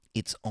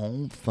It's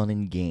all fun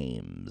and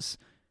games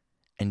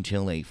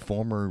until a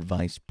former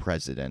vice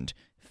president,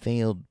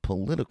 failed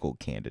political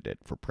candidate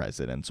for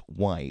president's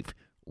wife,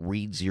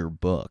 reads your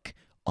book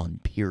on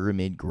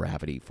pyramid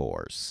gravity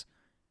force.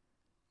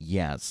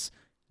 Yes,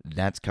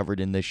 that's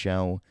covered in the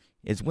show,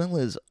 as well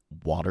as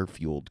water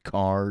fueled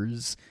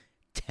cars,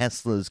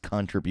 Tesla's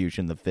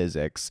contribution to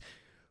physics,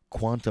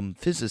 quantum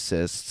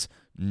physicists'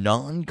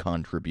 non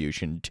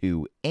contribution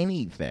to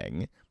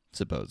anything,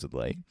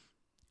 supposedly.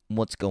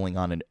 What's going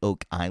on in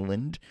Oak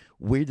Island?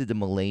 Where did the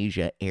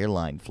Malaysia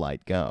airline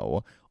flight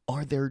go?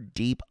 Are there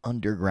deep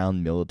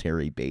underground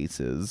military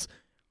bases?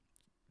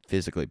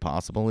 Physically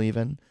possible,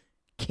 even?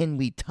 Can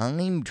we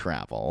time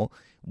travel?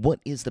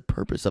 What is the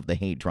purpose of the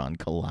Hadron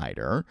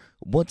Collider?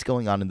 What's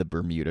going on in the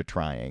Bermuda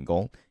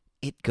Triangle?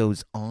 It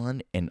goes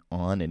on and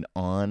on and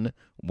on.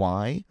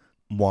 Why?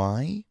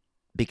 Why?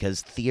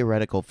 Because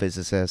theoretical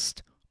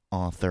physicist,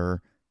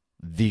 author,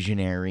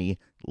 visionary,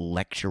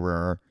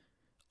 lecturer,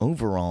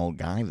 overall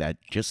guy that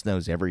just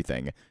knows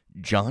everything,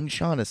 John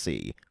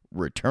Shaughnessy,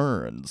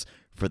 returns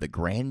for the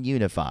Grand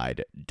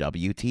Unified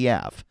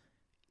WTF.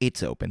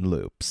 It's Open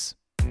Loops.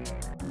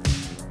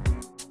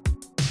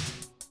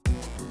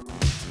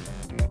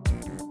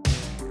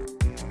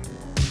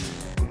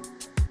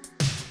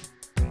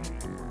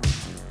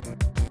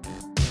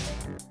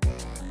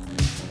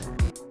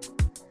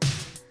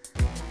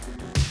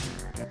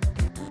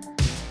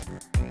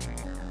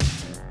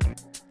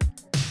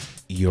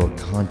 Your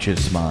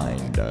conscious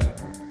mind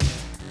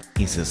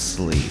is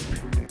asleep,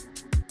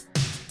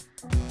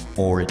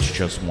 or it's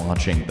just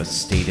watching the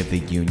State of the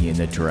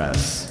Union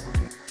address.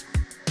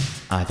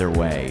 Either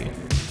way,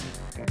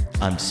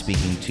 I'm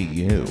speaking to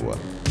you.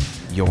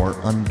 Your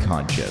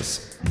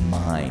unconscious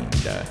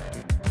mind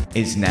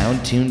is now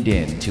tuned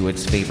in to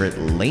its favorite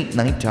late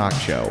night talk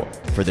show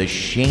for the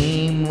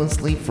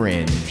shamelessly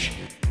fringe.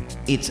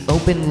 It's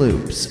Open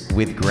Loops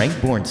with Greg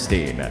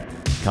Bornstein.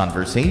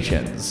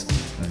 Conversations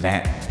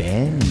that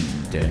bend.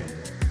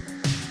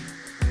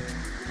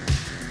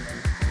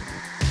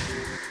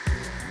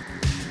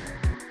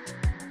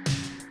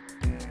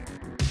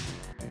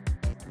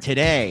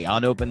 Today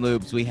on Open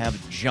Loops, we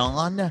have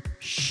John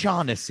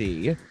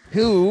Shaughnessy,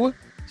 who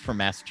is from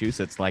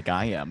Massachusetts, like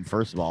I am.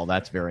 First of all,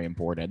 that's very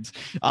important.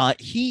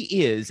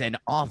 He is an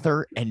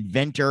author,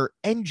 inventor,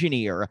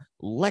 engineer,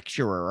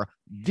 lecturer,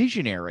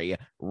 visionary,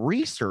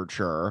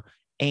 researcher,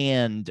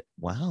 and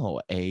wow,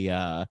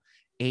 a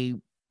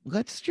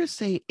let's just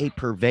say a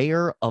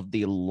purveyor of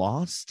the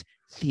lost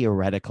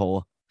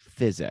theoretical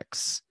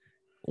physics.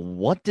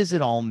 What does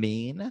it all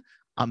mean?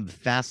 I'm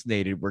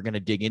fascinated. We're going to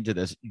dig into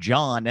this.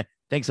 John,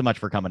 thanks so much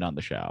for coming on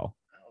the show.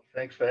 Well,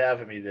 thanks for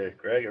having me there,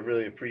 Greg. I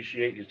really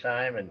appreciate your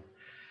time, and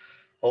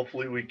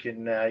hopefully we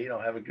can,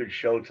 have a good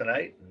show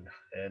tonight.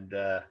 And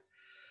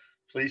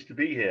pleased to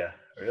be here.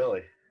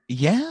 Really.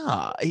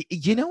 Yeah.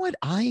 You know what?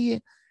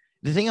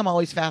 The thing I'm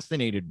always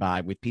fascinated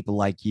by with people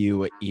like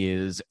you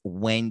is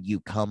when you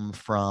come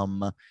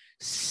from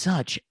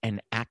such an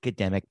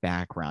academic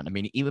background. I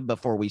mean, even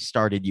before we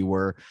started, you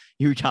were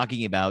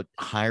talking about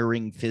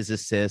hiring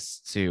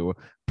physicists to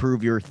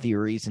prove your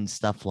theories and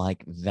stuff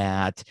like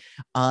that.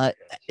 Uh,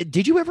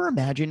 did you ever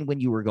imagine when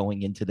you were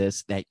going into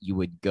this that you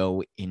would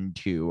go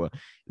into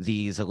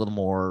these a little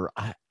more,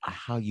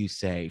 how you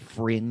say,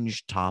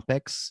 fringe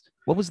topics?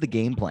 What was the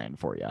game plan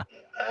for you?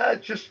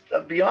 Just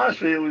be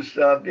honest with you, it was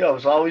I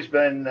was always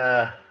been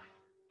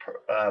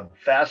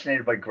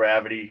fascinated by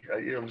gravity.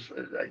 It was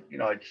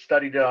I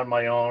studied it on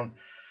my own,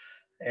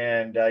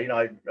 and I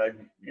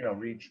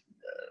read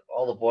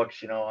all the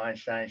books.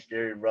 Einstein's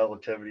theory of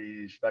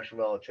relativity, special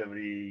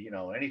relativity.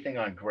 Anything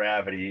on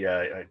gravity.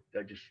 I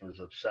just was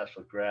obsessed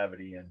with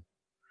gravity, and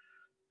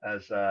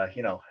as a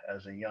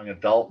young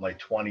adult, in my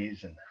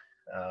 20s, and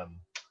um,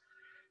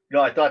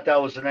 I thought that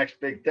was the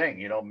next big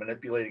thing.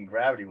 Manipulating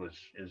gravity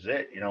is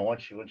it.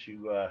 Once you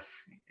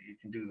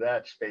can do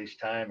that, space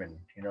time, and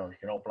you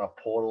can open up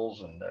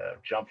portals and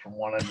jump from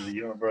one end of the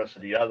universe to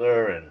the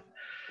other, and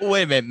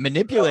Wait a minute, uh,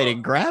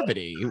 manipulating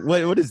gravity.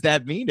 What does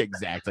that mean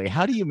exactly?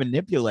 How do you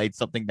manipulate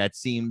something that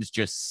seems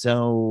just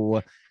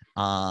so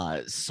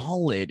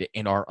solid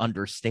in our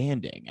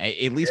understanding,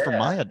 at least from yeah.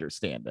 my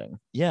understanding?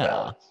 Yeah.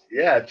 Well,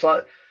 yeah. It's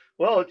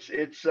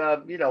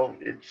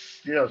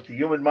the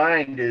human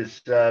mind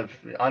is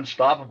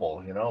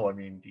unstoppable. I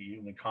mean, the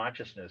human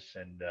consciousness,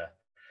 and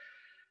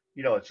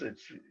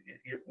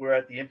we're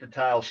at the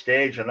infantile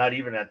stage, or not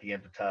even at the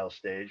infantile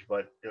stage,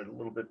 but a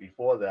little bit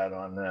before that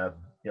on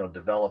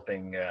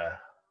developing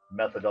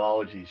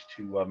methodologies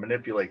to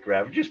manipulate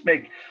gravity.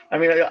 I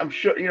mean, I'm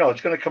sure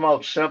it's going to come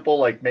out simple,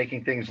 like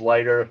making things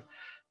lighter.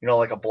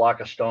 Like a block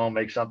of stone,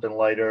 make something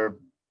lighter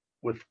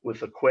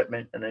with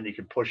equipment, and then you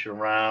can push it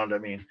around. I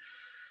mean,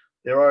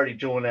 they're already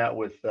doing that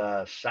with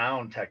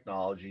sound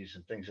technologies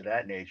and things of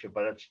that nature,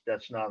 but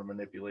that's not a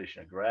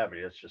manipulation of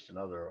gravity. That's just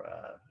another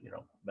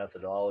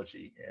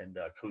methodology and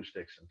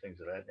acoustics and things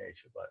of that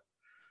nature. But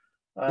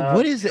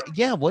What is You it? know,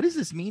 Yeah, what does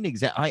this mean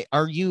exactly?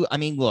 Are you? I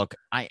mean, look,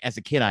 I as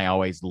a kid, I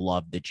always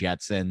loved the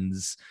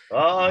Jetsons.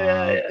 oh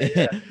yeah, Um, yeah,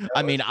 yeah. You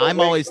I know, mean, let's go I'm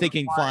wait always for the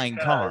thinking flying flying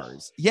cars.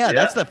 cars. Yeah,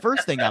 that's Yeah. the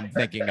first thing I'm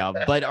thinking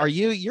of. But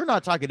you're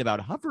not talking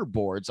about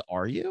hoverboards,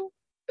 are you?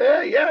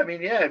 Yeah, I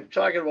mean, yeah,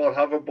 talking about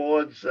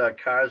hoverboards,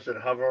 cars that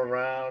hover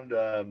around,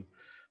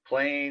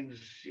 planes,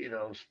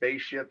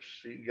 spaceships,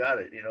 you got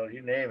it,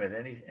 you name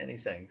it,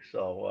 anything.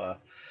 So,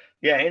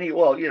 yeah,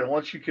 well,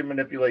 once you can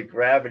manipulate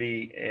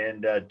gravity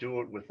and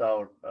do it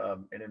without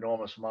an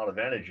enormous amount of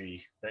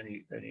energy,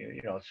 then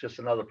it's just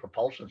another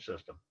propulsion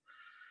system.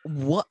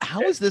 What? How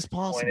Get is this from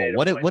point A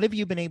possible? to point. What have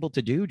you been able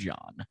to do,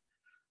 John?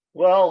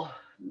 Well,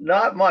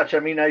 not much. I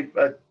mean,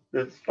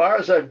 as far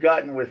as I've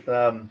gotten with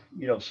some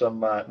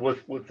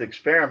with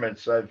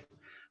experiments, I've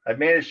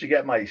managed to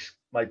get my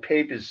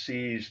papers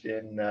seized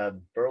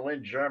in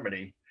Berlin,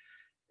 Germany,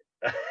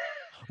 by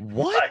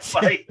What?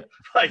 by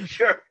by,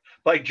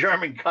 by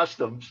German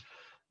customs.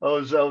 I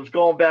was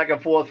going back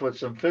and forth with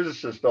some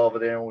physicists over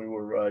there, and we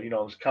were I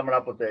was coming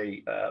up with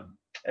a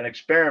an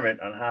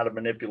experiment on how to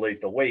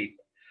manipulate the weight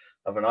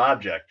of an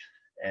object,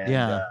 and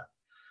Yeah,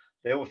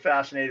 they were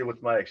fascinated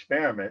with my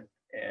experiment.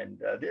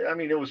 And I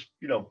mean, it was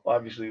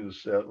obviously it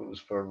was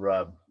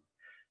for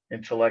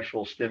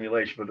intellectual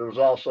stimulation, but there was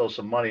also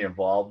some money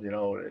involved.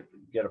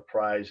 Get a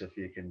prize if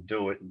you can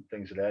do it and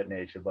things of that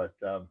nature. But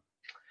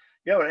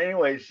yeah, but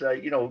anyways,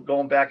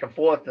 going back and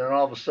forth, and then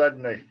all of a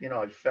sudden, I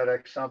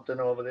FedEx something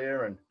over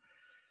there, and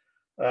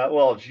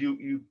well, it's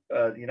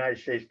the United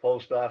States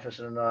Post Office,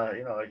 and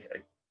I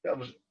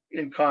was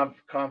in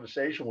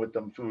conversation with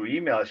them through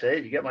email. I said, "Hey,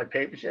 did you get my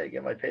papers yet? You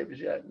get my papers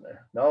yet?" And,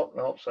 no,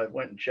 no. So I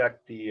went and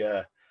checked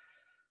the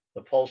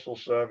postal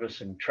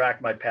service and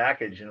tracked my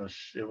package, and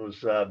it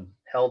was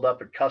held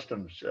up at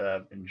customs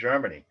in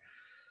Germany.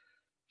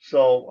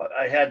 So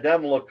I had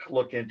them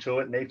look into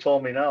it, and they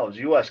told me no, it was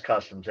U.S.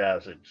 Customs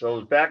has it. So it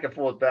was back and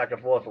forth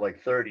for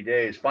like 30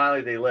 days.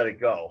 Finally, they let it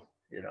go.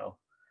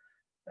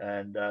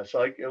 And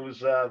so it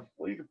was,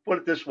 well, you could put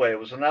it this way, it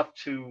was enough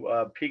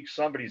to pique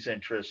somebody's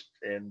interest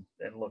and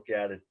look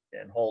at it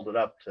and hold it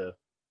up to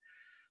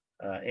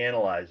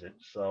analyze it.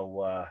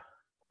 So,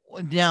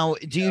 now,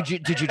 did you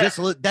yeah, just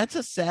look? That's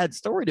a sad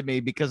story to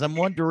me because I'm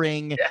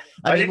wondering. yeah,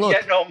 I I mean, didn't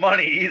get look, no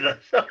money either.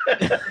 So,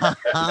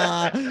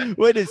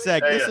 wait a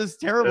sec. This yeah, is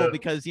terrible yeah,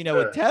 because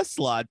with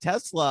uh,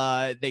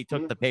 Tesla, they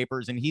took mm, the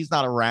papers and he's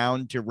not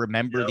around to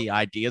remember yep, the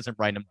ideas and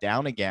write them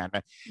down again.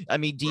 I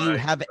mean, do you right.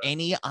 have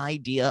any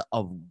idea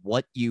of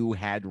what you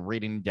had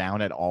written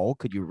down at all?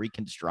 Could you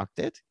reconstruct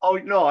it? Oh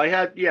no,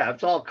 yeah,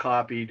 it's all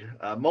copied.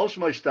 Most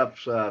of my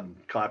stuff's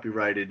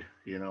copyrighted,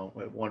 in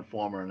one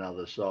form or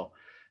another. So,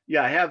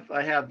 yeah, I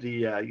have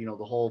the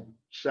whole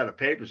set of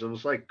papers. It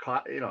was like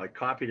I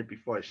copied it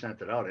before I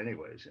sent it out,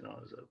 anyways.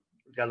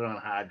 Got it on a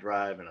hard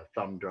drive and a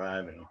thumb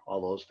drive and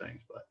all those things.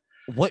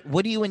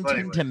 What do you But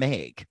intend to anyways,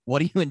 make? What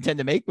do you intend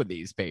to make with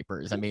these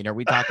papers? I mean, are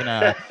we talking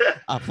a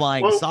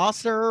flying well,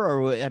 saucer,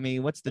 or I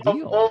mean, what's the well,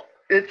 deal? well,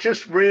 it's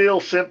just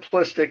real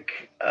simplistic.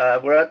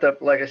 We're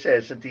at like I said,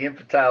 it's at the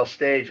infantile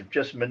stage of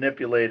just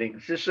manipulating.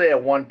 Just say a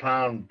 1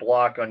 pound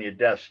block on your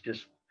desk.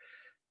 Just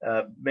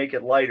make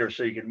it lighter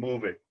so you can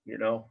move it.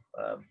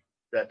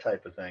 That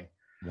type of thing.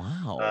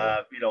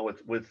 Wow.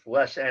 With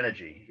less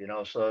energy.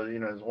 So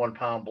there's 1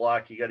 pound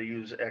block. You got to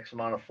use X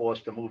amount of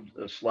force to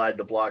slide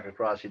the block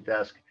across your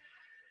desk.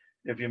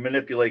 If you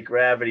manipulate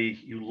gravity,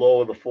 you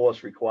lower the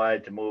force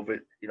required to move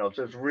it.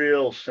 So it's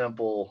real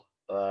simple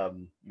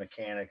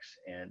mechanics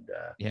and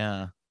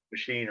Yeah.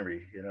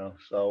 machinery.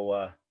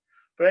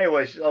 But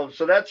anyways,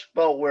 so that's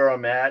about where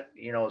I'm at.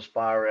 As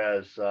far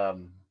as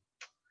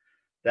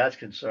that's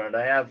concerned,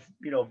 I have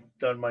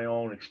done my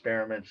own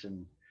experiments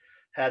and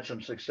had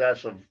some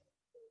success of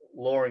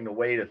lowering the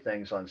weight of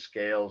things on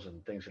scales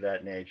and things of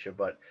that nature.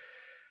 But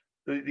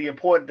the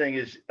important thing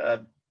is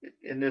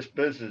in this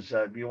business,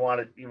 you want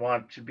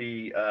it to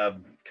be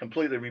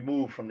completely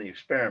removed from the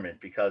experiment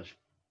because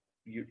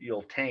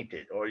you'll taint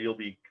it or you'll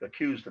be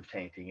accused of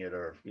tainting it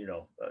or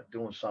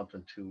doing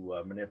something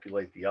to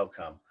manipulate the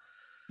outcome.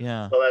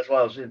 Yeah. So that's why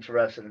I was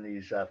interested in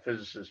these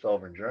physicists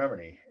over in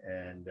Germany,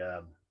 and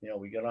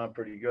we got on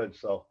pretty good.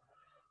 So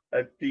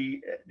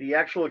the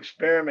actual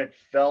experiment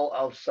fell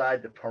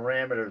outside the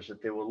parameters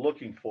that they were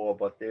looking for,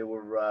 but they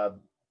were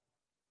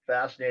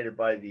fascinated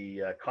by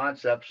the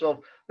concept.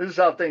 So this is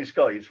how things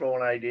go. You throw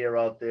an idea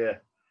out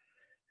there,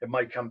 it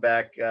might come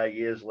back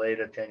years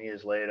later, 10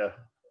 years later.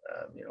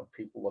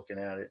 People looking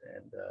at it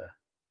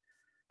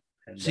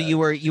and So you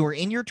were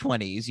in your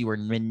 20s, you were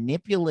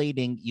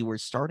manipulating, you were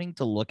starting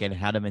to look at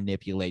how to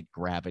manipulate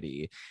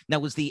gravity. Now,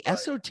 was the right.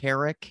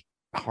 esoteric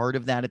part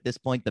of that at this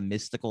point, the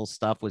mystical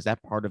stuff, was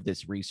that part of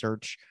this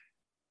research?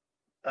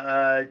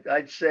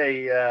 I'd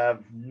say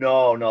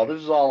no, no.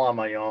 This is all on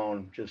my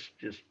own. Just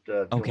doing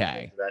things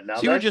Okay. of that. Now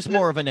So you were that's just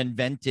more of an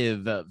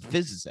inventive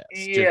physicist.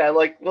 Just yeah,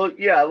 like the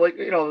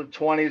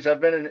 20s.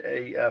 I've been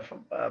in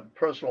a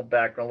personal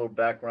background, a little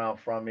background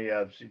from me.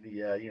 I've seen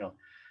the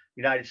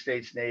United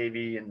States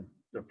Navy and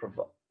the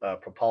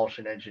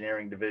propulsion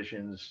engineering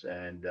divisions,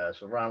 and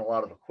so around a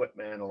lot of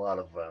equipment, a lot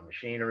of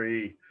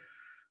machinery,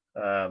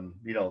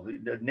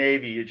 The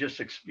Navy,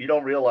 you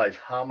don't realize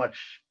how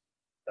much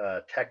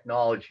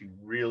technology you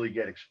really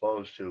get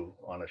exposed to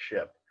on a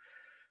ship,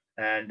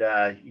 and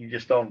you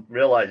just don't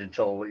realize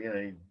until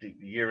a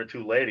year or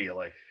two later. You're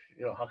like,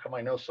 how come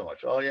I know so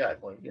much? Oh yeah,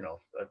 well,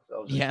 I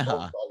was exposed Yeah. to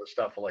all this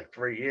stuff for like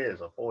 3 years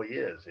or 4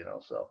 years.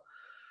 So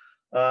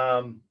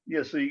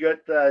yeah, so you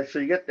get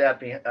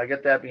that. I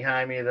get that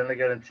behind me. Then I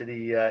got into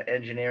the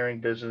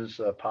engineering business,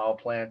 power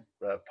plant,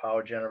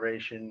 power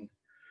generation.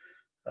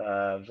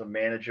 I was a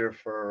manager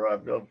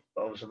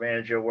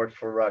worked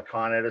for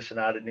Con Edison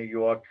out of New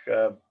York.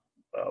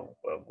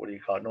 What do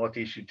you call it?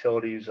 Northeast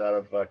Utilities out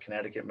of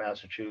Connecticut,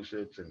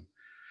 Massachusetts, and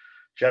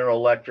General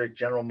Electric,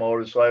 General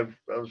Motors. So I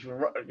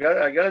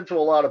got into a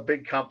lot of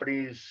big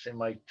companies in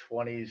my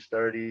 20s,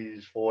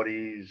 30s,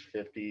 40s,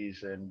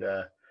 50s, and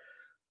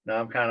now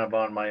I'm kind of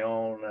on my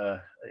own.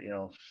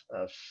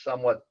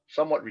 Somewhat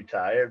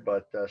retired,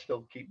 but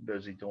still keep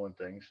busy doing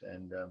things.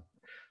 And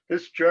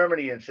this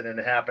Germany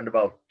incident happened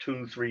about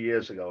 2, 3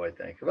 years ago, I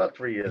think. About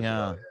 3 years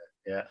ago.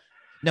 Yeah. Yeah.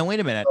 Now, wait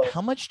a minute. So,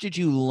 How much did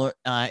you learn?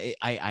 I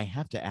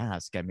have to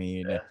ask. I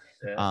mean, yeah.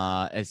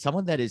 Yeah. as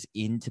someone that is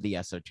into the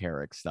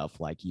esoteric stuff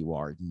like you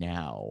are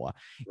now,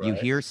 you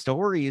Right. hear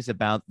stories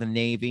about the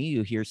Navy,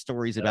 you hear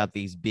stories Yeah. about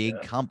these big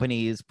Yeah.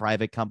 companies,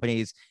 private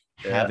companies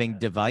Yeah. having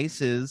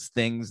devices,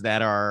 things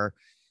that are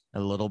a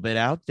little bit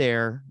out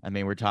there. I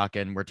mean, we're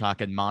talking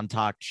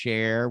Montauk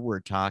chair, we're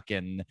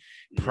talking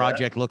Yeah.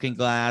 Project Looking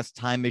Glass,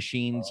 time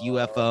machines, Uh,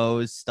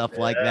 UFOs, stuff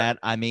like yeah. that.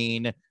 I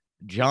mean,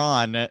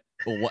 John,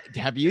 what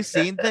have you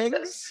seen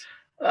things?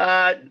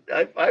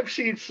 I've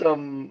seen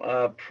some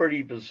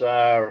pretty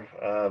bizarre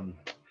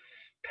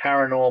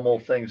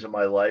paranormal things in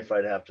my life.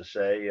 I'd have to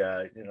say.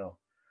 I mean,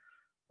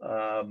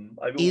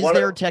 Is one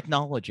there of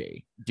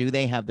technology? Do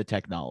they have the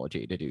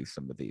technology to do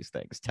some of these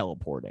things,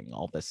 teleporting,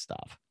 all this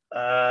stuff?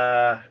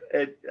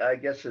 it. I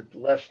guess it's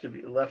left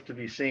to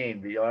be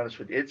seen. To be honest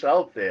with you, it's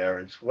out there.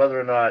 It's whether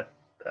or not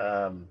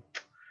um,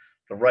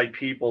 the right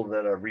people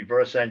that are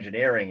reverse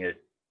engineering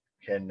it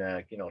can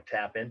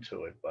tap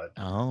into it. But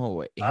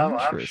Oh, I'm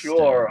sure. interesting.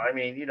 I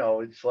mean,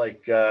 it's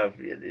like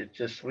it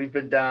just we've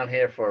been down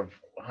here for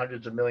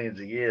hundreds of millions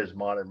of years,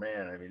 modern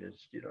man. I mean,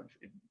 it's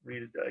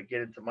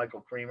get into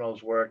Michael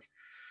Cremo's work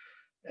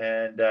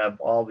and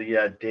all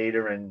the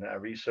data and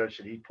research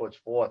that he puts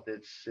forth.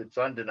 It's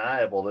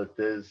undeniable that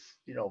there's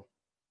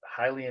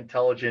highly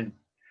intelligent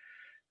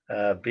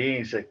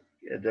beings that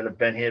have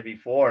been here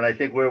before, and I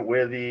think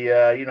we're the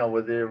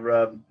we're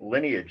their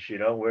lineage.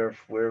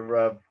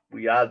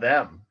 We are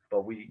them,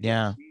 but we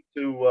Yeah, need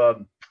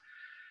to.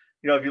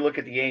 If you look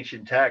at the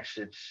ancient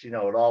texts, it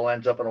all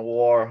ends up in a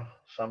war.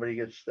 Somebody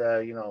gets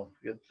mad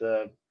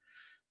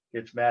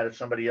at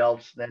somebody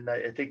else. And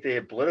then I think they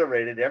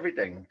obliterated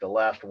everything the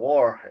last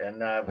war,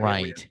 and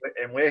right.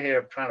 we're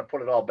here trying to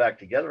put it all back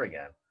together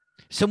again.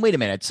 So wait a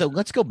minute. So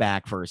let's go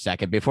back for a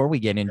second before we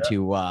get Yeah,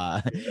 into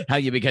how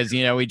you because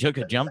we took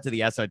a jump to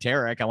the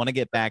esoteric. I want to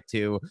get back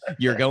to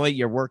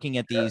you're working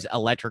at yeah, these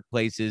electric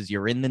places,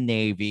 you're in the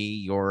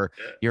Navy, yeah,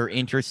 you're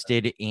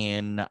interested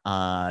in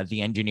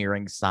the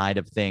engineering side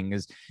of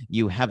things.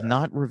 You have yeah,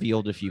 not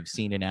revealed if you've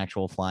seen an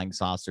actual flying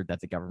saucer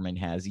that the government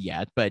has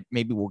yet, but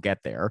maybe we'll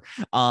get there.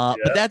 But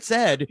yeah, that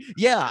said,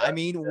 yeah, I yeah,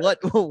 mean, what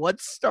yeah.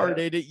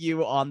 started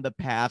you on the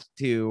path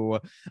to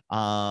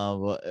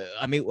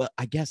I mean, well,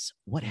 I guess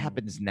what Hmm.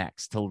 happens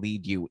next to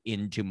lead you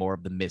into more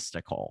of the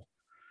mystical?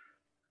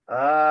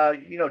 I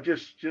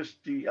was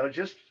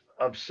just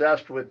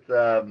obsessed with,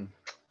 I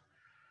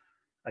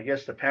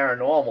guess, the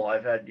paranormal.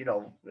 I've had,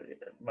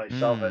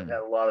 myself, I've Mm, had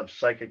a lot of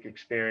psychic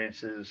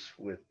experiences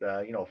with,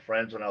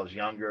 friends when I was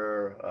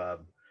younger.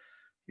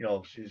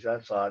 Geez,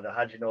 that's odd.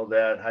 How'd you know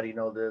that? How do you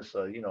know this?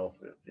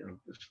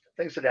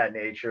 Things of that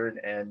nature.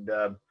 And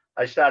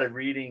I started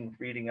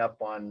reading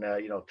up on,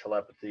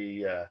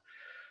 telepathy,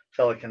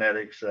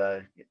 telekinetics,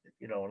 and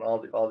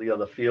all the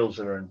other fields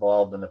that are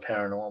involved in the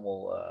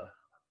paranormal,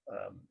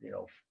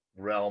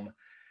 realm.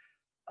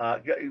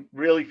 It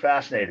really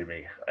fascinated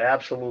me.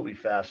 Absolutely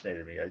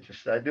fascinated me. I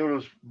knew it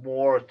was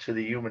more to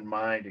the human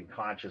mind and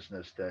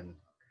consciousness than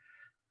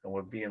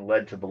we're being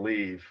led to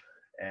believe.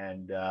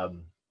 And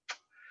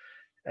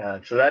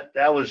so that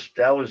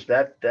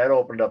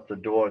opened up the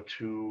door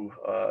to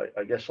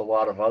I guess a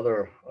lot of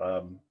other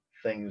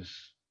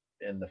things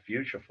in the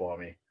future for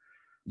me.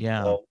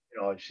 yeah. So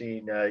I've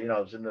seen I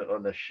was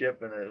on the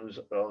ship, and I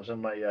was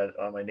in my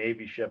on my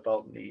Navy ship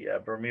out in the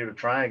Bermuda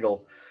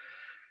Triangle.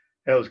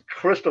 And it was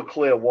crystal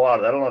clear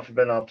water. I don't know if you've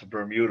been out to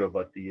Bermuda,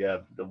 but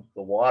the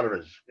water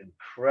is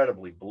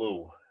incredibly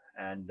blue,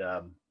 and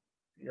it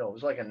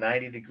was like a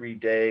 90-degree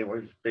day.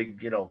 We're this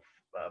big,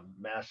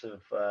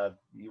 massive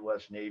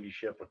U.S. Navy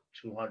ship with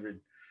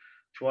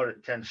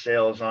 210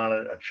 sails on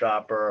it, a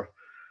chopper,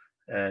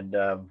 and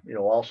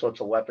all sorts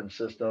of weapon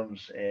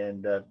systems.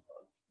 And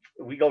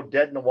we go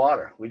dead in the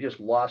water. We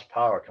just lost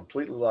power,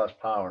 completely lost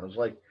power. And it was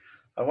like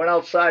I went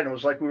outside, and it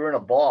was like we were in a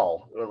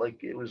ball.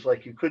 Like it was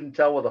like you couldn't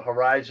tell where the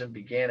horizon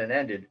began and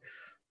ended.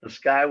 The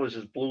sky was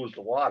as blue as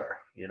the water,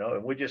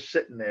 and we're just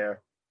sitting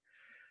there.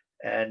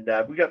 And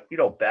we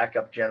got,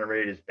 backup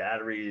generators,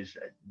 batteries.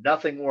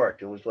 Nothing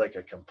worked. It was like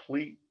a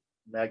complete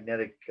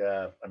magnetic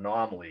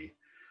anomaly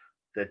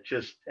that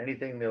just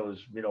anything that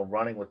was,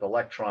 running with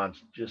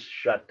electrons just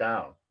shut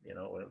down. It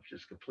was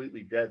just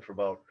completely dead for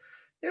about,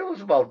 it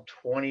was about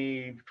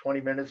 20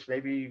 minutes,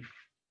 maybe.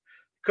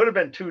 Could have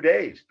been 2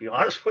 days, to be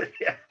honest with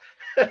you.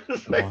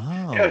 It's like, it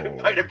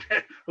might Wow. have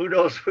been, who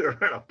knows, we were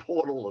in a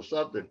portal or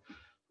something.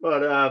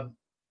 But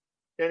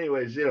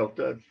anyways,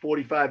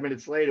 45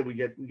 minutes later, we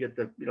get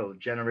the, the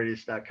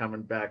generators start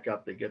coming back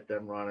up. They get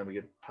them running. We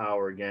get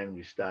power again.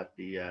 We start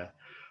the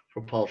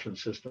propulsion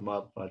system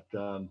up. But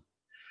the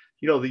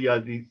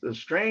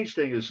strange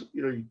thing is,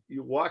 you're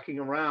walking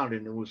around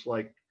and it was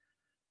like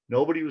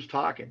nobody was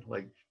talking.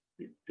 Like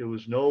there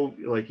was no,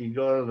 like, you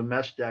go to the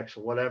mess decks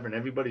or whatever, and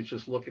everybody's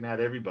just looking at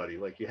everybody.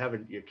 Like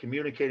you're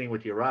communicating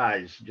with your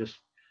eyes. Just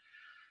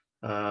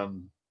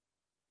um,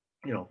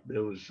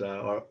 there was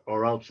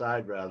or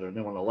outside rather. And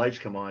then when the lights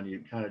come on,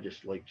 you kind of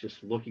just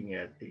looking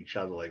at each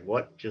other like,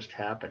 what just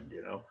happened.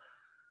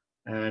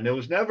 And there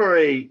was never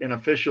an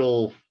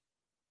official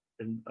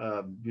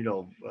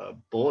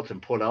bulletin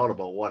put out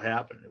about what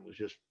happened. It was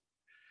just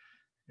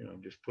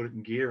put it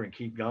in gear and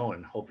keep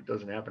going. Hope it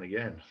doesn't happen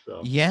again.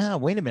 So Yeah,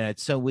 wait a minute.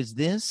 So was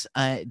this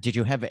did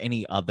you have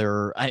any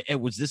other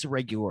was this a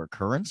regular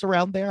occurrence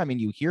around there? I mean,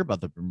 you hear about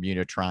the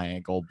Bermuda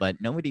Triangle,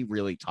 but nobody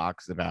really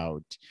talks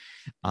about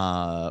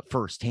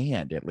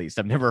firsthand, at least.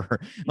 I've never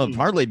well,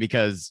 partly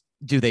because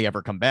do they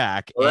ever come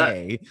back? well,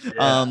 A.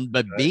 yeah,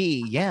 But right,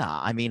 B, yeah,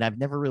 I mean, I've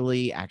never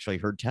really actually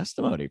heard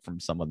testimony from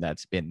someone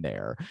that's been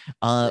there.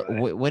 right.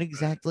 What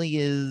exactly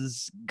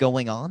is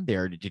going on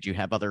there? Did you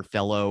have other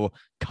fellow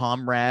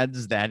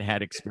comrades that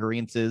had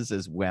experiences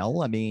as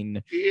well? I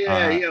mean,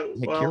 Yeah,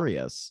 yeah.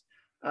 curious.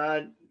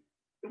 Uh,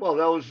 well,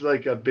 that was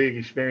like a big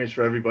experience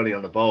for everybody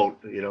on the boat.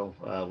 We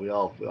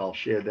all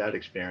shared that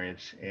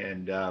experience,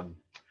 and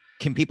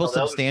Can people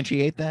that was.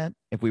 substantiate that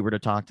if we were to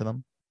talk to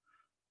them?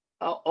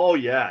 Oh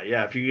yeah,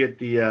 yeah. If you get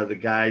the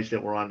guys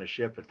that were on the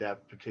ship at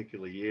that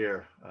particular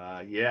year,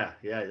 yeah,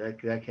 yeah,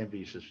 that can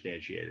be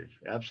substantiated.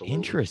 Absolutely.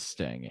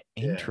 Interesting.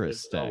 Yeah, a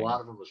Interesting.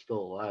 lot of them are still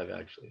alive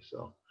actually.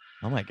 So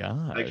Oh my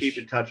I keep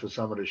in gosh. touch with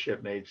some of the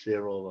shipmates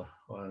there over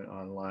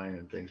online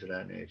and things of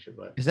that nature.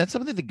 But Is that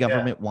something the yeah,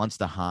 government wants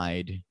to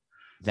hide?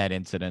 That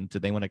incident? Do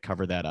they want to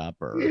cover that up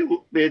or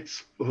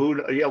it's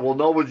who. Yeah, well,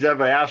 no one's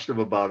ever asked them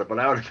about it, but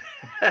I would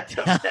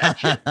imagine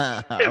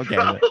it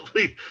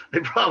okay. they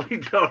probably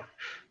don't.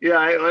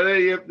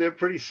 Yeah, they're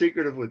pretty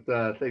secretive with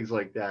things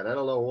like that. I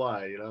don't know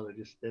why.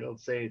 They don't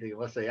say anything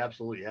unless they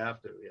absolutely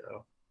have to.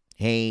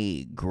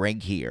 Hey,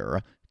 Greg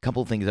here.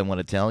 Couple things I want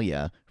to tell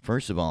you.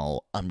 First of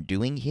all, I'm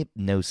doing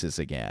hypnosis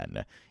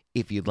again.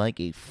 If you'd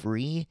like a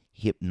free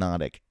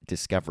hypnotic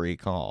discovery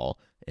call,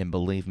 and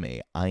believe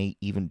me, I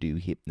even do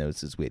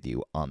hypnosis with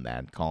you on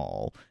that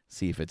call,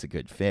 see if it's a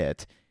good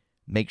fit,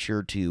 make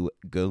sure to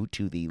go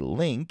to the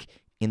link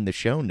in the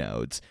show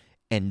notes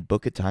and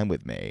book a time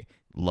with me.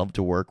 Love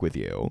to work with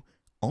you.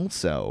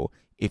 Also,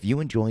 if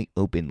you enjoy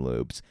Open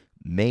Loops,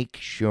 make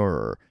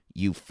sure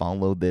you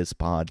follow this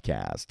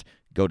podcast.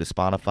 Go to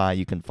Spotify,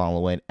 you can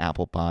follow it,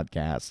 Apple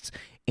Podcasts,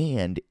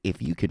 and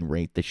if you can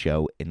rate the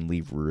show and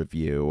leave a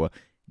review,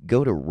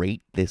 go to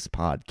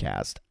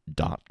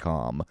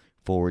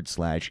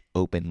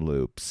ratethispodcast.com/open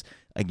loops.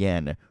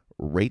 Again,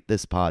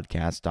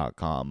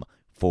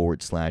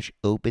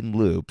 ratethispodcast.com/open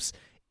loops.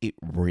 It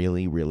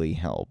really, really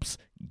helps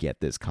get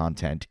this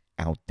content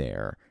out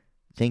there.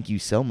 Thank you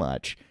so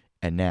much.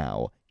 And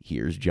now,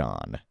 here's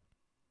John.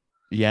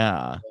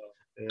 Yeah.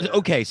 Yeah,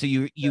 Okay, so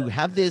you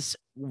have this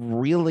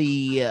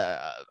really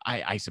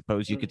I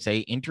suppose you could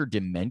say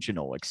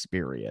interdimensional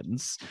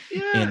experience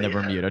yeah, in the yeah.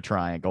 Bermuda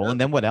Triangle, and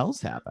then what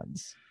else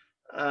happens?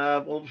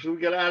 Well, so we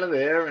got out of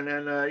there, and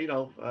then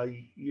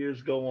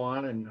years go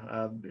on,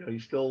 and you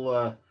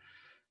still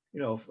you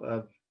know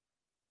uh,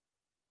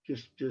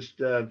 just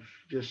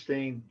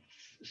seeing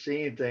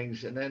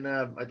things, and then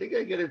I think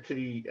I get into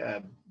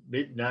the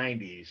mid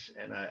 '90s,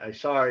 and I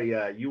saw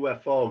a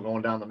UFO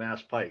going down the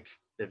Mass Pike,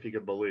 if you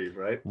could believe,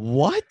 right?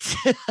 What?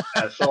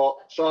 So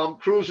I'm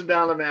cruising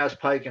down the Mass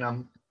Pike, and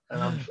I'm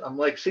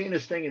like seeing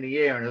this thing in the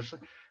air, and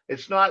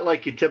it's not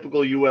like your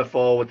typical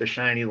UFO with the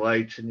shiny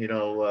lights and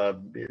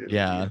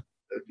Yeah.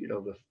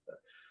 the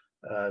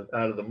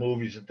out of the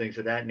movies and things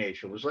of that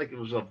nature. It was like it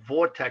was a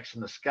vortex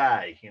in the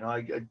sky.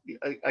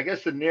 I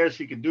guess the nearest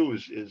you could do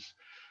is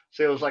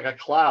say it was like a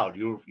cloud.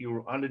 You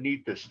were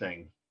underneath this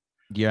thing,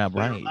 Yeah, so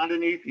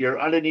right. you're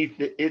underneath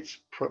its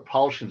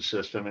propulsion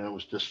system, and it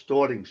was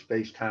distorting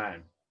space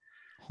time.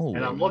 And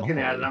Holy I'm looking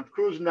at it. moly. I'm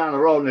cruising down the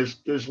road, and there's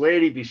this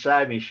lady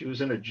beside me. She was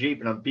in a jeep,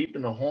 and I'm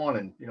beeping the horn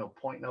and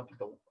pointing up at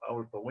the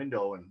out at the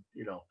window, and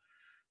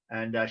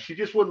she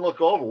just wouldn't look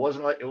over.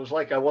 It was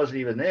like I wasn't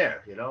even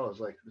there. It was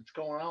like, what's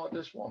going on with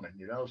this woman?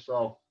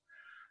 So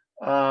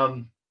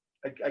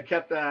I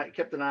kept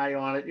an eye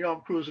on it.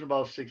 I'm cruising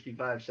about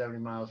 65, 70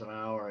 miles an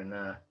hour, and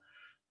I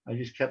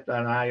just kept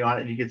an eye on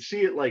it, and you could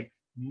see it like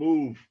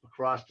move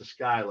across the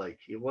sky. Like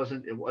it was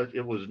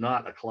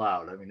not a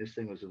cloud. I mean, this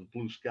thing was in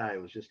blue sky.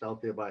 It was just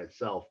out there by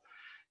itself,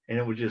 and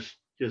it would just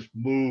just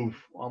move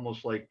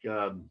almost like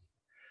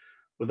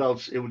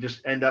without, it would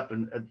just end up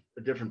in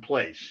a different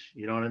place.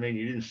 You know what I mean?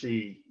 You didn't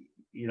see,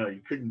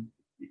 you couldn't.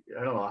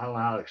 I don't know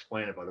how to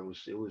explain it, but it would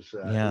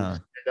Yeah.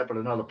 just end up in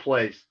another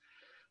place.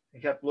 I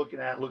kept looking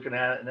at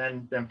it,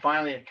 and then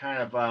finally it kind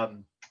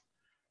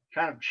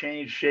of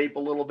changed shape a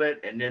little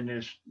bit, and then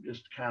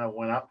just kind of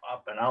went up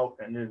and out,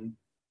 and then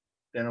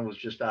it was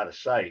just out of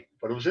sight.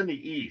 But it was in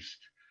the east.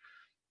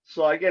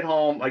 So I get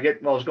home. I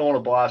was going to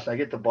Boston. I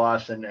get to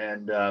Boston,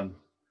 and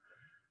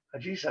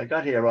geez, I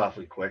got here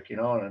awfully quick, and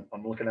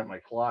I'm looking at my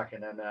clock,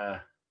 and then I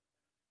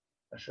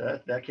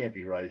said that can't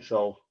be right.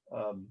 So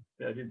I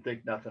didn't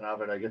think nothing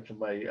of it. I get to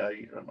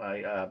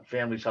my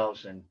family's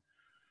house, and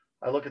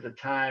I look at the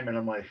time, and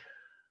I'm like,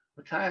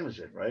 what time is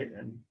it, right?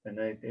 And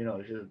they,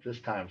 this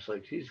time. It's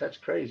like, geez, that's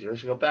crazy. I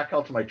should go back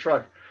out to my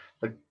truck.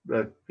 The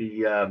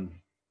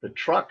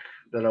truck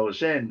that I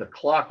was in, the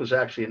clock was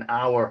actually an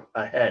hour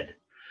ahead.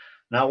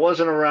 Now it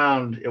wasn't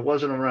around. It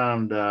wasn't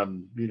around.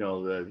 The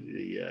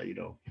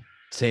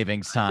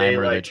Savings time or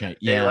the daylight change.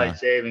 daylight Yeah.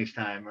 savings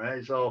time,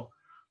 right? So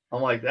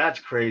I'm like, that's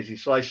crazy.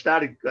 So I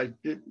started. I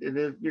did, and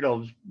then,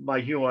 my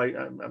humor.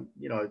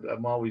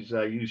 I'm always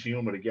use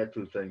humor to get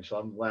through things. So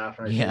I'm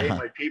laughing. I said, hey, Yeah.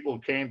 my people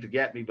came to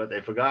get me, but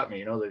they forgot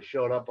me. They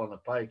showed up on the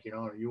pike,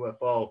 on a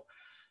UFO.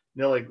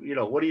 And they're like,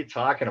 what are you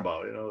talking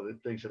about? The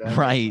things of that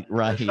nature. Right. So,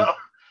 Right. so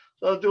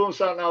I was doing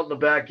something out in the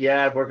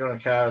backyard, working on a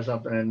car or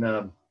something,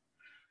 and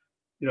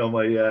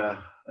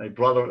my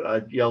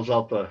brother yells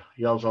out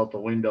the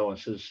window and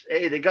says,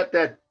 "Hey, they got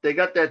that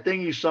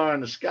thing you saw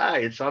in the sky.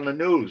 It's on the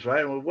news,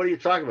 right?" Well, what are you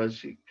talking about?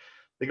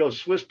 They go,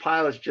 Swiss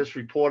pilots just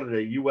reported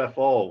a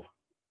UFO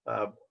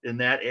in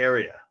that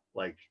area.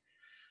 Like,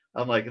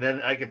 I'm like, and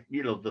then I could,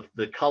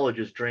 the color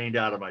just drained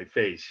out of my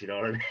face. You know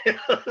what I mean?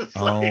 It's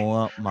like,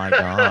 Oh my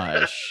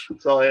gosh.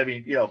 so I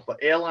mean, but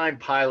airline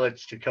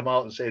pilots to come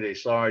out and say they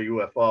saw a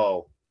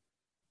UFO.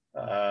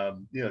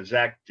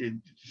 Zach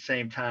did the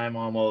same time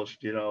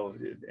almost,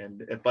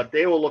 and but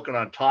they were looking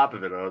on top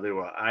of it, or they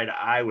were eye to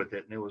eye with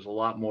it, and it was a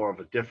lot more of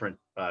a different,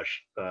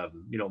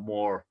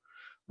 more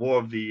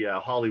of the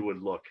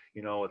Hollywood look,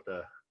 with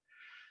the,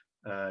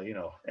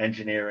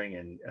 engineering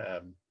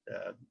and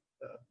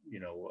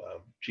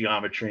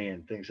geometry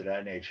and things of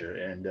that nature,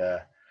 and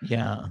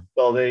Yeah.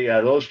 so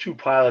those two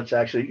pilots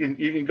actually,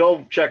 you can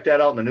go check that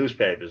out in the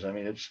newspapers. I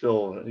mean, it's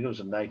still, I think it was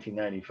in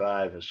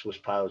 1995, a Swiss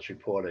pilots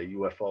report a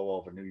UFO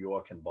over New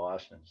York and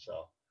Boston.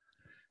 So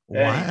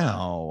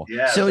anyhow, Wow.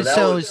 yeah, So so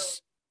so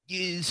s-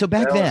 so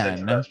back that was then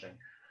interesting.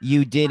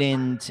 you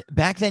didn't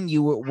back then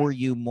you were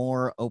you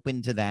more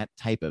open to that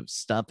type of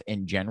stuff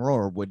in general,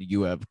 or would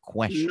you have Not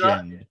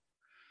questioned?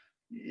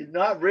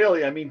 not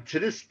really. I mean, to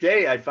this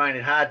day, I find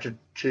it hard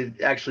to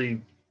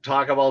actually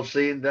talk about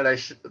seeing that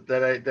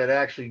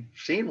actually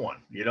seen one.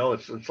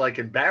 It's like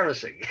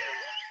embarrassing.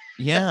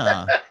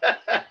 Yeah.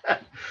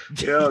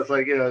 It's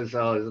like, it's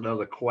always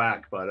another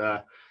quack,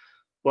 but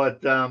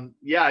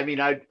yeah, I mean,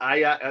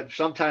 I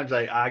sometimes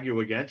I argue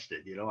against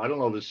it. I don't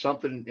know. There's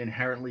something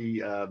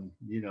inherently,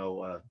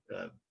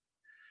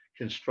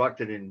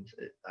 constructed in,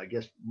 I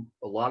guess,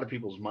 a lot of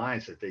people's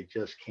minds that they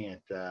just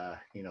can't,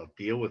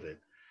 deal with it.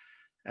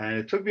 And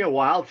it took me a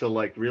while to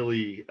like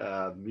really,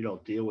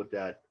 deal with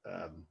that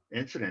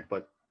incident.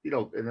 But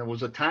and it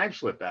was a time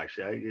slip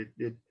actually.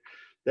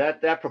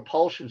 That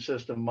propulsion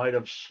system might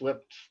have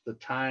slipped the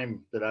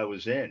time that I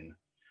was in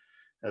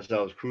as I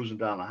was cruising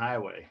down the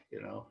highway.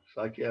 So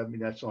I mean,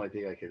 that's the only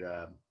thing I could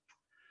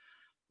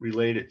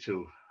relate it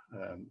to,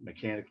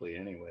 mechanically,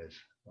 anyways,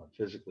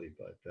 physically.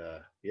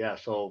 But yeah.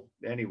 So,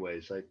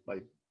 anyways,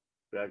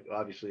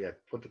 obviously I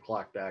put the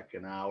clock back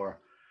an hour,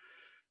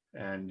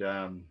 and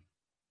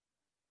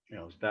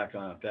I was back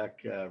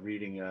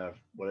reading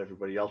what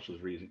everybody else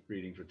was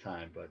reading for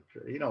time. But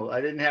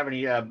I didn't have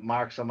any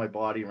marks on my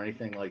body or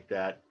anything like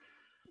that.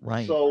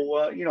 Right.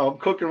 So I'm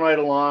cooking right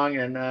along,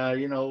 and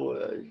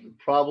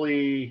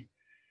probably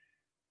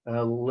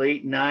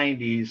late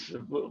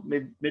 90s,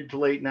 mid to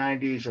late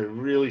 90s, I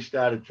really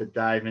started to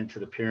dive into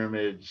the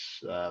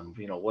pyramids.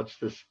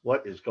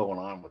 What is going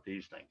on with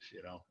these things,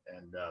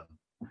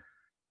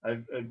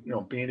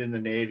 and being in the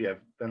Navy,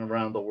 I've been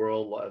around the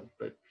world,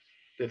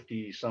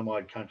 50 some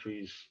odd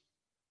countries.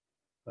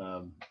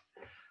 Um,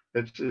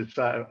 it's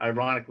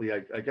ironically,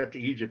 I got to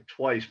Egypt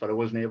twice, but I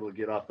wasn't able to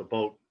get off the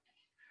boat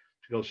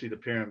to go see the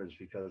pyramids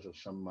because of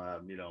some,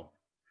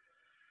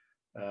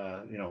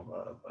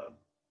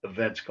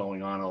 events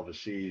going on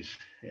overseas,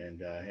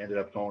 and ended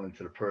up going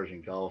into the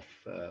Persian Gulf,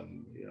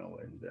 and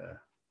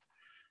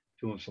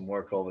doing some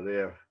work over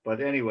there.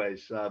 But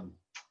anyways,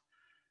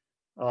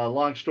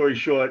 long story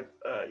short,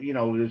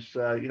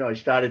 I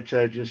started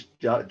to just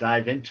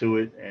dive into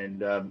it,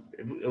 and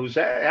it was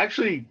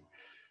actually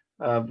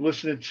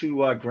listening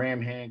to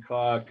Graham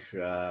Hancock,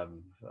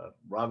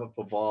 Robert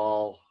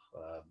Bauval,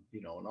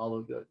 and all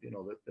of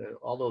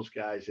all those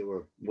guys that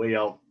were way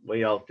out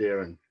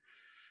there, and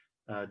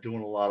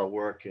doing a lot of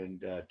work,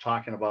 and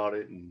talking about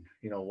it, and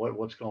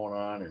what's going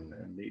on,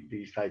 and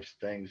these types of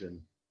things.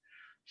 And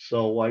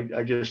so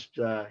I just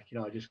I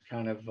just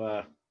kind of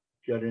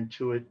got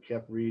into it,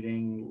 kept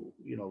reading,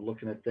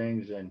 looking at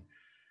things, and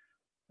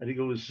I think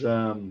it was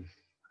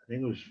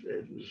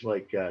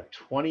like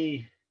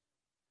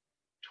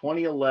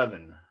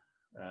 2011,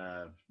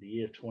 the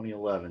year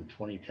 2011,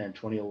 2010,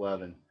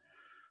 2011.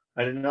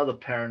 I had another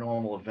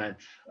paranormal event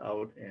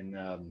out in,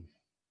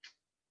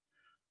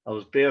 I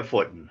was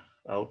barefooting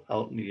out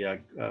in the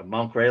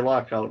Mount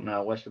Greylock out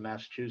in western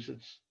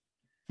Massachusetts.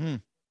 Hmm.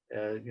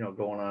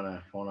 Going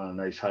on a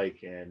nice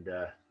hike, and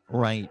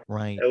Right.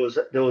 there was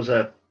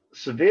a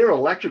severe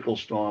electrical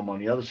storm on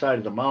the other side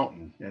of the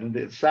mountain, and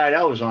the side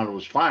I was on it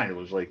was fine. It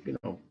was like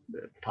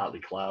partly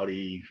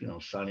cloudy,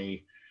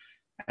 sunny,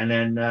 and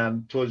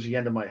then towards the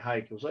end of my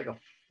hike, it was like a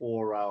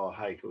 4-hour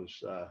hike. I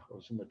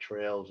was in the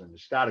trails, and it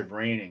started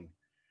raining.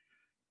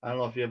 I don't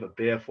know if you ever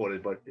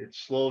barefooted, but it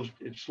slows.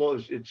 It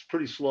slows. It's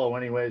pretty slow,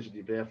 anyways, if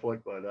you're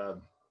barefoot. But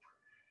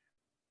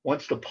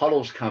once the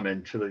puddles come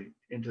into the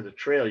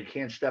trail, you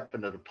can't step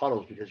into the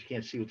puddles because you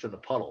can't see what's in the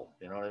puddle.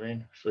 You know what I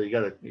mean? So you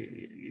gotta.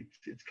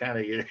 It's kind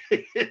of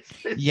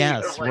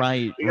Yes.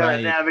 Right. You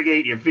gotta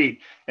navigate your feet,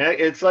 and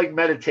it's like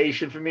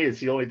meditation for me. It's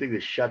the only thing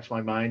that shuts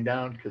my mind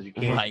down because you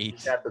can't. Right. You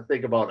just have to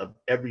think about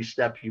every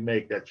step you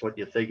make. That's what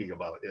you're thinking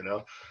about.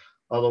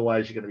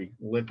 Otherwise, you're going to be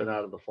limping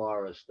out of the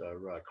forest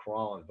or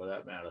crawling, for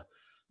that matter.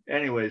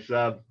 Anyways,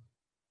 so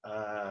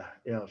I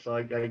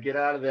get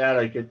out of that.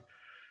 I think it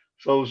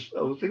was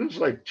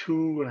like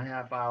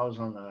 2.5 hours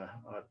on the,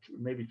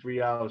 maybe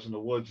 3 hours in the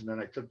woods, and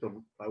then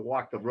I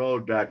walked the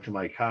road back to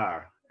my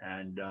car,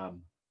 and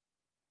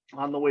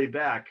on the way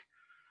back,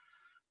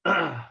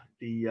 I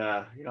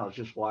was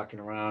just walking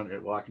down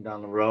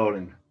the road,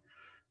 and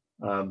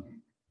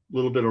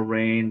little bit of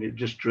rain, it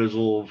just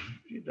drizzled,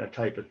 that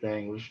type of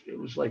thing. It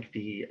was like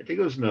I think it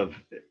was in the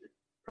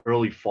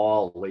early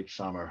fall, late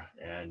summer,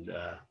 and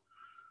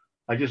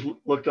I just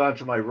looked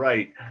onto my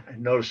right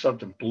and noticed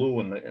something blue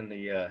in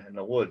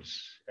the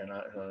woods, and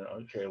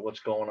okay,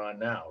 what's going on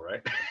now,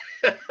 right?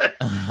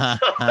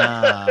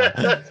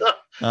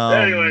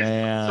 Anyways,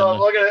 man. so I'm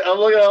looking at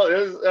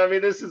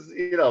this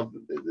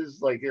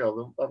is like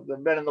the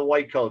men in the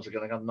white coats are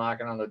gonna come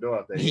knocking on the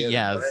door if they hear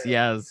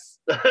Yes.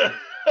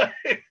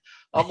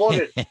 I'm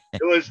looking.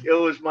 It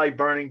was my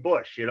burning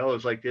bush. It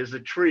was like there's a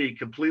tree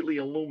completely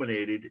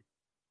illuminated,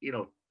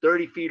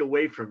 30 feet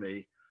away from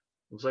me.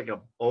 It was like a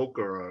oak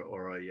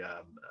or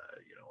a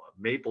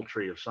maple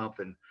tree or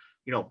something.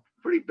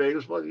 Pretty big. It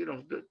was about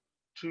the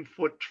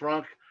 2-foot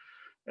trunk,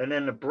 and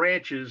then the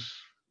branches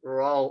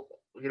were all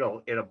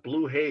in a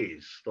blue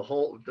haze.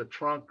 The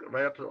trunk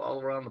right up to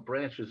all around the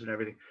branches and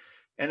everything.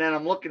 And then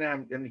I'm looking at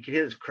him, and you can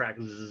hear this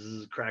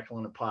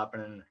crackling and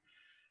popping,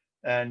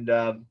 and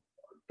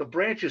the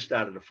branches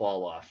started to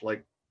fall off,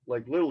 like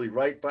literally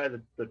right by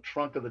the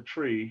trunk of the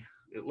tree.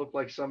 It looked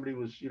like somebody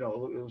was, it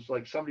was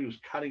like somebody was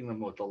cutting them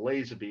with a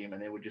laser beam,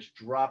 and they were just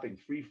dropping,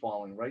 free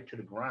falling right to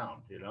the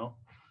ground.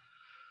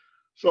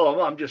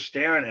 So I'm just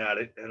staring at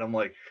it, and I'm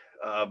like,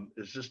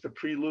 is this the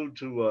prelude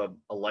to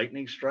a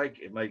lightning strike?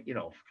 It might,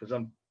 because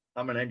I'm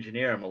an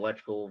engineer. I'm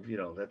electrical.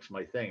 That's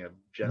my thing. I'm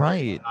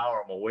generating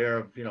power. I'm aware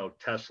of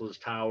Tesla's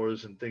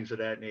towers and things of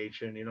that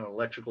nature. And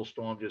electrical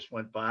storm just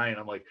went by, and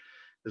I'm like,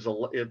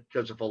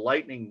 because if a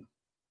lightning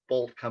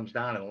bolt comes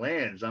down and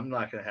lands, I'm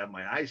not going to have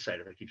my eyesight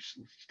if I keep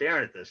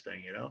staring at this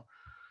thing.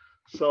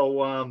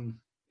 So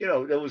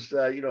there was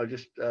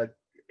just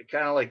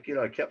kind of like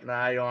I kept an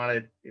eye on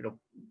it.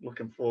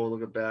 Looking forward,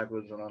 looking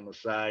backwards, and on the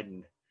side,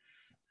 and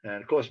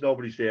of course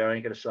nobody's there. I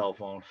ain't got a cell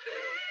phone.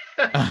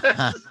 So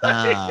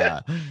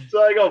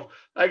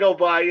I go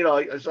by.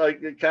 So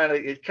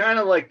it kind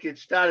of like it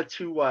started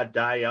to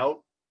die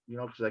out.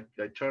 Because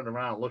I turned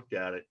around and looked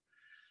at it.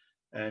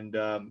 And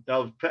I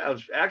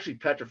was actually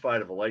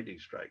petrified of a lightning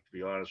strike, to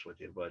be honest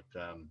with you. But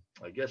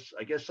I guess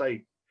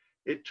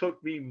it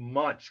took me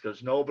months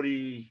because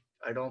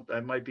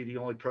I might be the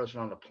only person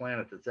on the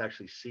planet that's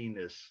actually seen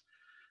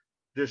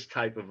this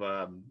type of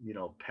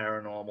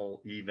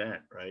paranormal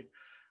event, right?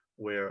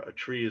 Where a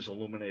tree is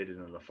illuminated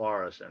in the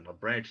forest and the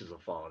branches are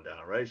falling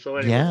down, right? So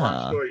anyway,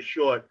 long story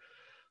short,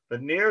 the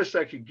nearest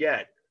I could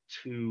get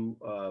to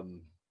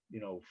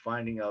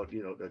finding out,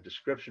 the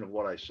description of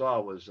what I saw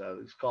was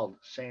it's called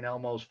St.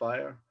 Elmo's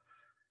fire,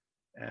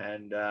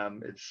 and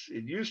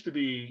it used to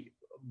be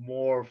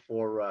more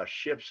for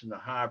ships in the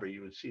harbor.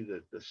 You would see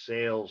the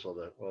sails or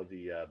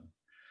the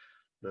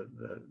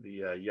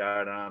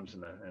yard arms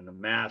and the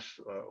masts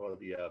or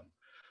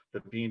the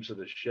beams of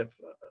the ship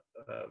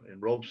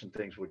and ropes and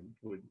things would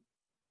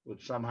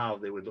somehow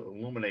they would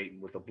illuminate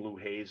with a blue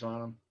haze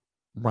on them.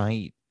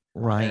 Right.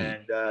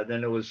 And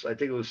then I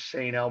think it was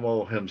St.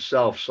 Elmo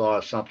himself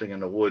saw something in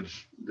the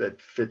woods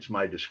that fits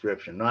my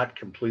description. Not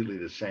completely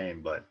the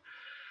same, but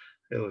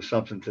it was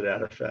something to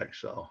that effect.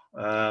 So,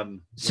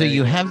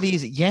 you have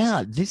these,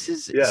 this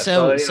is,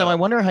 so I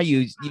wonder how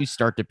you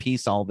start to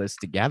piece all this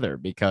together,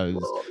 because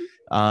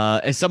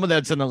as someone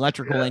that's an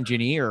electrical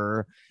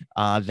engineer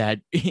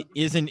that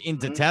isn't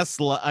into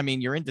Tesla, I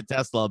mean, you're into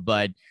Tesla,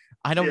 but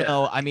I don't Yeah.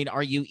 know. I mean,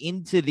 are you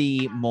into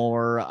the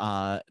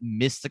more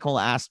mystical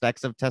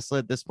aspects of Tesla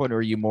at this point, or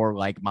are you more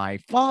like my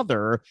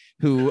father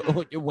who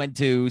went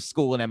to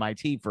school in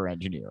MIT for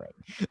engineering?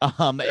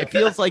 It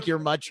feels like you're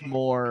much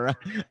more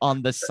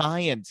on the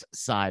science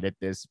side at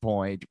this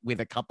point with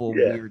a couple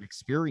Yeah. weird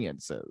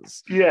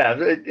experiences.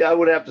 Yeah, I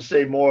would have to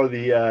say more of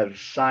the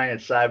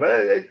science side,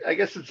 but I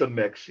guess it's a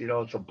mix.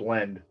 It's a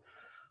blend of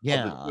the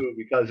Yeah. two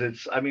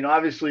because I mean,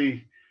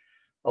 obviously,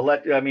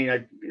 I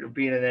mean,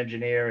 being an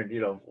engineer and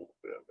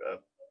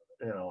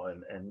uh,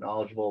 and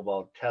knowledgeable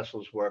about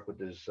Tesla's work with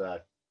his,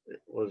 what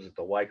was it,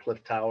 the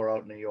Wycliffe Tower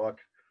out in New York?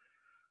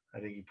 I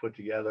think he put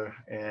together,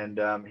 and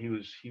he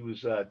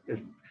was.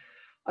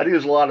 I think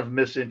there's a lot of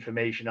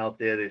misinformation out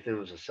there. They think it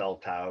was a cell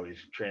tower.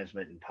 He's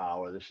transmitting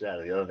power, this, that,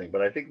 or the other thing.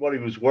 But I think what he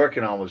was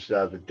working on was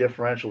the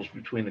differentials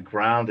between the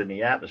ground and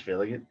the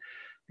atmosphere.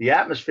 The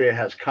atmosphere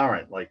has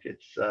current. Like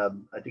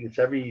I think it's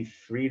every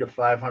 300 to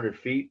 500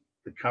 feet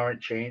the current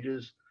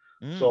changes.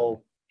 Mm,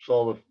 So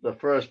the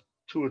first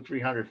 200 or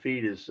 300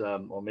 feet is,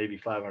 or maybe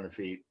 500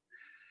 feet.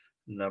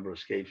 The number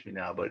escapes me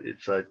now, but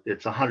it's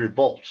 100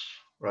 volts,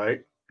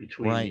 right,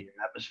 between right.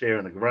 the atmosphere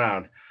and the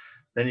ground.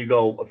 Then you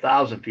go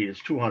 1,000 feet,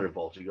 it's 200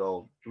 volts. You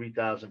go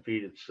 3,000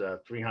 feet, it's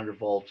 300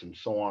 volts, and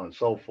so on and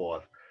so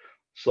forth.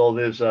 So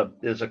there's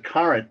a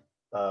current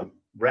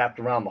wrapped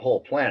around the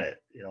whole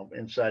planet,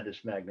 inside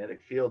this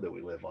magnetic field that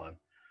we live on.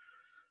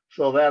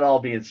 So that all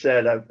being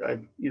said,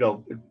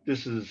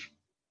 this is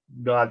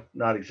not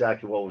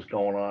exactly what was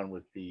going on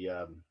with the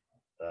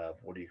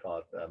what do you call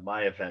it,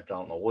 my event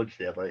out in the woods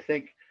there. But I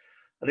think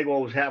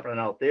what was happening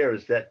out there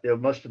is that there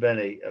must have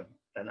been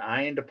an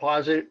iron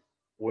deposit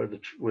where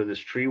this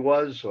tree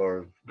was,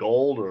 or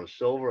gold or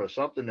silver or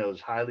something that was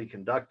highly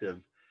conductive,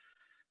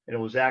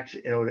 and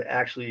it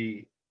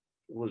actually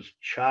was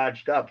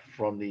charged up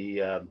from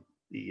the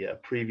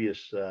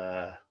previous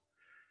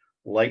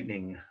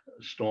lightning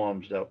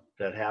storms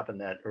that happened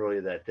that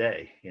earlier that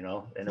day, and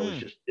it was Hmm.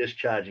 just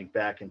discharging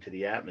back into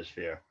the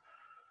atmosphere.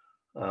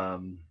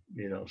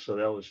 So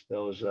that was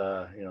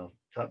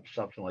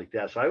something like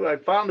that. So I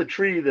found the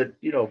tree that,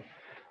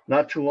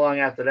 not too long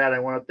after that, I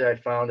went up there, I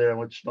found it. I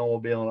went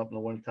snowmobiling up in the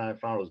wintertime, I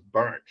found it was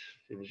burnt.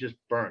 It was just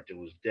burnt. It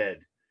was dead.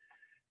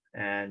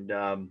 And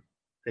I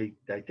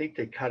think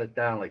they cut it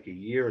down like a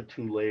year or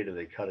two later.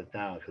 They cut it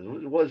down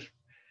because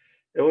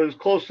it was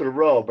close to the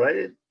road, but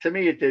to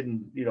me, it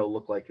didn't,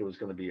 look like it was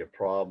going to be a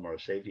problem or a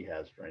safety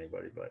hazard for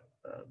anybody. But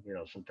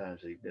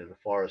sometimes the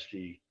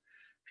forestry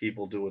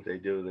people do what they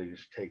do. They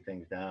just take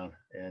things down.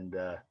 And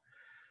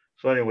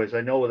so, anyways, I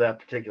know where that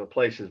particular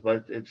place is,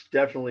 but it's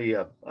definitely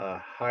a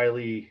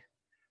highly,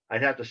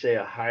 I'd have to say,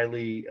 a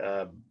highly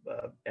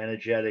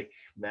energetic,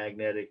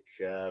 magnetic,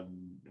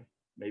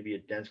 maybe a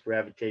dense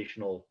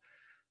gravitational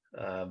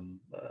um,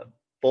 uh,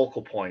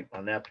 focal point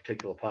on that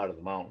particular part of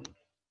the mountain.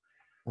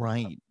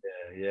 Right.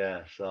 Yeah,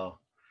 yeah. So,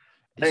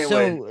 anyway,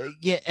 So,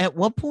 yeah, at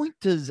what point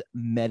does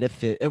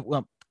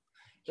well,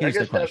 I here's the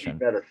guess that'd be question.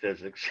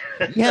 metaphysics.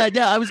 Yeah,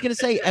 yeah, I was going to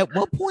say, at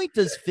what point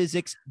does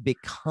physics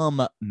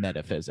become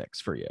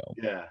metaphysics for you?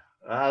 Yeah,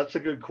 that's a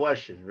good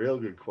question. Real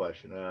good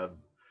question.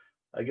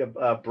 I get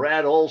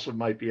Brad Olson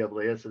might be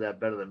able to answer that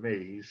better than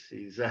me.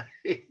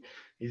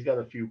 He's got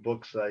a few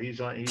books. He's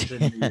going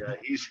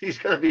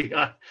to be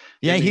on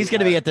Yeah, in the he's going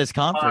to be at this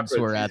conference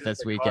conference. we're He's at at this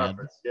the weekend.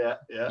 conference. Yeah,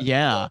 yeah,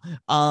 Yeah.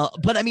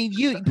 But I mean,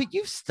 you've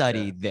yeah,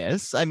 studied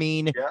this. I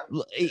mean,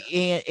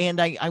 yeah, and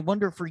I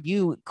wonder for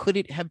you, could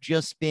it have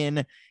just been,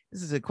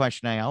 this is a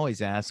question I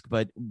always ask,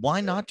 but why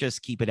yeah. not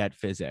just keep it at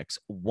physics?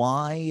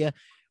 Why,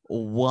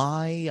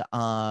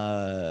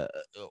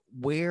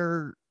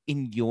 where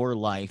in your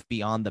life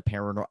beyond the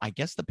paranormal, I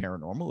guess the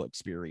paranormal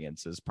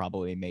experiences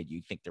probably made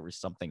you think there was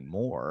something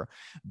more.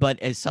 But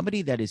as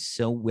somebody that is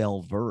so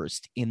well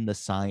versed in the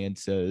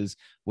sciences,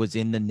 was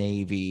in the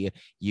Navy,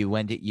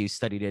 you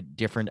studied at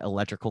different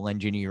electrical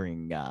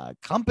engineering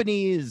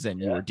companies, and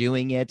you Yeah. were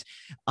doing it.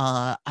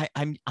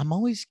 I'm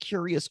always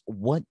curious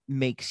what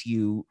makes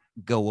you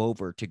go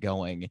over to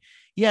going,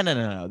 yeah,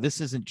 no, this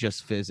isn't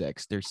just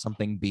physics. There's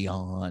something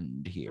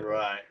beyond here.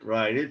 Right,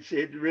 right.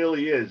 It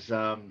really is.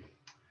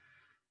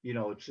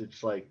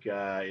 It's like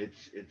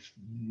it's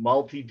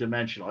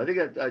multi-dimensional.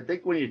 I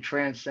think when you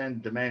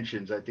transcend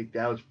dimensions, I think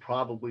that was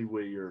probably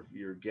where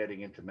you're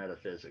getting into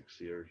metaphysics.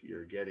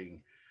 You're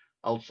getting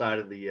outside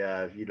of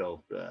the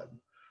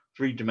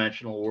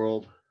three-dimensional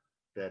world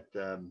that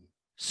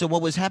So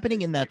what was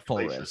happening in that it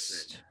places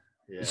forest?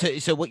 in. Yeah.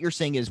 So what you're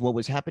saying is what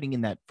was happening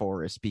in that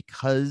forest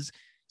because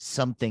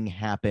something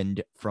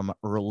happened from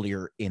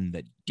earlier in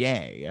the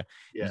day,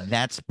 Yes.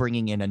 that's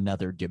bringing in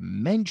another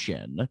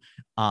dimension,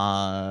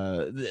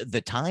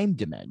 the time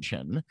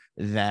dimension,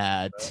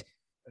 that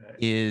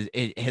Right.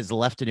 it has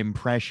left an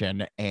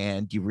impression,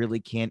 and you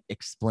really can't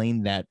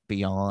explain that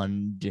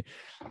beyond,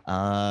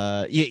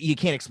 you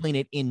can't explain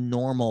it in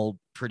normal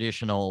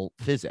traditional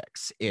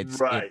physics. It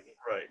Right.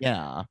 Right.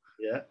 Yeah.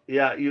 Yeah.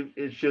 Yeah.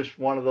 It's just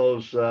one of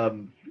those. I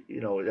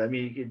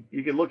mean,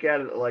 you can look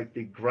at it like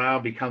the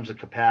ground becomes a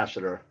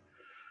capacitor.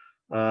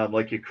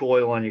 like your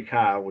coil on your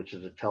car, which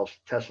is a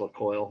Tesla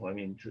coil. I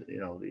mean,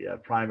 the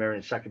primary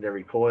and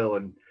secondary coil,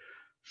 and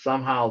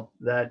somehow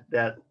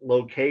that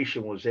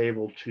location was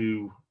able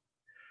to,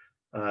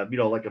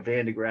 like a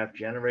Van de Graaff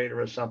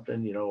generator or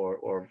something,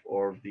 or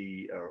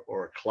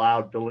a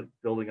cloud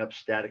building up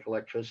static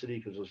electricity,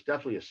 because it was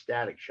definitely a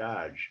static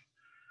charge.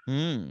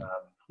 Hmm.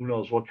 Who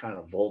knows what kind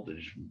of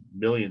voltage,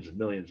 millions and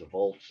millions of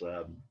volts,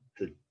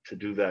 to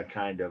do that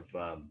kind of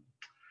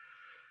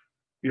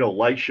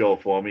light show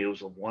for me. It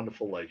was a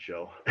wonderful light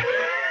show.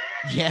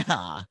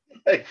 Yeah.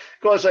 Of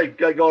course, I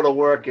go to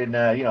work and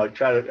I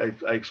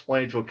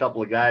explain to a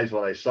couple of guys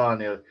what I saw,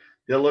 and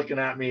they're looking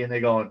at me and they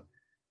going.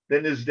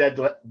 Then there's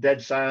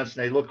dead silence,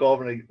 and they look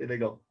over and they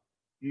go,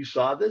 "You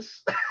saw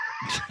this?"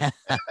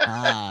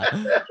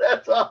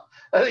 That's all.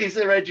 These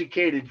are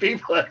educated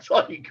people. That's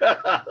all you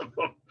got out of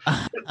them.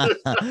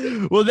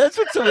 Well, that's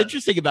what's so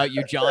interesting about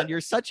you, John.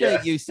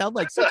 Yeah. You sound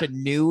like such a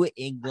New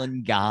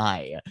England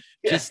guy.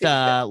 Yeah, Just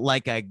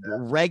like a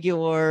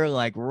regular,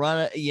 like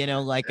run, like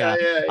yeah,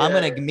 yeah, I'm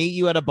yeah. gonna meet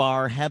you at a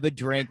bar, have a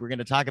drink, we're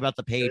gonna talk about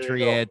the There you go.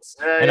 Patriots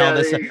Yeah, and all yeah,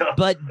 this there stuff.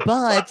 you go.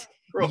 But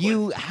Ruined.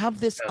 you have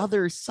this Yeah.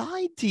 other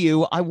side to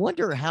you. I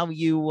wonder how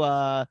you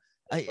I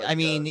Like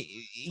mean,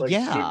 like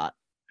yeah.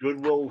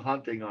 Goodwill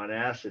Hunting on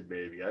acid,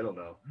 maybe. I don't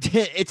know.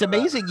 It's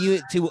amazing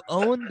you to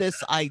own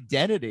this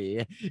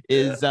identity Yeah.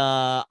 is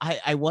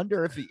I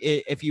wonder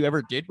if you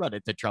ever did run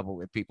into trouble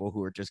with people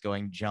who are just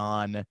going,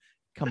 John,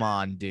 come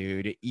on,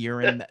 dude,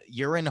 you're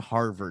in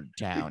Harvard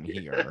town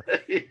here.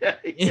 Yeah,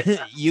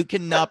 yeah, You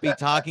cannot be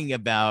talking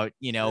about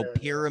yeah,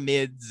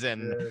 pyramids yeah,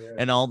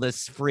 and all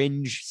this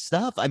fringe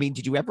stuff. I mean,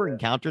 did you ever yeah.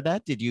 encounter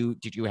that? Did you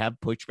have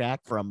pushback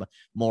from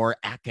more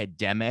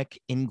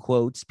academic in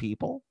quotes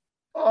people?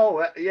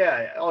 Oh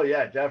yeah, oh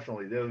yeah,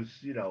 definitely. There was,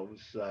 it was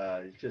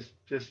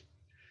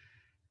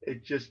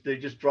just they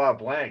just draw a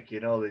blank.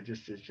 It's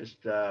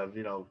just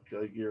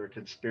you're a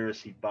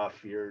conspiracy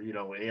buff. You're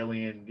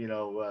alien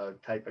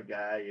type of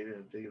guy.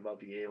 Think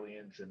about the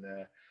aliens and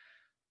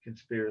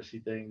conspiracy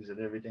things and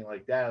everything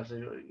like that.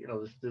 So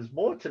there's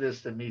more to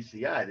this than meets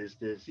the eye. There's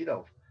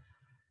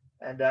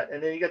and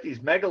then you got these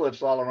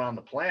megaliths all around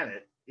the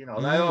planet. And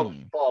I always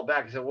Mm. fall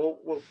back and say, well,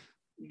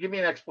 give me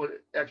an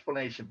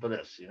explanation for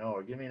this,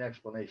 or give me an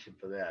explanation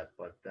for that.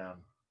 But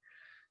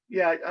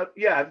yeah,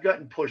 yeah, I've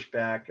gotten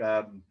pushback.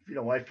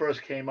 When I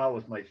first came out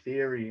with my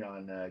theory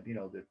on, that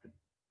the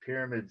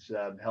pyramids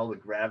held a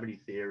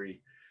gravity theory,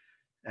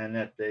 and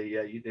that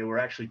they were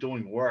actually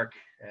doing work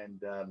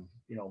and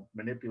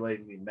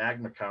manipulating the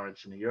magma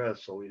currents in the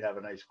earth, so we'd have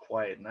a nice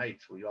quiet night,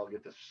 so we all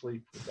get to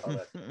sleep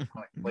without a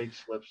plate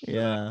slips and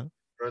Yeah.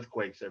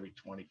 earthquakes every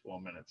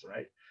 24 minutes,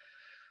 right?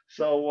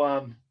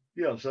 So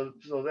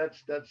so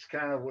that's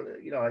kind of what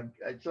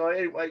I so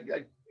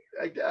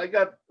I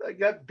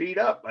got beat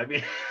up. I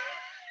mean,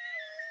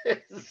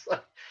 it's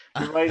like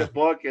you write a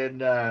book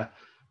and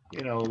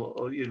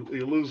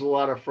you lose a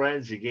lot of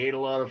friends, you gain a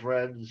lot of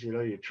friends,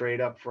 you trade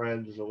up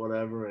friends or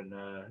whatever, and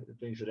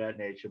things of that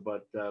nature.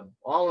 But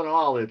all in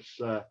all, it's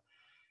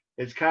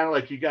kind of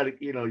like you got to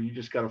you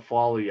just got to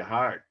follow your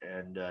heart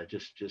and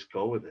just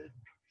go with it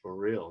for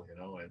real,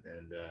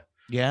 and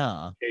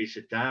Yeah. chase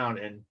it down.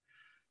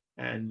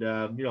 And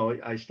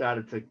I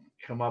started to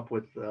come up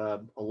with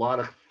a lot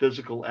of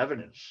physical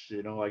evidence.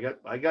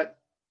 I got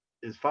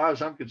as far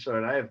as I'm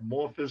concerned, I have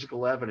more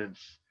physical evidence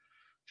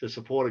to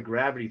support a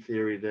gravity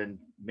theory than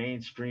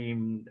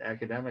mainstream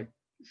academics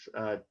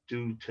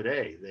do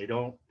today. They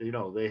don't,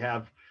 they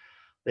have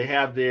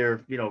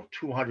their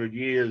 200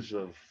 years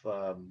of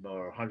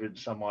or 100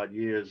 some odd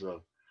years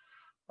of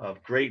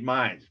great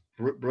minds,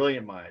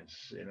 brilliant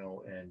minds,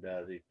 and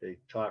they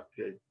talk,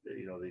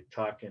 they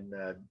talk in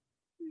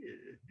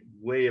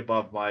way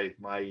above my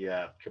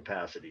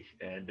capacity.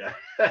 And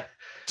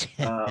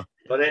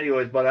but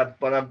anyways, but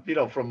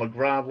I'm from a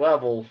ground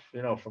level,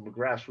 from a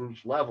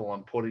grassroots level,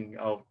 I'm putting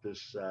out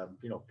this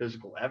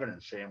physical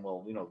evidence saying,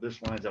 well,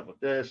 this lines up with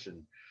this,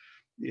 and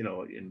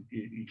and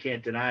you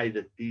can't deny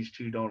that these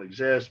two don't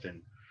exist.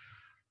 And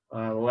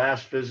the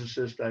last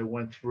physicist I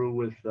went through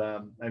with,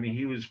 I mean,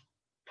 he was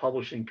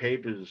publishing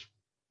papers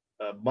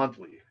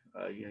monthly.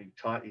 He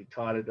taught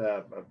it.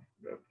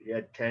 He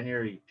had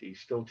tenure. He's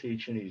still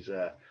teaching. He's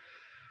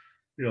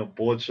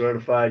board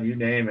certified, you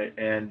name it,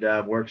 and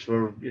works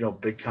for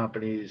big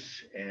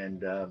companies.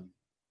 And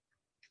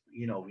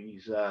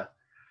he's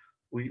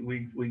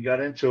we got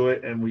into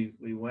it, and we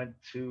went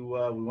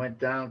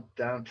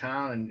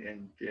downtown,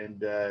 and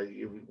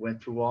we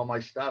went through all my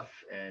stuff.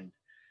 And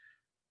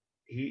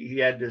he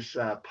had this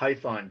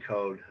Python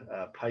code,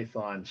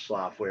 Python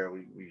software.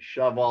 We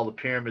shove all the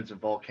pyramids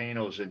and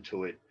volcanoes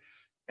into it,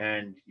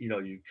 and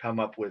you come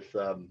up with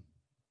a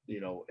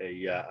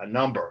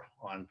number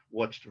on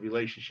what's the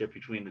relationship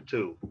between the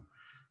two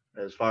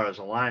as far as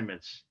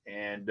alignments.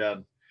 And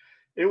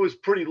it was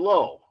pretty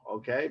low,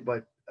 okay.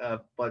 But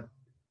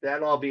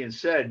that all being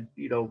said,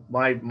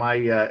 my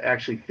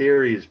actually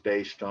theory is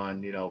based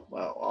on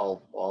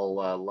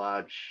all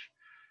large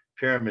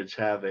pyramids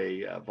have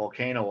a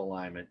volcano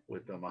alignment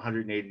with them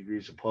 180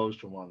 degrees opposed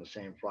to them on the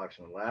same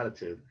approximate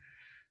latitude.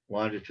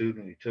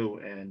 longitudinally too.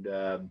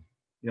 And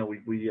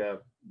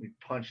we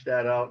punched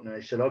that out, and I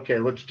said, okay,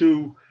 let's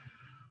do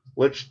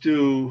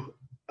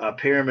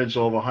pyramids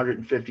over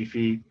 150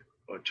 feet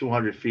or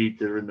 200 feet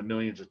that are in the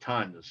millions of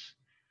tons.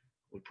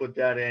 We put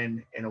that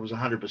in, and it was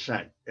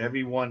 100%.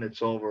 Every one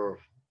that's over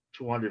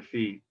 200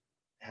 feet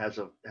has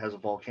a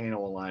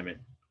volcano alignment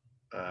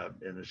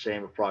in the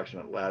same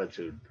approximate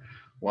latitude,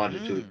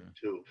 longitude Mm.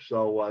 too.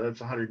 So that's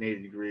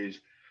 180 degrees.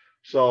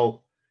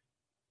 So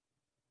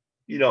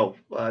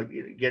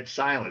get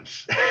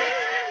silence.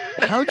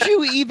 How'd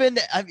you even?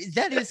 I mean,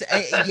 that is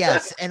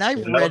yes, and I've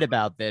you know, read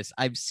about this.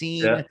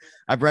 yeah,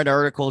 I've read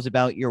articles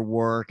about your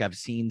work. I've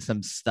seen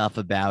some stuff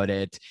about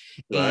it,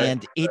 right,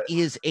 and it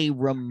is a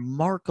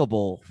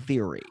remarkable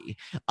theory.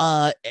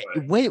 right,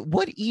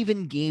 What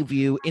even gave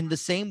you, in the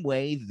same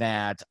way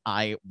that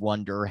I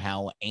wonder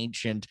how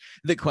ancient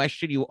the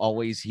question you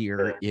always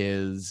hear yeah.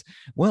 is,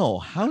 well,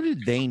 how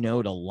did they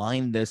know to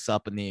line this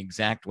up in the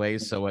exact way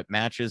so it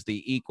matches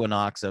the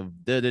equinox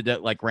of da, da, da,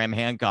 like Graham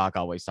Hancock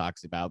always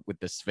talks about with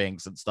the Sphinx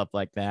and stuff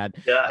like that?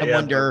 Yeah, I yeah, but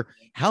wonder,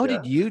 how yeah.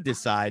 did you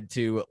decide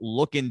to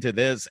look into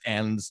this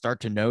and start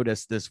to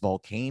notice this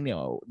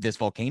volcano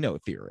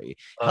theory?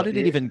 How did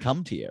it Yeah. even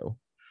come to you?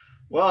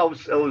 Well, I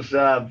was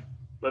at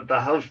the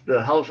house.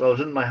 I was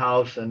in my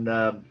house, and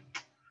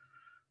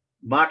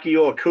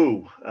Makio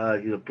Aku,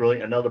 he's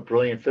another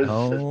brilliant physicist.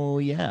 Oh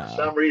For yeah.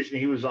 some reason,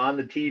 he was on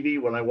the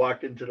TV when I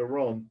walked into the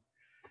room,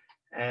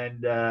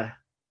 and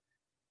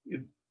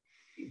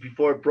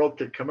before it broke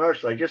the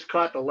commercial, I just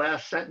caught the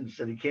last sentence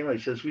that he came out.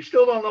 He says, "We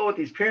still don't know what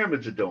these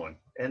pyramids are doing,"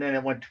 and then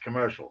it went to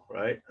commercial,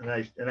 right? And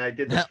I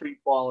did the free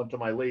fall into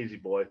my lazy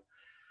boy,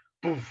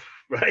 poof,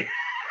 right?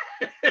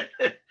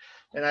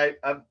 And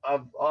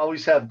I've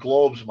always have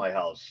globes in my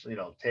house,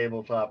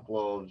 tabletop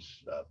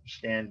globes,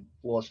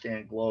 floor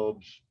stand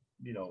globes,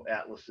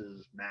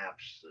 atlases,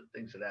 maps,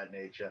 things of that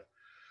nature.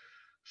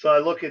 So I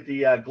look at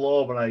the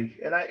globe,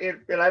 and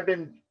I've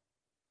been,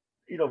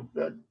 you know,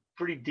 uh,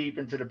 pretty deep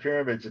into the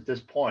pyramids at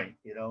this point,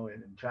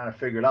 and trying to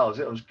figure it out.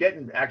 I was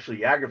getting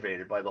actually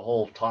aggravated by the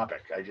whole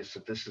topic. I just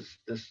said, this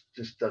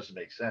just doesn't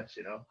make sense.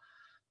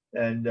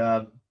 And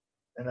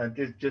I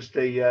did just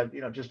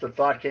a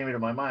thought came into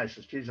my mind. I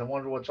says, geez, I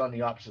wonder what's on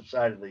the opposite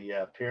side of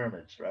the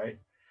pyramids, right?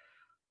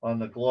 On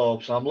the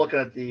globe. So I'm looking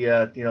at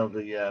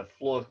the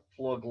floor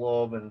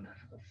globe, and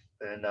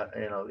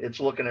it's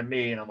looking at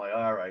me, and I'm like,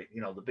 all right,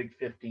 the big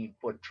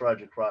 15-foot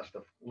trudge across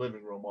the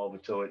living room over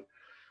to it.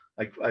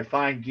 I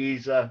find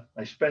Giza.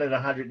 I spin it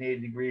 180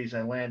 degrees.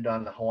 I land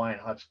on the Hawaiian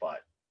hotspot.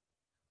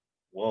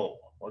 Whoa,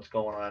 what's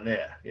going on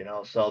there?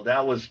 So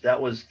that was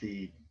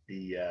the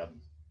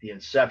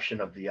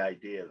inception of the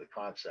idea, the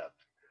concept,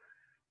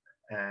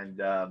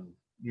 and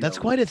That's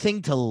quite a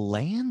thing to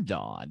land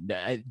on.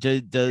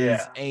 Does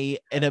yeah.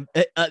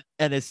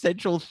 an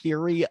essential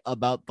theory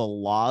about the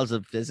laws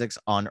of physics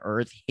on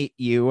Earth hit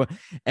you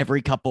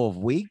every couple of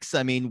weeks?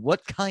 I mean,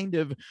 what kind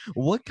of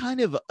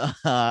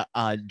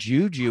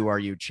juju are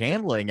you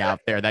channeling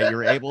out there that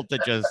you're able to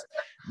just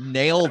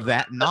nail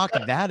that, knock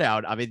that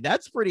out? I mean,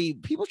 that's pretty.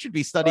 People should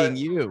be studying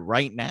you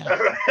right now.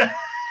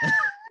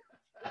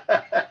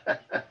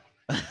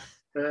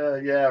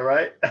 Yeah,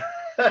 right.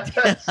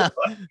 So,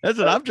 That's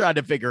what I'm trying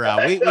to figure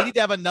out. We need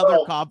to have another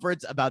well,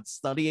 conference about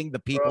studying the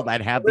people well,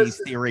 that have these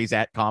listen. theories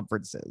at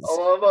conferences.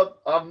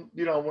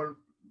 When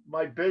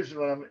my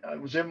business, I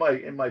was in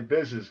my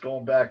business,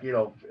 going back,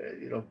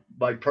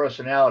 my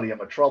personality,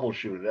 I'm a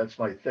troubleshooter. That's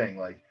my thing.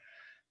 Like,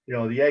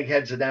 the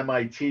eggheads at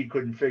MIT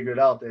couldn't figure it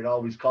out. They'd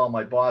always call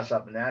my boss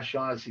up and ask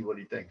Sean to see what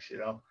he thinks.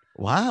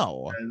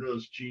 Wow. And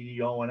those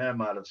GE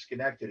O&M out of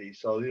Schenectady.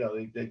 So,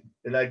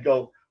 and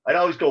I'd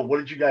always go, what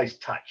did you guys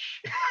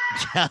touch?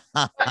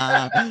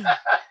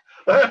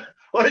 Oh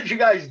What did you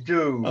guys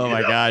do?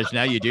 my gosh,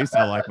 now you do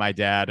sound like my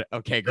dad.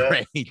 Okay, Yeah.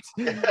 great.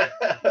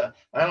 I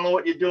don't know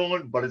what you're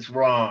doing, but it's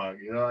wrong.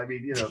 I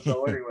mean,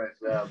 so anyways,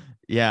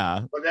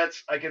 Yeah. but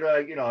that's, I could,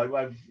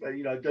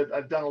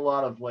 I've done a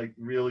lot of like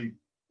really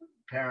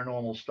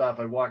paranormal stuff.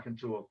 I walk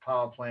into a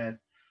power plant.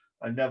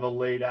 I never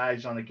laid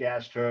eyes on a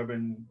gas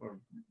turbine or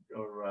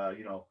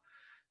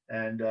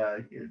and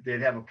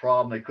they'd have a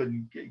problem. They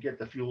couldn't get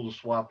the fuel to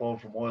swap over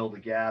from oil to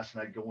gas,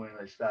 and I'd go in and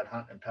I'd start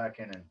hunting and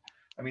pecking. And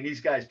I mean,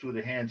 these guys threw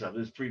their hands up.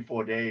 There's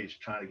 3-4 days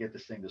trying to get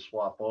this thing to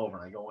swap over,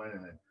 and I go in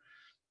and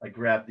I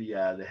grabbed the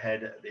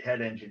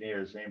head engineer.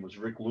 His name was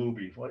Rick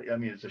Luby. I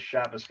mean, it's the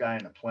sharpest guy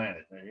on the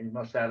planet. He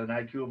must have an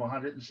IQ of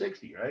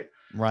 160, right?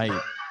 Right.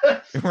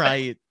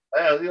 Right.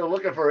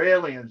 Looking for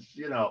aliens.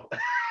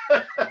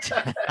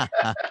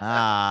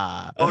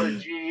 Ah. Go to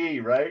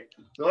GE, right?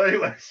 So,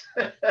 anyways,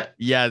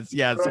 Yes,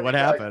 yes. so What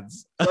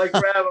happens? I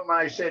grabbed him.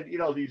 I said,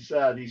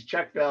 these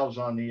check valves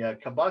on the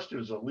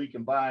combustors are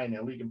leaking by, and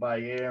they're leaking by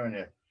air,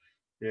 and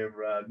they're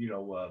what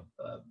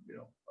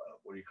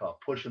do you call it,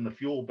 pushing the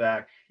fuel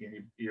back,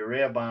 and you're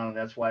airbound, and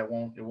that's why it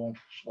won't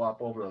swap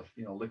over to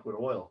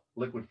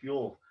liquid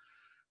fuel.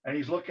 And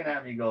he's looking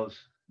at me. He goes,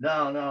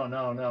 no, no,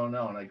 no, no,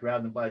 no. And I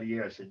grabbed him by the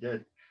ear. I said,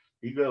 did.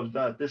 He goes,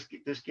 no, this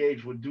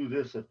gauge would do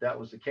this if that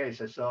was the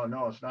case. I said, oh,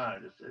 no, it's not.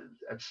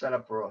 It's set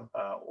up for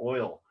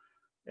oil.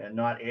 and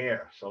not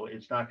air. So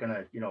it's not going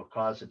to,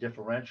 cause a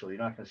differential. You're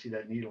not going to see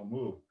that needle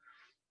move.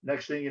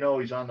 Next thing you know,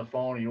 he's on the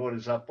phone. He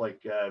orders up like,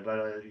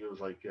 it was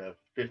like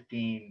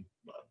 15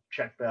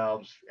 check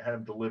valves, had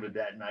them delivered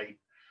that night,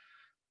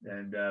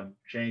 and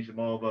changed them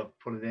over,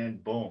 put it in,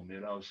 boom,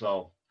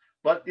 So,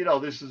 but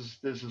this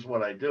is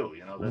what I do.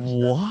 That's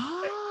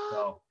What?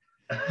 so.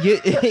 You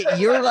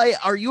you're like,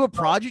 are you a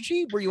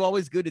prodigy? Were you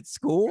always good at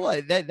school?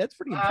 That's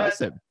pretty uh,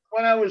 impressive.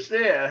 when I was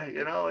there,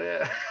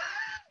 yeah.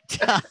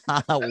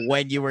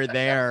 When you were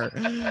there.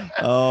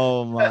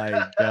 Oh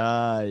my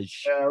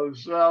gosh. Yeah, it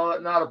was well,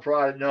 not a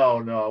product. No,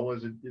 no, it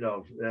wasn't.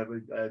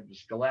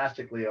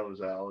 Scholastically, I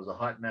was a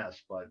hot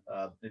mess. But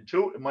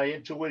my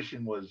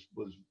intuition was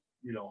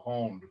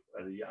honed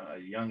at a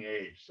young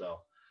age. So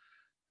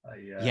I was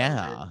able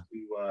Yeah.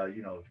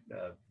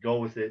 to go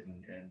with it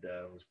and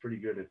was pretty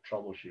good at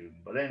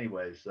troubleshooting. But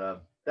anyways,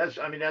 that's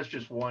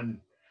just one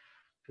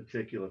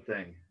particular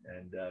thing.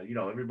 And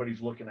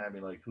everybody's looking at me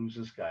like, "Who's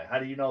this guy? How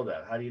do you know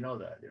that? How do you know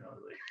that?"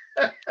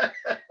 Like,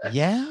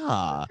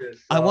 Yeah.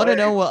 I so want to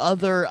know anyway, what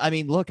other, I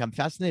mean, look, I'm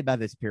fascinated by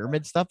this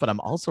pyramid stuff, but I'm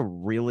also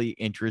really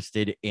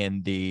interested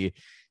in the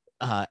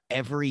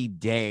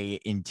everyday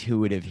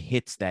intuitive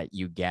hits that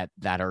you get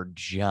that are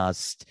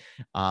just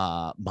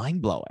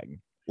mind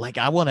blowing. Like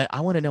I want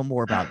to know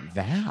more about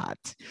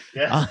that.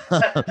 yeah.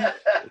 Uh,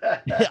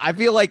 I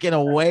feel like in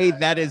a way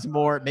that is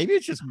more, maybe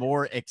it's just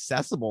more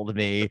accessible to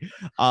me.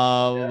 Yeah,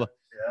 Um,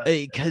 yeah,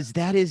 because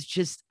that is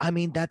just, I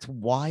mean, that's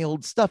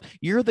wild stuff.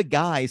 You're the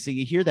guy, so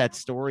you hear that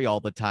story all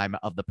the time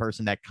of the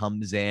person that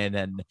comes in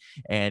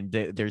and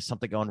there's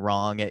something going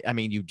wrong. I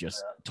mean, you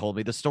just told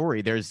me the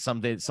story. There's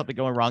something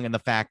going wrong in the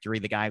factory.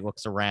 The guy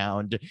looks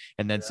around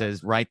and then yeah,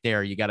 says, right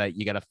there, you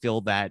gotta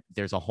fill that.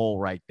 There's a hole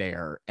right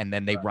there, and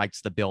then they right,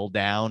 writes the bill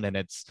down, and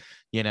it's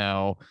you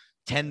know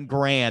 10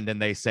 grand,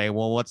 and they say,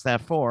 well, what's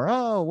that for?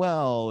 Oh,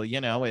 well,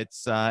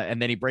 it's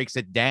and then he breaks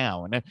it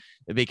down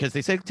because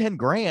they said 10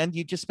 grand,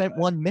 you just spent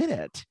 1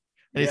 minute.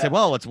 And they said, yeah,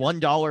 well, it's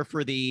 $1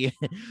 for the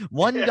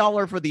one yeah.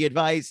 dollar for the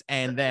advice,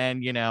 and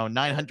then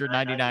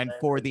 999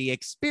 for 999. the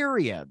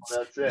experience.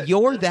 That's it.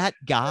 You're that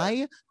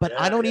guy, but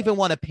I Yeah, don't yeah. even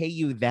want to pay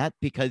you that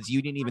because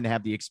you didn't even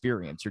have the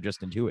experience. You're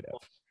just intuitive.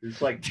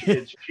 It's like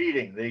it's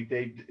cheating.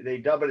 They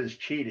dub it as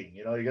cheating.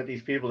 You got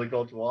these people that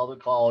go to all the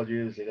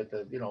colleges. They got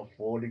the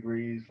 4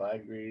 degrees,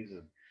 5 degrees,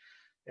 and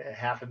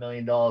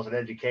 $500,000 in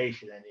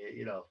education, and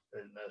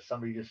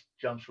somebody just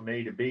jumps from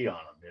A to B on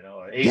them.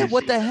 Or A Yeah, to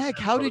what C. the Then heck?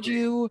 How go to did B.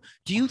 you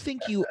do you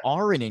think you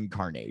are an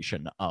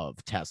incarnation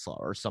of Tesla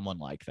or someone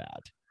like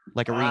that?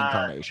 Like a Uh,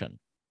 reincarnation?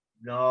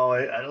 no,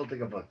 I don't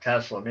think of a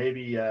Tesla.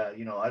 Maybe I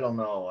don't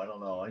know. I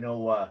don't know. I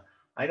know uh,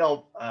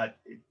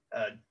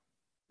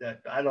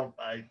 that I don't.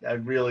 I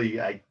really.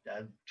 I'm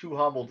too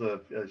humble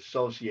to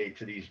associate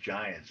to these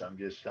giants. I'm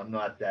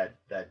not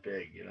that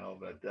big.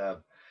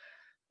 But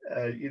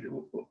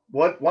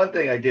what one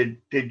thing I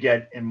did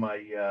get in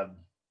my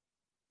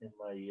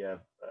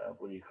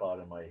what do you call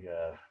it, in my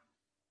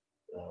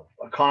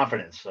a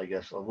confidence, I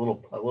guess, a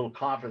little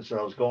confidence that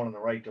I was going in the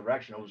right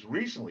direction. It was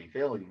recently,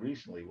 fairly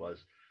recently,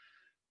 was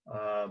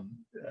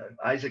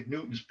Isaac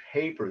Newton's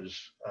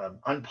papers,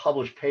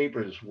 unpublished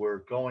papers,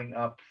 were going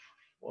up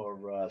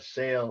for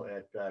sale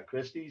at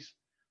Christie's.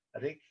 I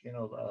think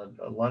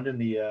London,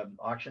 the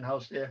auction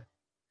house there,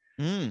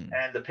 Mm.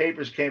 and the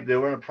papers came. They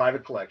were in a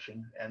private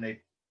collection, and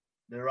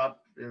they're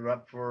up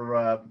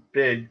for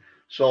bid.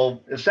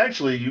 So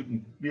essentially, you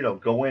can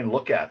go in,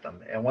 look at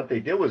them, and what they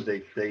did was they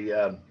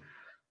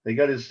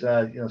got his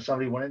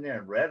somebody went in there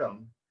and read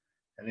them,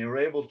 and they were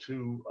able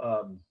to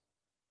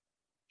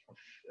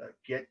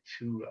get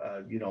to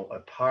a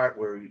part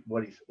where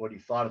what he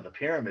thought of the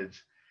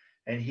pyramids,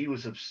 and he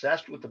was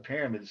obsessed with the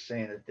pyramids,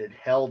 saying that it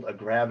held a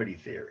gravity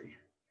theory.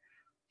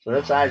 So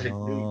that's Isaac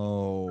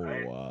Newton,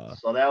 right? Oh,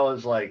 So that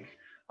was like,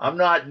 I'm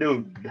not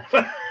Newton,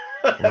 but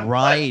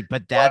right. But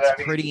but that's I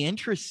mean, pretty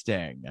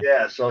interesting.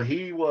 yeah. So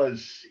he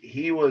was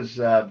he knew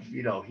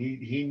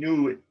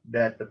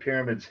that the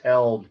pyramids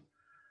held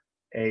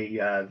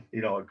a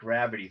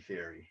gravity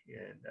theory,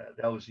 and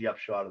that was the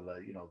upshot of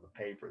the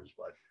papers.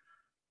 But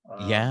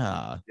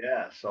Yeah.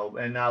 yeah, so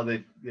and now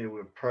they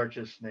were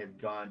purchased and they've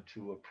gone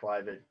to a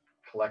private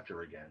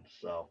collector again.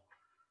 So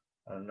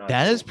I'm not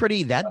That is sure.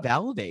 pretty, that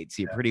validates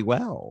you Yeah. pretty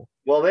well.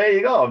 Well, there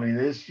you go. I mean,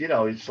 it's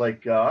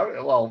like,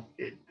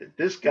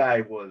 this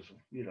guy was,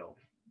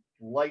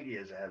 light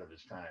years ahead of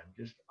his time,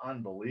 just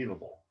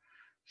unbelievable.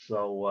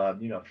 So,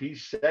 if he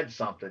said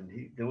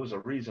something, there was a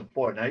reason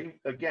for it. Now,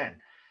 again,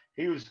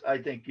 he was, I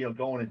think,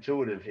 going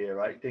intuitive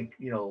here. I think,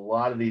 a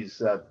lot of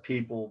these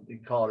people, you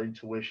can call it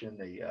intuition.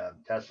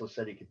 Tesla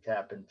said he could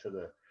tap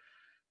into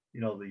you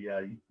know,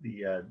 the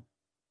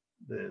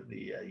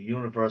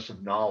universe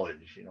of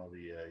knowledge,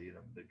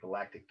 the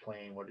galactic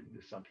plane, what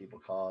some people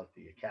call it,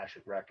 the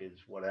Akashic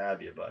records, what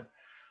have you. But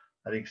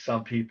I think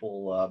some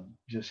people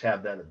just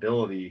have that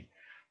ability.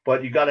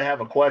 But you got to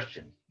have a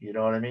question. You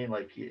know what I mean?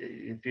 Like,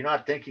 if you're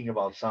not thinking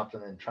about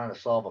something and trying to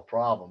solve a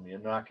problem, you're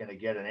not going to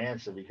get an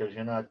answer because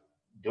you're not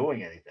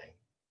doing anything.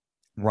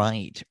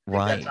 Right, I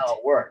think that's how right.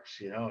 it works.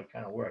 It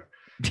kind of works.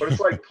 But it's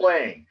like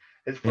playing.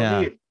 It's for me,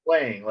 Yeah. it's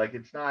playing. Like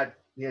it's not,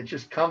 it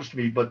just comes to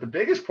me. But the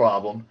biggest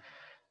problem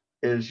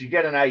is you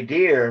get an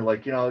idea,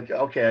 like, like,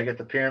 okay, I got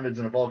the pyramids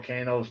and the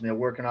volcanoes and they're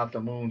working off the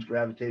moon's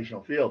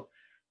gravitational field.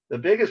 The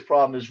biggest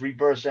problem is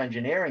reverse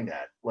engineering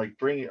that, like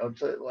bringing,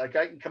 like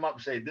I can come up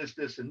and say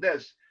this, and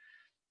this,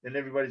 and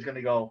everybody's going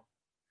to go,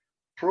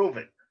 prove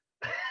it.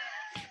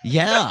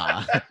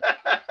 Yeah.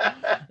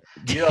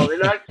 They're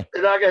not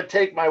going to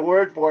take my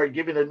word for it and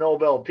give me the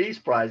Nobel Peace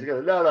Prize.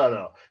 They're going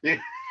to, no.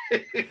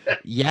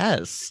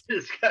 Yes.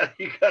 You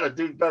got to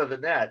do better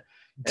than that.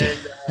 And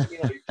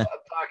I'm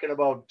talking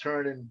about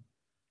turning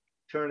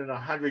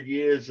 100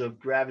 years of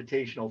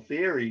gravitational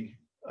theory,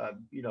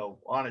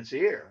 on its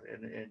ear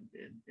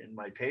in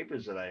my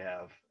papers that I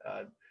have.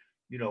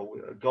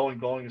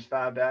 Going as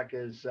far back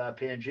as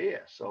Pangea.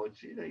 So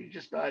it's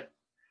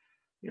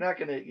you're not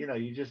gonna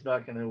you're just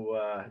not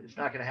gonna it's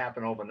not gonna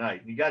happen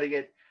overnight. You got to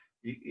get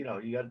you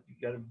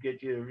got to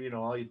get your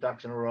all your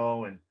ducks in a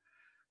row, and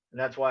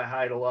that's why I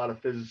hired a lot of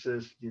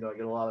physicists. I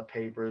get a lot of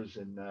papers,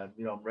 and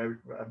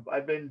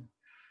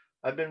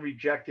I've been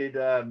rejected.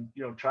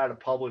 Try to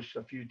publish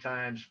a few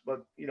times,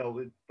 but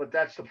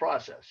that's the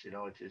process.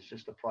 It's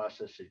just a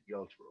process that you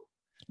go through.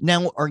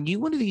 Now, are you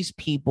one of these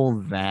people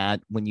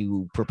that when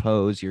you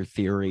propose your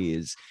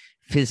theories,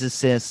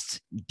 physicists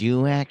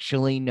do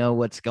actually know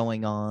what's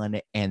going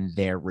on and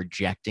they're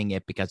rejecting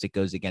it because it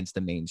goes against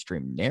the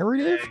mainstream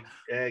narrative?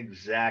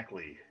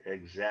 Exactly.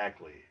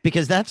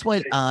 Because that's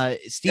what Yeah,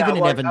 Stephen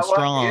and Evan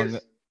Strong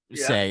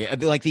yeah. say.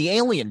 Like the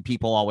alien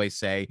people always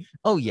say,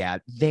 oh, yeah,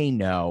 they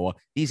know.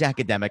 These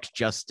academics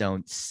just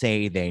don't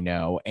say they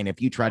know. And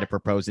if you try to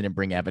propose it and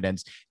bring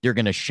evidence, they're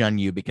going to shun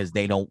you because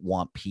they don't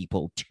want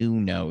people to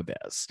know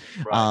this.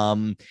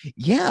 Right.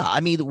 Yeah, I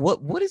mean,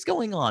 what is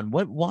going on?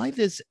 Why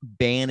this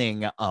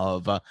banning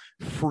of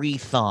free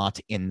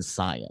thought in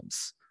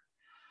science?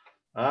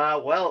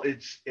 Well,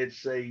 it's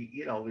a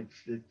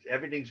it's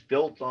everything's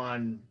built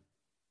on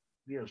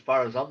as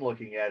far as I'm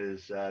looking at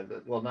is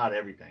well, not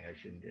everything. I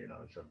shouldn't,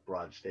 it's a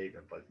broad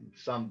statement, but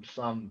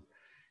some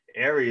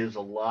areas,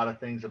 a lot of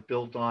things are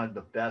built on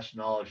the best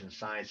knowledge and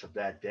science of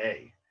that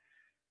day.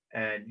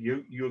 And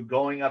you're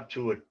going up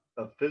to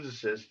a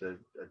physicist, a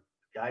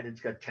guy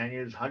that's got 10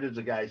 years, hundreds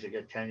of guys that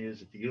get 10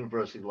 years at the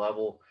university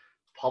level,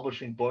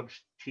 publishing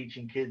books,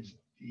 teaching kids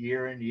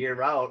year in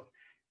year out.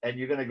 And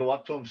you're going to go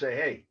up to him and say,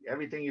 hey,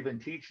 everything you've been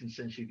teaching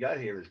since you got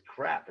here is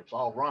crap. It's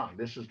all wrong.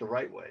 This is the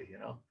right way.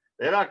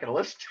 They're not going to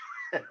listen to it.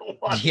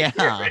 Want to hear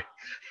Yeah.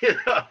 it,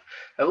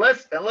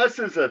 unless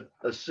there's a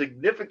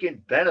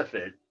significant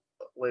benefit,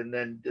 and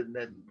then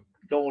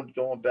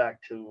going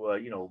back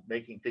to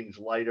making things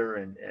lighter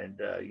and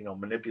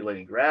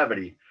manipulating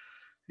gravity.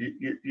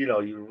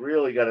 You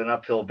really got an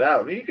uphill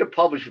battle. I mean, you can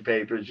publish your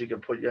papers, you can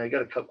put, I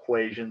got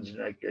equations,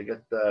 and I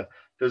got the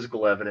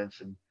physical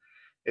evidence, and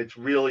it's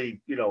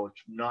really,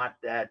 it's not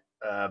that,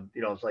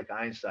 it's like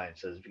Einstein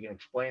says, if you can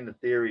explain the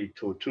theory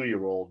to a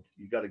 2-year-old,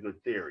 you got a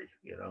good theory.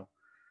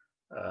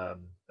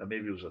 Or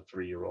maybe it was a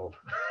 3-year-old.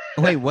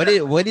 Wait, what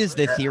is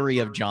the theory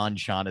of John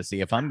Shaughnessy?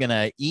 If I'm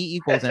gonna E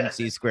equals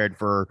MC squared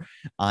for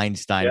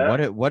Einstein,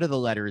 Yeah, what are the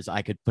letters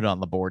I could put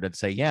on the board and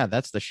say, yeah,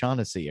 that's the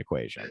Shaughnessy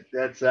equation?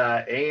 that's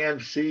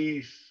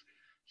AMC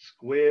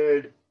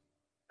squared.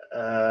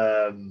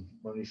 Let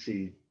me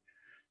see,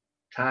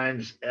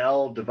 times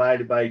L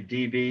divided by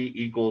DB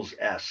equals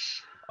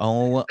S.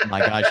 Oh my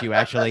gosh, you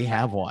actually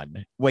have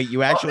one. Wait,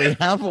 you actually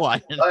have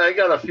one. I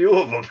got a few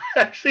of them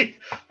actually.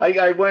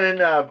 I went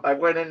in. I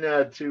went in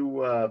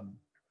to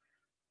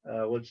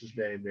what's his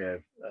name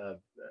there,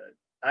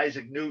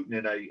 Isaac Newton,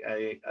 and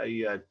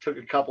I took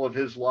a couple of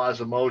his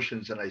laws of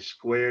motions and I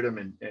squared them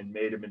and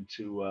made them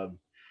into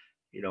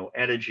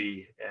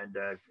energy, and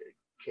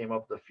came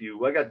up with a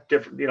few. I got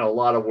different, a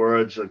lot of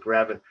words,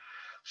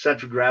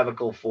 central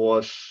gravical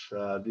force,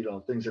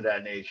 things of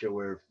that nature,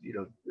 where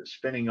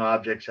spinning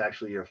objects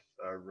actually are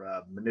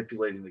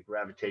manipulating the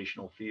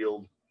gravitational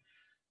field,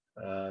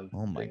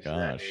 Oh my things of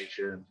that gosh.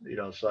 nature.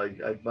 So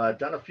I've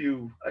done a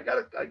few. I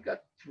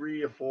got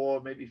 3 or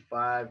 4, maybe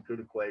 5 good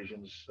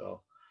equations.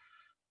 So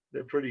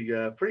they're pretty,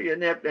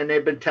 and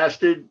they've been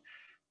tested,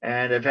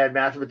 and I've had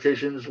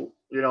mathematicians,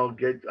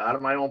 get out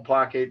of my own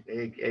pocket.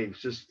 Hey,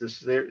 is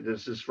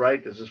this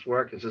right? Does this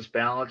work? Is this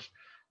balanced?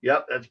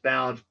 Yep, that's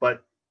balanced,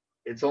 but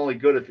it's only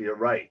good if you're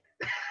right.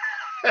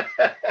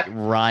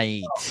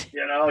 Right.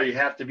 You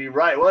have to be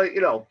right.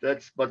 Well,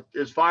 but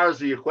as far as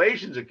the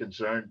equations are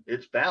concerned,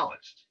 it's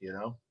balanced.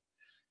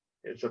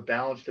 It's a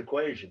balanced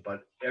equation,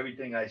 but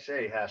everything I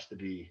say has to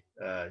be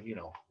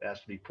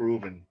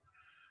proven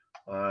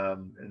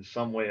in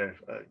some way,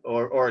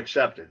 or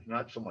accepted.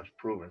 Not so much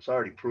proven. It's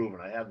already proven.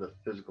 I have the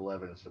physical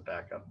evidence to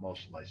back up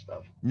most of my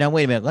stuff. Now,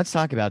 wait a minute. Let's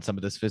talk about some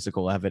of this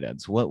physical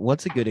evidence.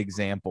 What's a good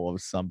example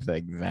of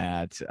something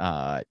that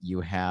you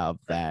have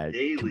that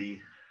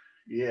Daily,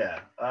 yeah,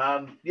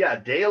 yeah,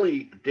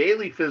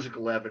 daily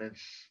physical evidence.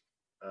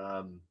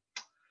 Um,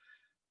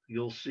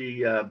 you'll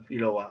see, a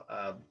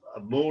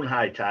moon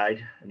high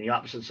tide, and the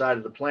opposite side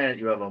of the planet,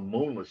 you have a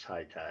moonless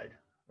high tide,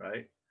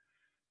 right?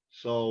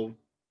 So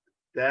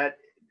that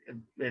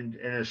and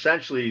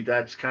essentially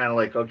that's kind of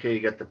like, okay, you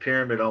got the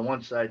pyramid on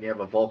one side and you have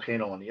a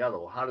volcano on the other.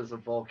 Well, how does a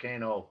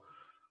volcano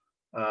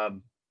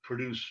um,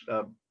 produce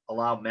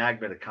allow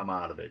magma to come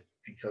out of it?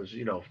 Because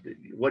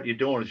what you're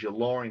doing is you're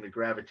lowering the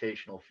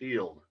gravitational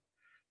field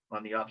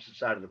on the opposite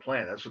side of the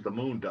planet. That's what the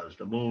moon does.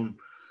 The moon,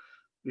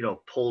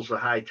 pulls the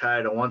high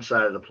tide on one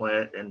side of the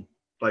planet, and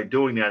by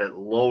doing that, it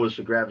lowers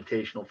the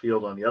gravitational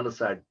field on the other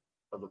side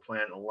of the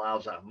planet and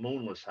allows a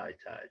moonless high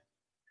tide.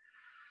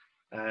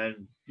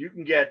 And you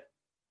can get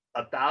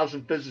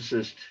 1,000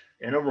 physicists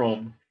in a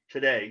room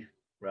today,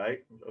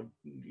 right?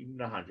 Even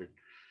 100.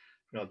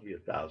 Not be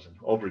 1,000,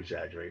 over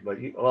exaggerate, but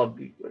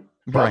probably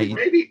Right.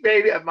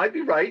 maybe I might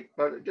be right,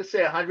 but just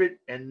say 100,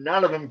 and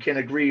none of them can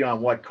agree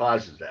on what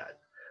causes that.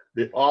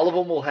 That all of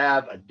them will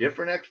have a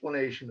different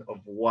explanation of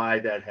why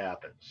that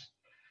happens.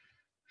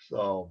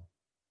 So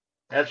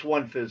that's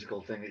one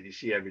physical thing that you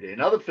see every day.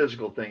 Another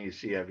physical thing you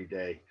see every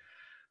day,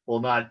 well,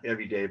 not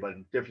every day, but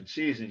in different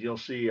seasons, you'll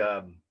see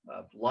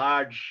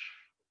large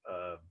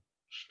uh,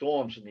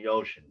 storms in the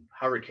ocean,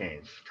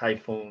 hurricanes,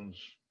 typhoons,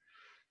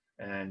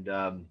 and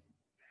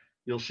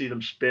you'll see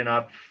them spin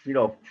up,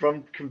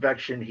 from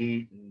convection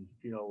heat and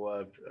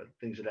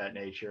things of that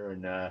nature,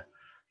 and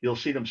you'll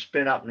see them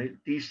spin up, and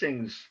these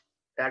things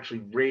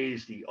actually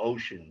raise the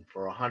ocean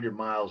for 100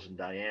 miles in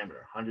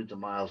diameter, hundreds of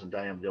miles in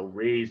diameter. They'll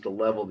raise the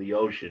level of the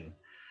ocean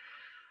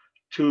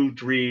 2,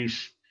 3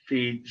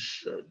 feet,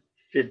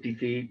 50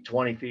 feet,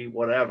 20 feet,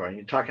 whatever. And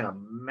you're talking a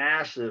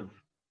massive.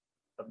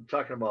 I'm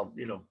talking about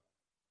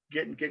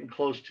getting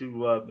close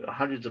to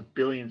hundreds of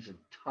billions of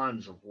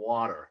tons of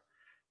water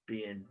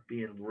being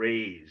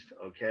raised.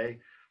 Okay,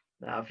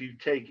 now if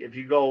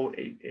you go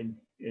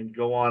and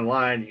go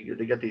online,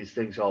 they get these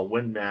things called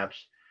wind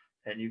maps,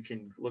 and you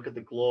can look at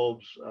the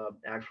globe's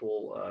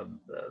actual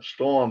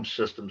storm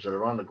systems that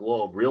are on the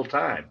globe real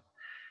time,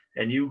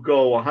 and you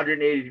go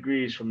 180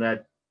 degrees from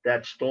that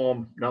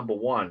storm number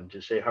one, to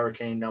say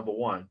hurricane number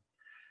one,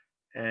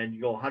 and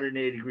you go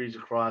 180 degrees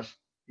across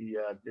the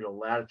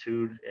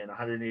latitude and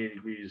 180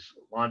 degrees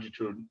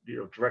longitude,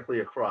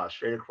 directly across,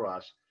 straight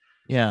across,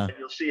 Yeah. and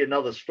you'll see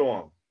another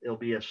storm. It'll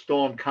be a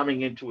storm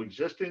coming into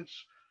existence,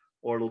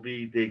 or it'll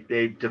be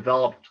they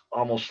developed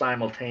almost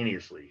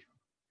simultaneously,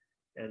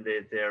 and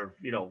they're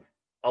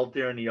out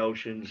there in the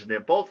oceans, and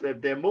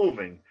they're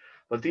moving,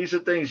 but these are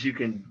things you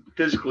can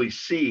physically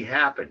see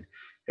happen.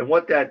 And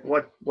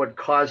what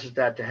causes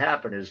that to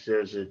happen is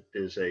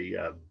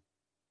a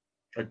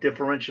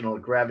differential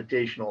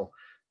gravitational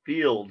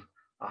field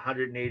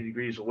 180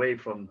 degrees away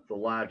from the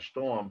large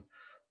storm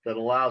that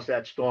allows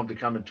that storm to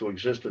come into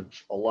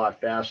existence a lot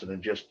faster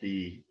than just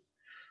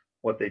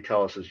what they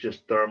tell us is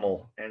just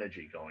thermal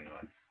energy going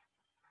on.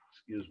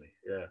 Excuse me.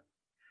 Yeah.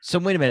 So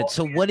wait a minute.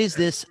 So what is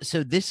this?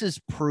 So this is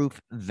proof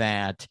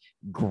that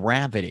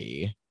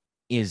gravity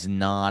is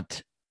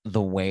not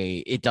the way,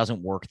 it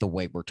doesn't work the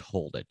way we're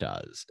told it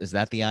does. Is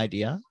that the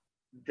idea?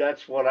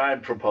 That's what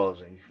I'm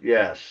proposing.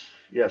 Yes.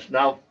 Yes.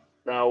 Now,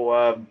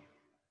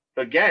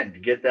 again, to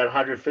get that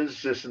 100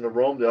 physicists in the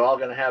room, they're all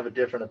going to have a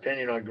different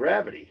opinion on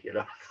gravity.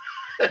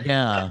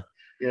 Yeah.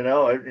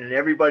 And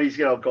everybody's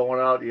going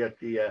out. You got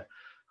the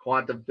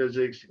quantum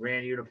physics,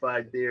 grand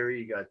unified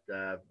theory. You got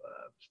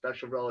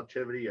special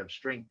relativity, you have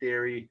string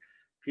theory.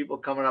 People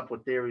coming up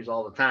with theories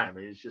all the time.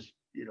 It's just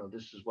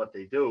this is what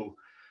they do,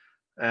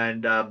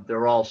 and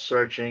they're all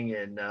searching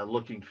and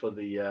looking for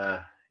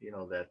the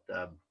that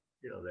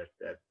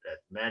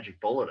magic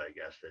bullet, I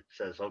guess, that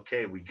says,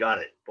 okay, we got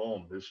it.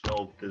 Boom. There's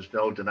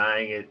no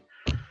denying it.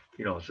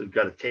 So we've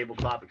got a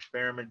tabletop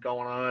experiment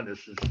going on.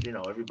 This is,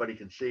 everybody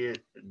can see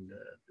it, and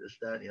this,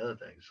 that, and the other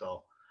thing.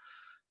 So,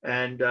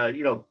 and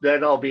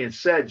that all being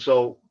said,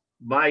 so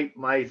my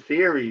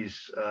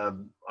theories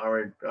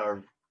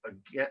are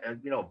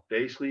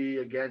basically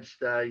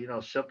against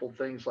simple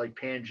things like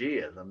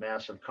Pangea, the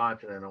massive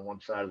continent on one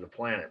side of the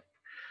planet.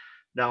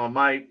 Now, in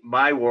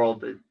my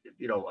world, a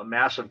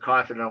massive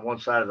continent on one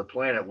side of the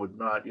planet would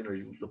not,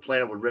 the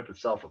planet would rip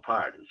itself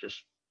apart. It's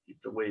just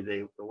the way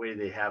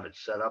they have it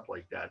set up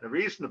like that. The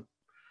reason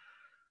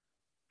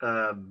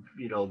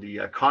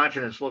the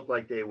continents look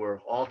like they were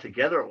all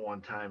together at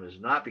one time is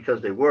not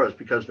because they were, it's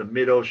because the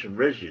mid-ocean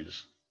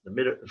ridges, the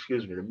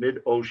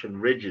mid-ocean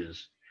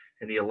ridges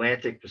in the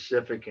Atlantic,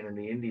 Pacific, and in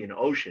the Indian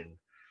Ocean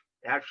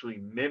actually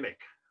mimic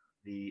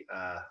the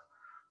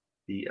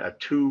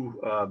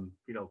two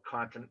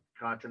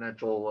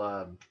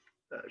continental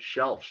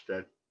shelves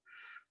that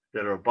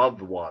are above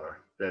the water,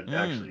 that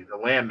actually the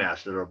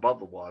landmass that are above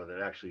the water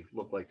that actually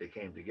look like they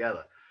came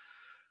together.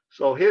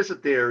 So here's a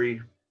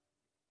theory,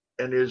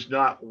 and there's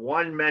not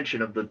one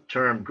mention of the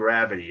term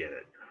gravity in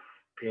it,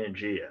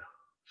 Pangea.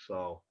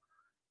 So,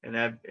 and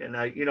I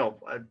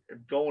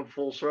going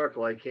full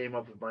circle, I came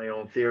up with my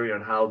own theory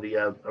on how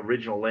the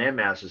original land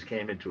masses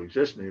came into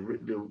existence.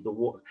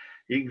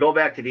 You can go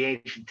back to the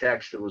ancient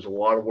text. It was a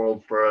water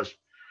world first,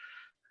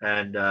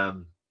 and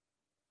the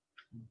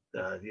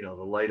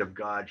light of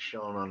God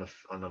shone on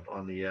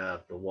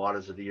the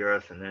waters of the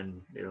earth, and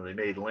then they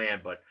made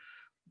land. But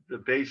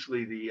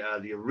basically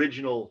the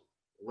original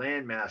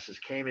land masses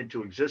came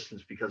into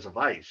existence because of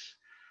ice.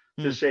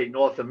 just say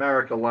North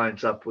America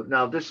lines up with.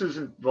 Now, this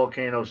isn't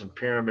volcanoes and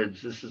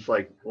pyramids. This is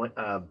like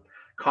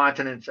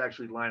continents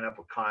actually line up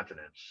with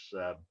continents.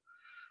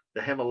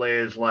 The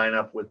Himalayas line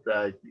up with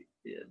the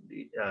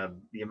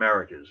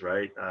Americas,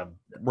 right?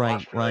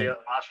 Right, right.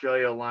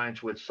 Australia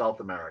aligns with South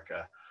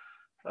America.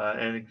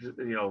 And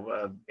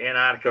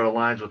Antarctica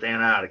aligns with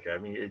Antarctica. I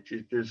mean,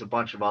 there's a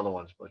bunch of other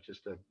ones, but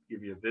just to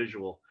give you a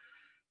visual.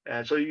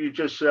 And so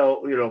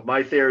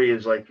my theory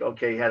is like,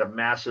 okay, you had a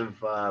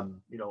massive,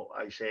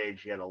 ice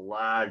age. You had a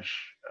large,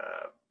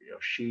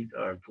 sheet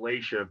or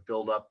glacier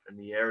build up in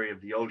the area of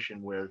the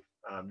ocean where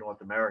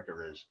North America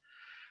is.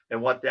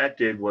 And what that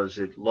did was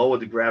it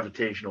lowered the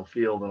gravitational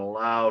field and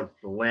allowed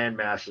the land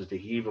masses to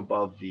heave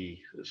above the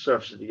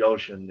surface of the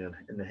ocean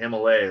in the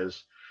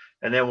Himalayas.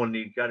 And then when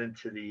you got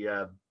into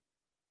the,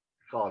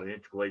 call it an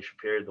interglacial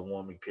period, the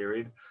warming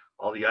period,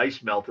 all the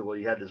ice melted. Well,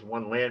 you had this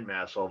one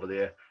landmass over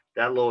there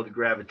that lowered the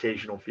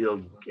gravitational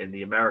field in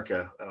the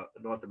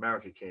North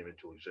America came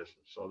into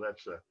existence. So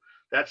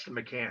that's the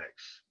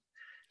mechanics.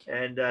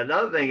 And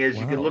another thing is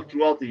you can look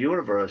throughout the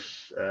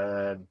universe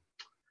and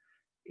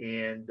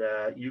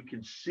you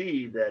can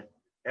see that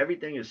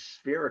everything is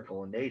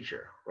spherical in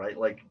nature, right?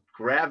 Like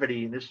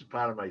gravity, and this is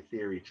part of my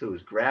theory too,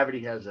 is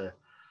gravity has a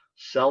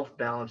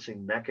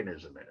self-balancing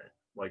mechanism in it.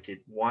 Like it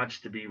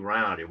wants to be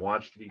round, it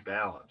wants to be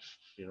balanced.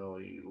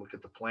 You look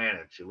at the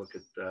planets, you look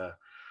at the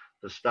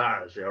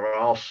stars, they're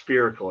all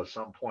spherical at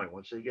some point.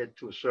 Once they get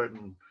to a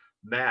certain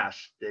mass,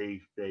 they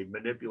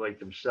manipulate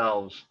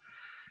themselves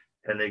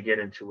and they get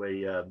into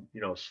a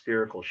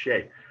spherical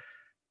shape.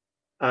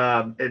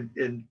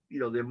 And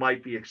there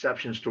might be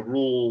exceptions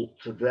to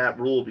that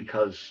rule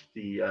because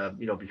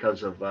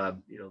because of the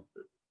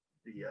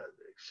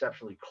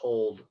exceptionally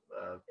cold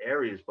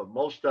areas, but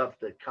most stuff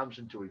that comes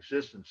into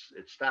existence,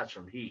 it starts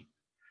from heat.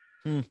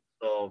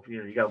 So if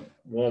you got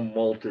warm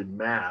molten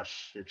mass,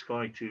 it's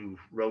going to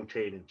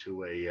rotate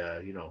into a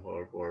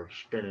or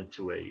spin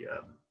into a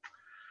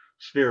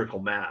spherical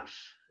mass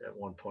at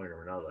one point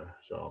or another.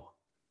 So,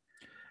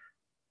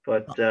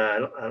 but I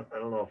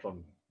don't know if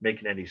I'm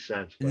making any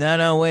sense. But.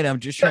 No, wait. I'm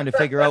just trying to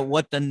figure out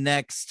what the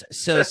next.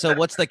 So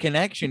what's the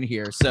connection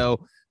here? So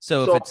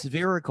if it's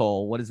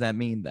spherical, what does that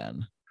mean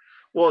then?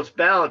 Well, it's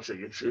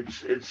balancing.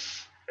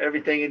 It's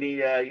everything in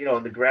the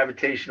in the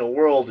gravitational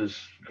world is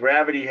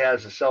gravity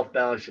has a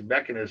self-balancing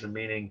mechanism,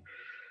 meaning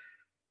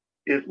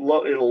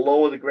it'll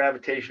lower the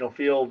gravitational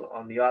field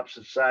on the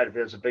opposite side. If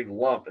there's a big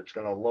lump, it's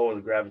going to lower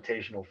the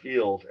gravitational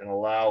field and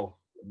allow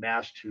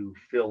mass to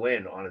fill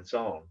in on its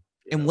own.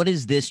 And what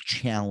is this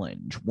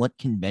challenge? What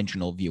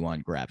conventional view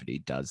on gravity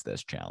does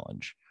this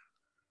challenge?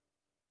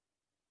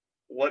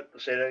 What?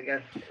 Say that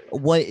again.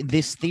 What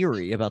this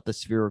theory about the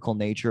spherical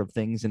nature of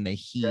things and the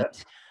heat? Yeah.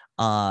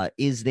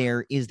 Is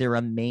there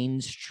a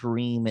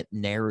mainstream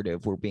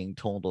narrative we're being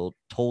told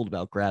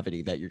about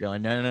gravity that you're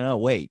going, no,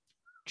 wait,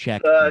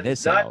 check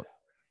this out?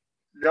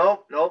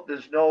 No,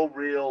 there's no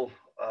real.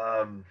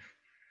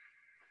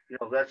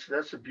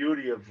 That's the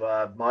beauty of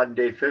modern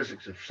day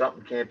physics. If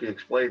something can't be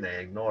explained, they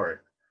ignore it.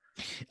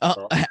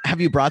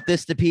 Have you brought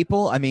this to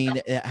people? I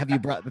mean, have you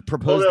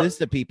proposed this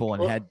to people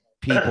and had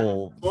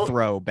people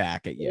throw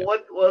back at you?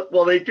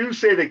 Well, they do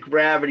say that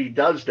gravity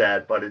does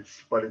that, but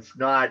it's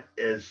not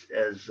as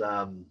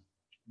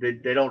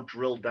they don't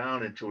drill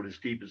down into it as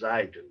deep as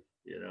I do.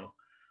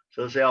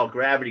 So they say,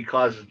 gravity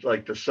causes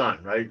like the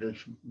sun, right?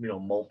 It's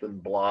molten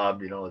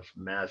blob. It's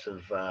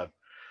massive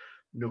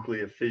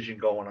nuclear fission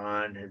going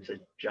on. It's a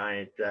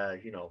giant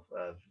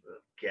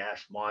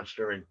gas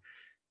monster, and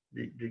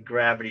the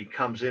gravity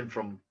comes in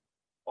from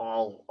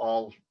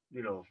all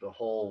the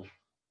whole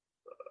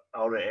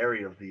outer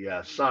area of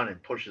the sun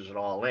and pushes it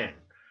all in.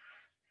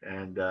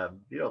 And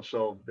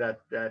so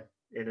that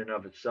in and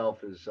of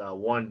itself is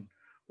one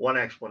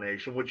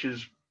explanation, which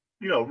is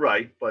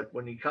right. But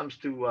when it comes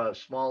to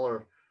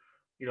smaller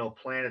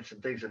planets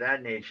and things of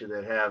that nature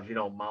that have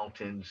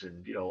mountains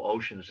and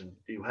oceans, and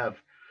you have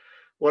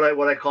what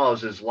I call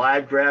is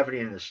live gravity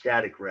and the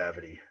static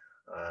gravity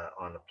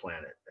on the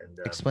planet. And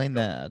explain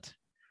that.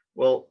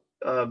 Well,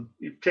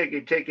 you take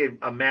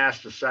a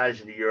mass the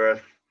size of the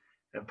Earth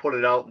and put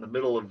it out in the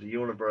middle of the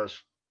universe,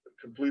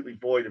 completely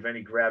void of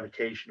any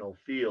gravitational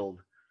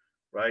field,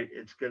 right?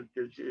 It's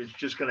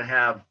just going to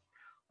have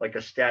like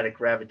a static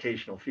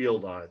gravitational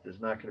field on it. There's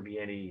not going to be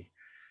any,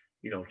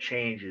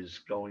 changes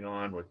going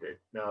on with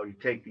it. Now you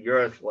take the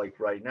Earth like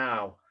right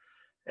now,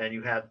 and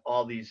you have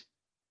all these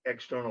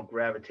external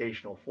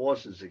gravitational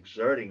forces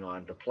exerting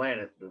on the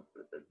planet.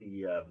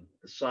 The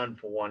sun,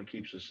 for one,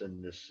 keeps us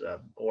in this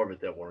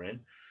orbit that we're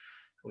in.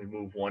 We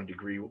move 1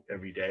 degree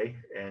every day,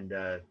 and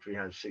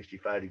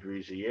 365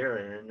 degrees a year,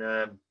 and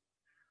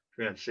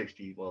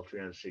 360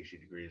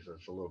 degrees.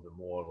 That's a little bit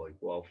more like,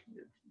 well,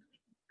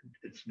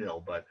 it's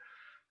nil, but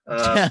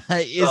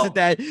isn't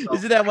that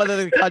one of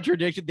the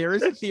contradictions? There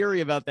is a theory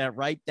about that,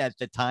 right? That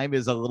the time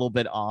is a little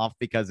bit off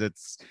because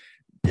it's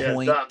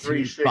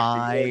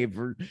 0.25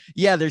 or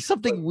there's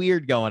something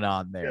weird going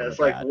on there. Yeah, it's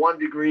like 1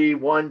 degree,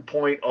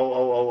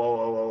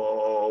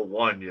 1.0000001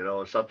 1,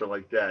 or something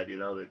like that,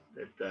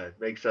 that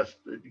makes us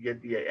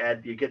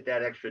you get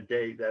that extra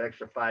day, that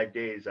extra 5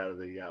 days out of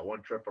the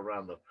one trip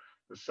around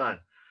the sun.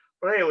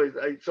 But anyways,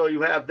 so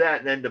you have that,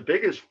 and then the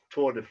biggest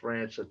Tour de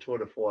France, or Tour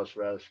de Force,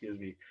 rather, excuse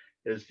me,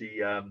 is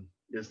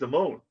the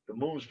moon. The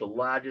moon's the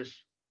largest,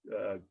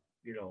 uh,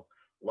 you know,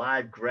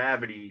 live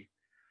gravity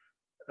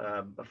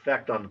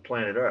effect on the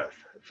planet Earth.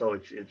 So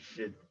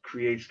it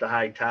creates the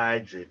high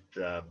tides. It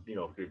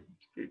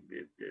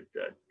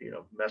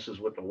messes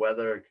with the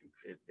weather.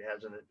 It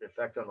has an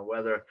effect on the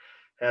weather.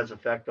 Has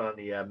effect on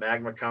the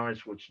magma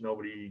currents, which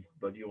nobody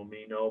but you and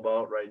me know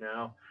about right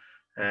now.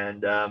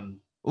 And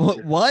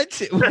What? What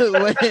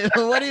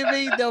do you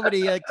mean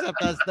nobody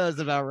except us knows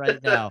about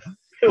right now?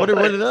 What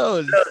are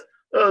those?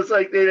 Well, it's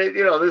like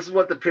this is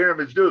what the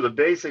pyramids do. The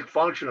basic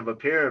function of a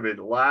pyramid,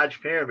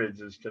 large pyramids,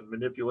 is to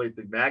manipulate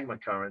the magma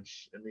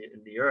currents in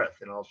the earth,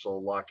 and also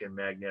lock in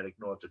magnetic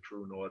north to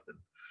true north, and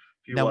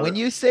a few Now, other. when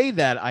you say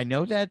that, I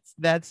know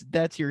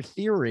that's your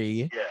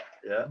theory, Yeah,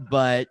 yeah.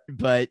 but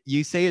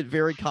you say it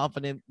very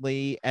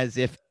confidently as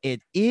if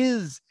it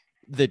is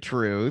the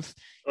truth.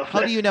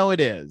 How do you know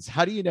it is?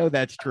 How do you know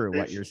that's true,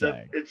 what you're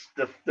saying? It's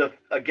the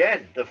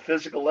again the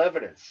physical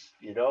evidence.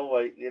 The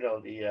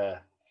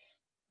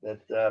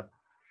that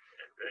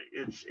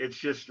it's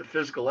just the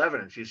physical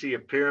evidence. You see a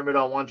pyramid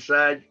on one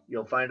side,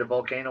 you'll find a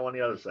volcano on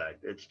the other side.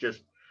 It's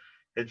just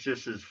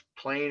as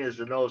plain as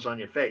the nose on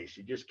your face.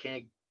 You just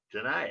can't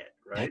deny it,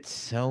 right? That's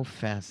so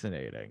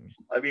fascinating.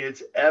 I mean,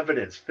 it's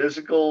evidence,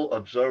 physical,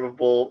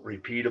 observable,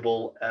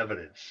 repeatable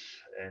evidence,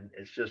 and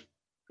it's just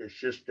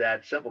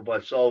that simple.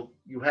 But so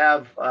you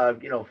have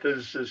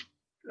physicists.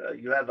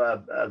 You have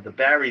the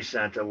Barry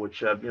Center,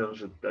 which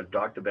was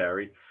Dr.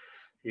 Barry.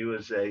 He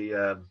was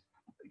a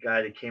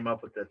guy that came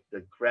up with the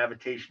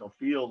gravitational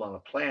field on a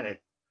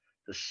planet,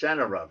 the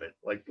center of it.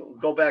 Like,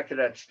 go back to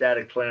that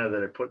static planet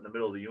that I put in the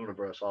middle of the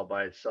universe all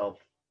by itself,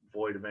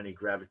 void of any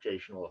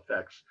gravitational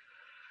effects.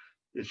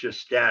 It's just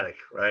static,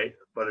 right?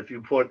 But if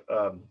you put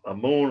a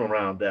moon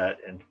around that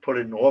and put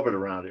it in orbit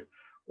around it,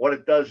 what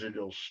it does is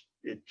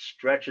it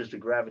stretches the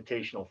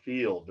gravitational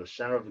field, the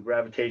center of the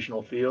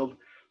gravitational field.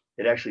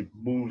 It actually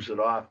moves it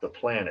off the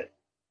planet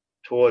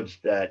towards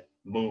that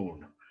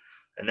moon,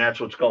 and that's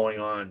what's going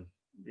on,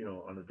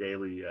 on a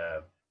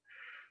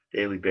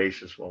daily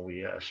basis when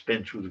we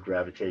spin through the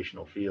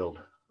gravitational field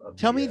of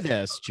Tell the. me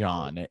this,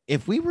 John.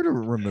 If we were to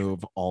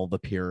remove all the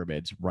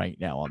pyramids right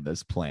now on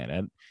this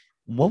planet,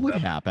 what would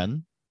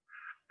happen?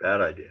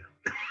 Bad idea.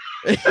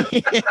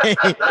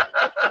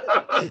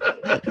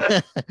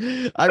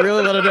 I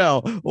really want to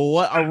know,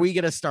 what are we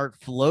going to start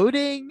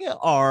floating?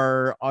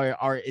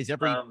 Is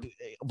every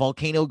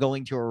volcano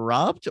going to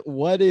erupt?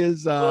 What's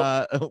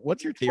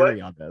your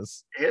theory on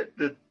this?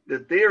 The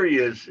theory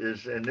is,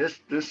 and this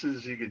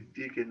is, you can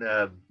keep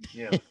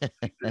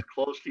this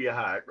close to your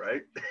heart,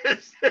 right?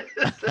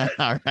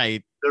 All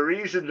right. The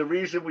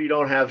reason we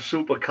don't have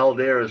super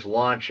calderas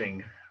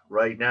launching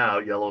right now,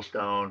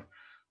 Yellowstone.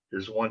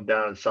 There's one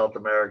down in South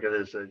America.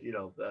 There's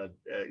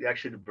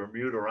actually the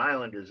Bermuda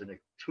Island is in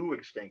two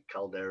extinct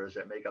calderas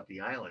that make up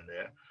the island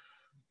there.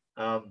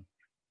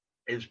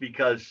 Is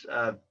because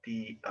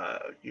the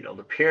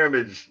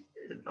pyramids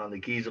on the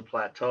Giza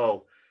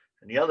Plateau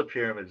and the other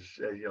pyramids,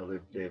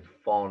 they've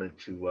fallen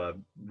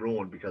into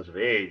ruin because of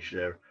age.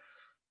 They're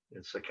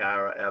in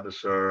Saqqara,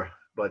 Abusir.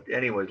 But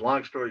anyways,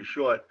 long story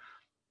short,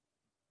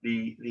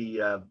 the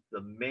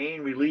main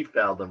relief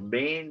valve, the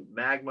main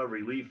magma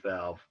relief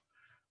valve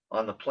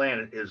on the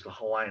planet is the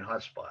Hawaiian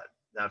hotspot.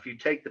 Now, if you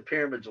take the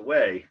pyramids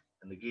away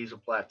and the Giza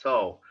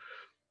Plateau,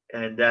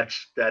 and that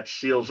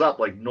seals up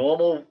like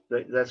normal,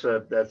 that's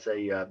a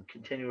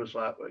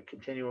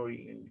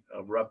continually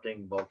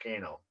erupting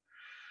volcano.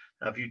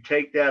 Now, if you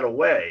take that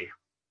away,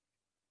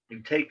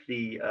 you take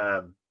the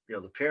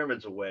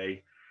pyramids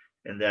away,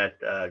 and that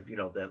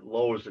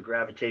lowers the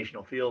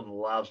gravitational field and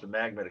allows the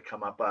magma to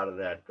come up out of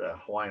that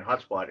Hawaiian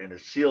hotspot, and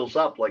it seals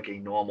up like a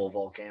normal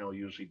volcano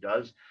usually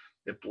does.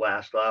 It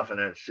blasts off and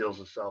then it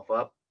seals itself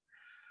up.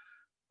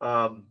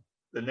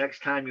 The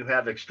next time you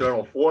have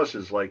external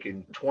forces, like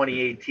in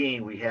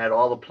 2018, we had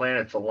all the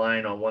planets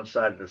align on one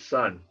side of the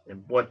sun,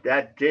 and what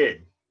that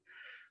did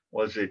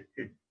was it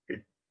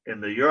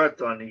in the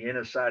Earth, on the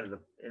inner side of the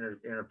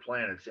inner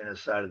planets, inner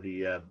side of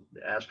the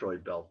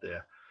asteroid belt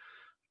there,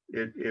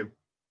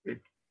 it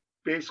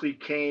basically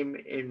came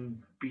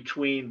in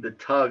between the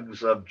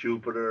tugs of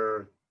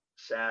Jupiter,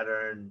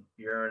 Saturn,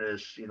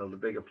 Uranus, the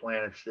bigger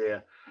planets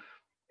there.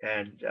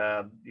 And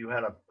you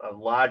had a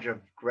larger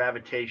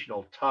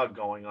gravitational tug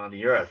going on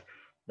the Earth.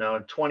 Now,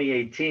 in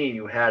 2018,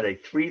 you had a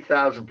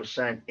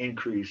 3,000%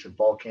 increase in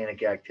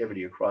volcanic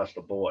activity across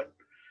the board.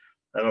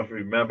 I don't know if you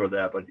remember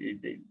that, but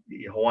the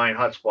Hawaiian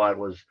hotspot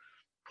was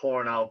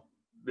pouring out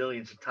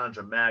millions of tons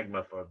of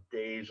magma for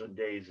days and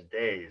days and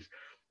days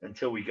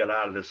until we got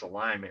out of this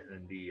alignment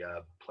and the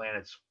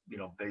planets,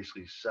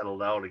 basically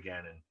settled out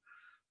again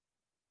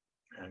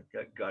and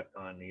got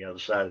on the other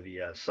side of the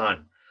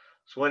sun.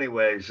 So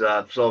anyways,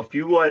 so if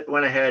you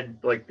went ahead,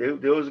 like there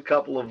was a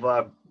couple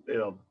of,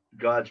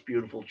 God's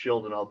beautiful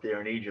children out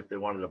there in Egypt. They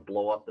wanted to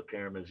blow up the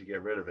pyramids to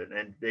get rid of it,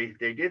 and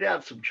they did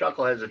have some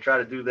chuckleheads that tried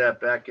to do that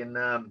back in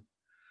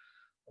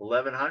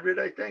 1100,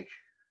 I think.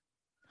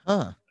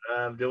 Huh.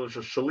 There was a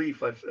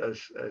Salif, am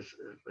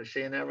I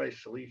saying that right?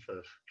 Salif,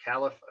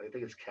 Caliph, I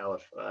think it's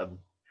Caliph.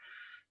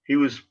 He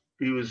was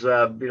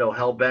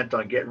hell bent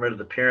on getting rid of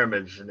the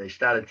pyramids, and they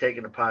started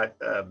taking apart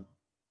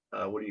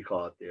what do you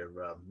call it there,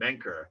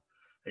 Menkaure,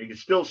 and you can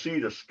still see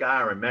the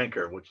scar in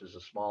Menkaure, which is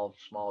the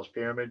smallest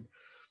pyramid.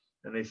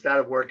 And they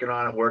started working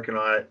on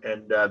it,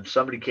 and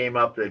somebody came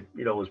up that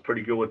was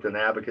pretty good with an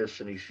abacus,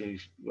 and he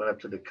went up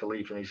to the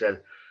caliph and he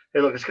said,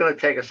 "Hey, look, it's going to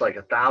take us like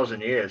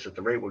 1,000 years at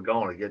the rate we're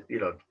going to get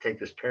to take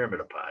this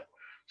pyramid apart."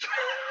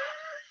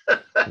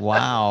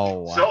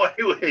 Wow. So,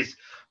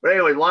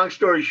 anyway, long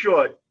story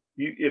short,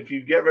 if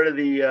you get rid of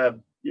the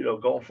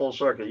going full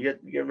circle, you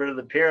get rid of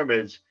the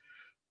pyramids,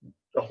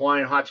 the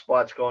Hawaiian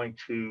hotspot's going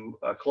to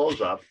close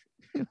up,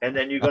 and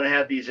then you're going to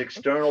have these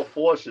external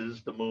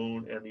forces, the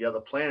moon and the other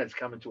planets,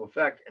 come into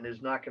effect, and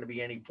there's not going to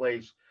be any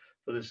place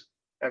for this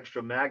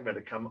extra magma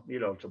to come,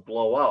 to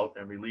blow out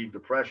and relieve the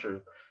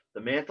pressure, the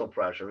mantle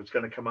pressure. It's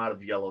going to come out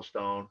of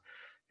Yellowstone.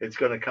 It's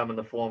going to come in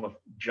the form of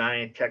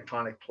giant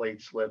tectonic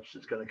plate slips.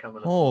 It's going to come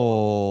in the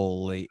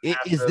Holy. form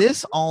of Is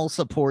this all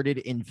supported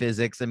in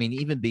physics? I mean,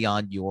 even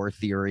beyond your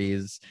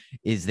theories,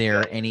 is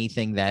there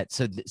anything that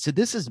so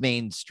this is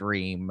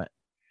mainstream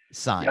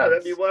science? Yeah,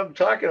 that'd be what I'm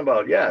talking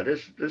about. Yeah,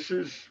 this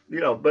is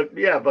but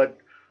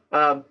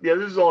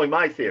this is only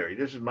my theory.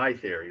 This is my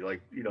theory.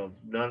 Like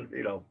none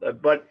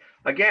but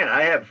again,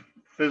 I have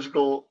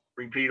physical,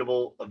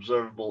 repeatable,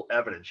 observable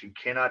evidence. You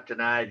cannot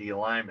deny the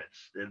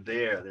alignments. They're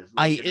there.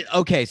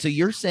 Okay, so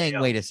you're saying,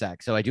 wait a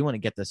sec. So I do want to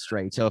get this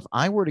straight. So if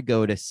I were to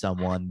go to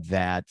someone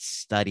that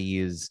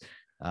studies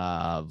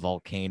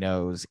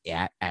volcanoes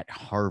at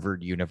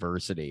Harvard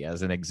University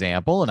as an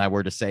example, and I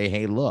were to say,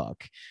 hey,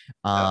 look,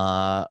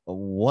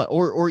 what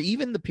or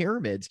even the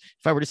pyramids,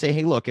 if I were to say,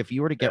 hey, look, if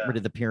you were to get rid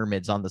of the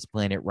pyramids on this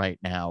planet right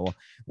now,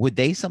 would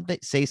they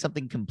say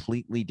something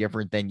completely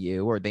different than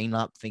you? Or are they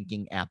not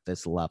thinking at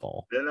this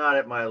level? They're not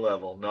at my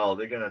level. No,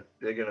 they're gonna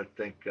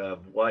think,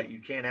 why you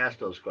can't ask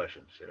those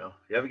questions. You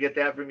ever get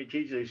that from your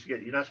teacher?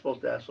 You're not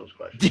supposed to ask those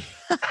questions.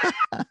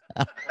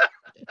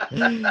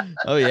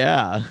 Oh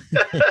yeah.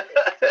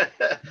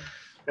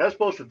 You're not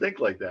supposed to think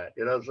like that.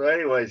 So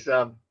anyways,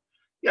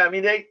 yeah, I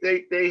mean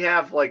they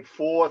have like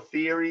 4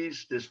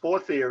 theories. There's 4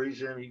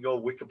 theories, and you go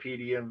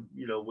Wikipedia, and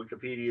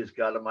Wikipedia's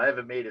got them. I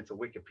haven't made it to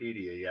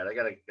Wikipedia yet. I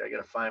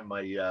gotta find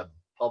my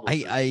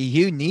publicist.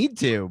 You need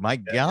to. My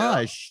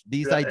gosh,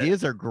 these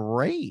ideas are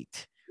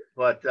great.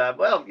 But time,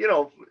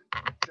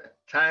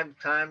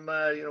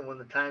 when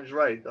the time's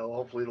right,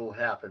 hopefully it'll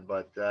happen.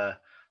 But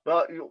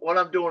well, what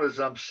I'm doing is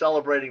I'm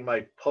celebrating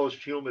my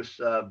posthumous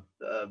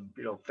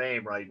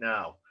fame right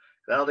now.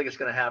 I don't think it's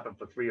going to happen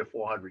for 300 or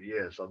 400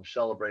 years. So I'm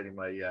celebrating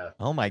my.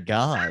 Oh my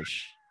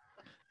gosh.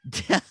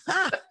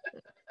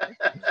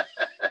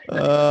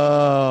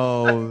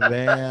 Oh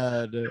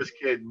man. Just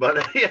kidding, but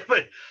I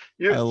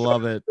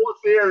love it. 4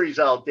 theories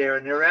out there,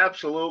 and they're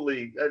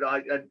absolutely.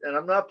 And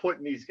I'm not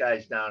putting these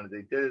guys down.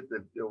 They did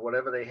it,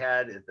 whatever they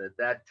had at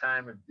that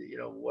time,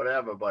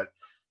 whatever. But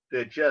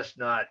they're just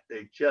not.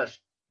 They just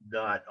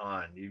not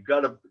on. You've got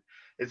to.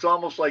 It's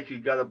almost like you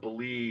got to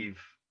believe.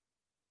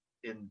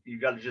 You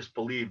got to just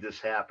believe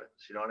this happens.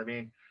 You know what I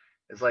mean?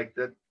 It's like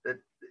that.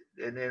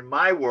 And in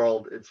my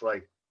world, it's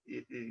like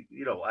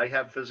I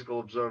have physical,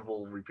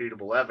 observable,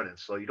 repeatable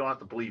evidence, so you don't have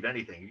to believe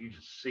anything. You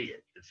just see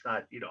it. It's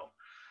not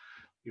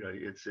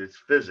it's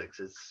physics.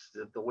 It's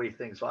the way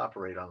things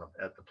operate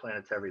at the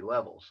planetary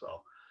level.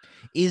 So.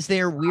 Is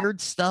there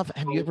weird stuff?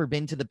 Have you ever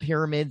been to the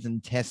pyramids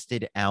and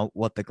tested out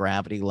what the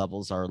gravity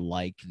levels are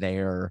like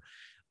there?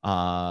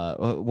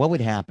 What would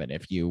happen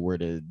if you were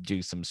to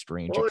do some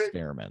strange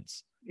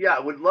experiments? Yeah,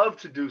 I would love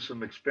to do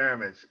some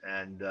experiments,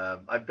 and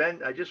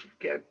I just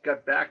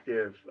got back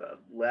there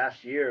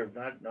last year,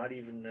 not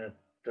even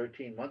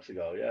 13 months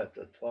ago. Yeah,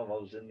 12. I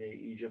was in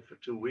Egypt for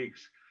 2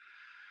 weeks,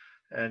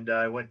 and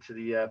I went to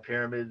the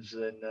pyramids,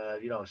 and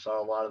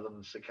saw a lot of them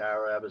in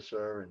Saqqara,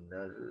 Abusir, and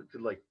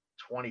did like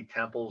 20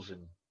 temples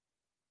in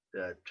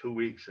 2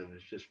 weeks, and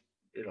it's just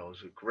it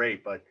was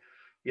great. But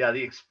yeah,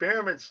 the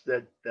experiments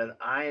that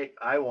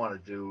I want to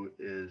do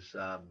is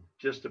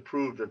just to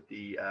prove that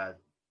the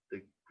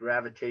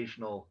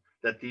gravitational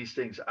that these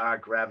things are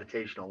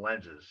gravitational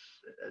lenses.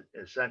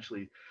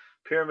 Essentially,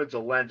 pyramids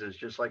are lenses,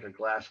 just like a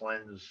glass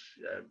lens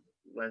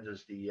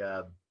lenses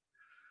the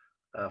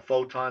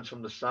photons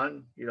from the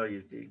sun.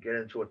 You get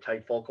into a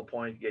tight focal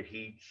point, get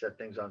heat, set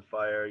things on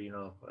fire.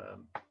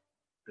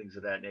 Things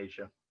of that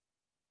nature.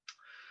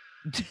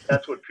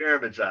 That's what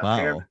pyramids are.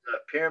 Wow.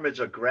 Pyramids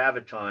are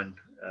graviton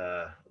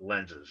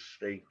lenses.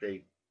 They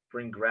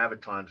bring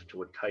gravitons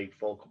into a tight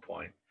focal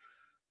point.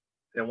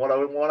 And what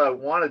I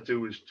want to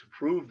do is to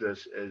prove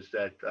this is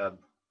that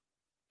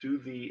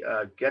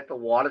get the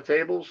water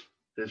tables.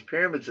 There's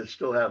pyramids that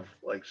still have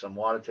like some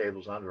water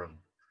tables under them,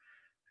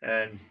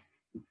 and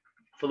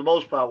for the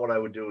most part, what I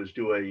would do is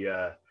do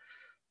a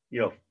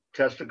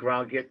test the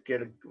ground,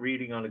 get a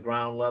reading on the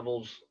ground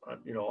levels,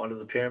 under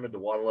the pyramid, the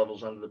water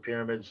levels under the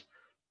pyramids,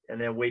 and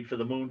then wait for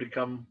the moon to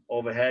come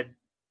overhead,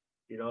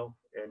 and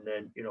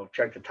then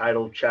check the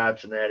tidal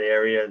charts in that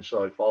area, and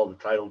so I follow the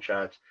tidal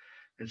charts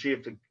and see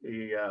if the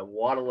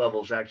water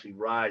levels actually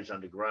rise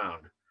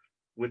underground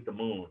with the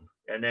moon,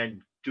 and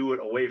then do it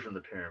away from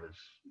the pyramids.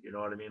 You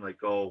know what I mean? Like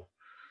go,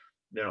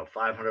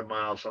 500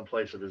 miles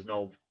someplace where there's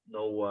no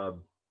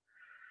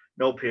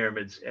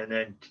pyramids, and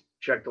then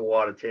check the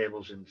water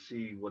tables and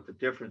see what the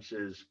difference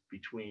is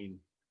between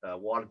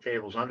water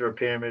tables under a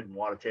pyramid and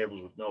water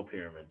tables with no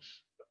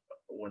pyramids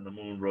when the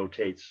moon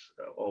rotates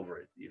over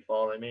it. You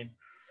follow what I mean?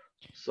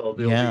 So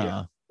there'll be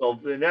Yeah. so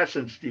in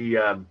essence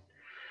the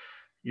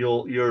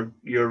your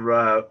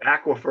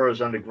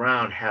aquifers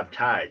underground have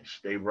tides.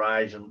 They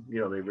rise and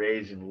they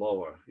raise and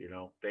lower.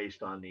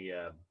 Based on the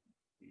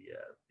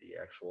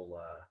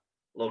actual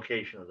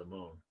location of the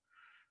moon.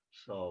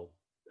 So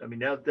I mean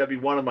that'd be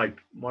one of my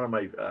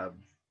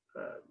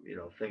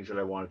things that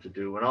I wanted to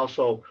do, and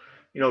also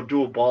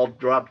do a ball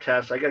drop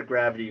test. I got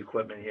gravity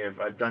equipment here.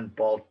 I've done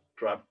ball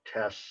drop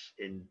tests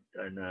in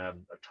a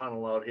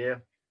tunnel out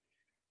here,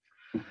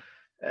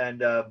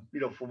 and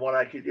from what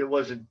I could, it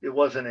wasn't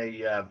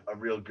a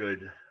real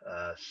good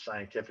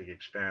scientific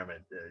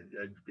experiment.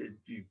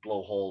 You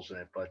blow holes in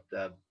it, but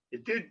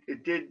it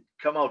did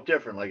come out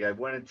different. Like I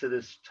went into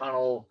this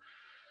tunnel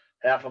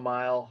half a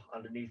mile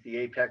underneath the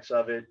apex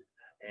of it,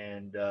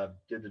 and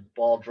did the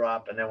ball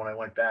drop, and then when I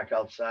went back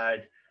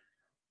outside,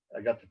 I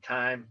got the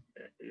time.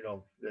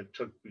 It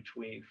took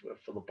between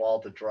for the ball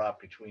to drop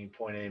between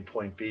point A and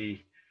point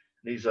B.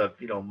 These are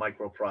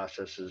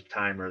microprocessors,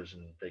 timers,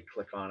 and they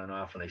click on and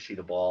off when they see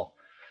the ball,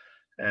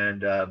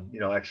 and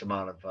X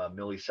amount of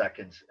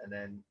milliseconds, and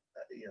then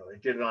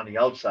it did it on the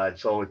outside,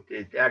 so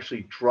it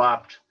actually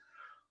dropped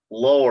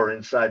lower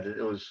inside.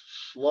 It was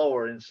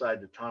slower inside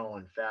the tunnel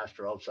and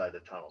faster outside the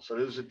tunnel. So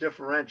there was a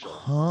differential.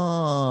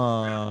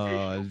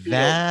 Huh.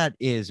 That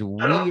is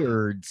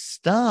weird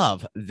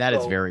stuff. That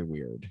is So very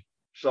weird.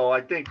 so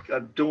I think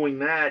doing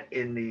that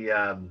in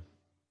the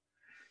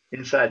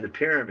inside the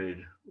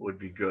pyramid would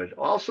be good.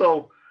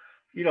 Also,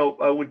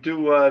 I would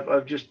do. I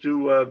just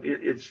do.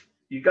 It's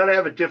you got to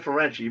have a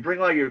differential. You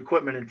bring all your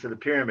equipment into the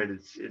pyramid.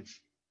 It's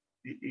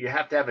you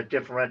have to have a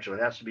differential.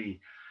 It has to be.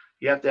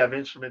 You have to have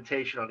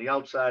instrumentation on the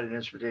outside and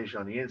instrumentation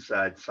on the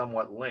inside,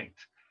 somewhat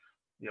linked.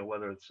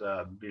 Whether it's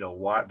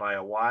by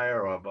a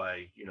wire or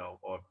by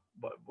or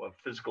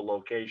physical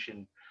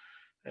location,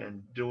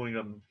 and doing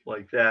them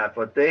like that.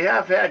 But they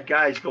have had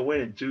guys go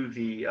in and do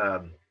the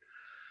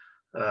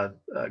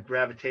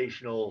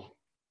gravitational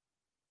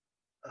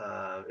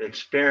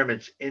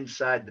experiments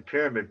inside the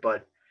pyramid,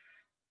 but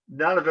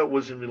none of it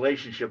was in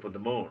relationship with the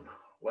moon.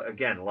 Well,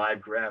 again,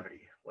 live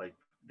gravity. Like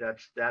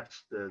that's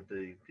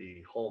the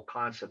whole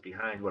concept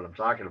behind what I'm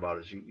talking about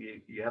is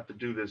you have to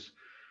do this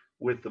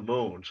with the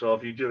moon. So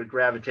if you do a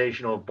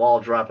gravitational ball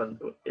drop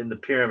in the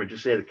pyramid,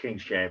 just say the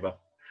King's Chamber,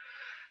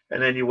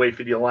 and then you wait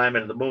for the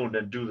alignment of the moon,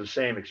 then do the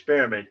same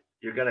experiment,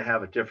 you're going to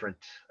have a different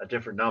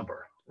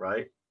number,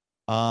 right?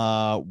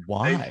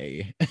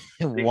 Why?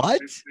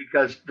 What?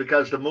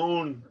 Because the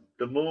moon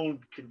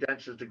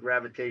condenses the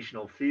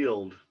gravitational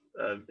field.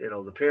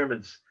 The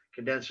pyramids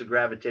condense the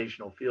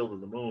gravitational field of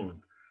the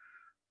moon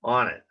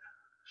on it.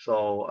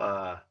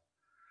 So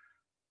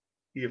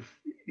if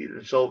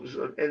so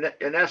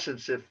in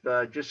essence, if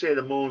just say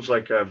the moon's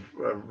like a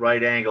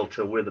right angle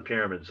to where the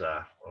pyramids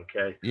are,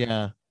 okay,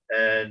 Yeah.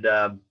 and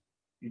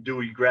you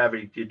do a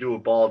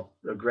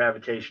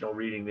gravitational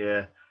reading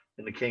there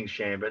in the King's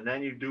Chamber, and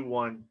then you do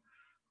one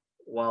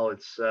while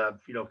it's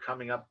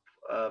coming up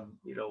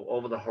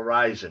over the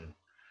horizon,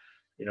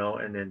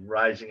 and then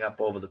rising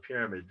up over the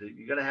pyramid.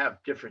 You're going to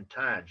have different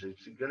times.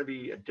 It's going to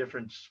be a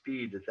different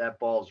speed that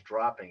ball's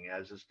dropping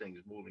as this thing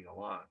is moving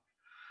along.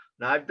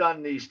 Now I've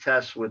done these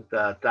tests with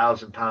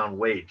 1,000-pound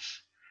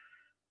weights,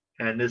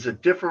 and there's a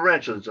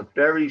differential. There's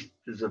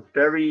a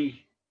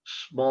very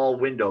small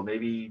window,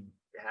 maybe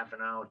half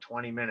an hour,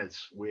 20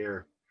 minutes,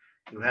 where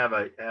you have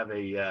a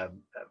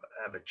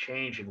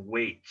change in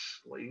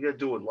weights. Well, you got to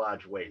do it with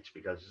large weights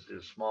because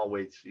there's small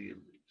weights.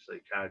 It's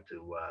like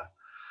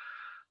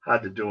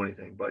hard to do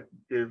anything. But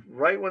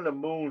right when the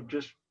moon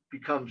just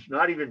becomes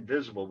not even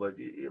visible, but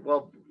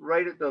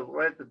right at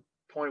the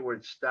point where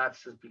it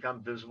starts to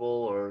become visible,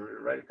 or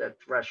right at that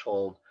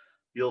threshold,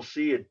 you'll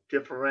see a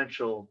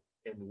differential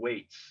in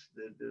weights.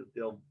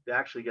 They'll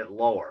actually get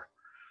lower.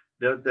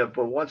 But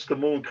once the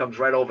moon comes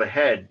right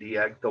overhead,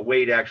 the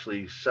weight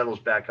actually settles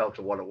back out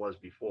to what it was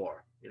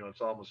before.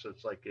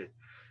 It's like it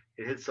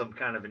hits some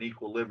kind of an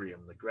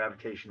equilibrium. The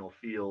gravitational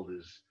field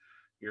is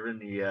you're in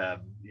the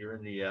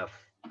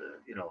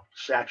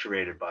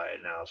saturated by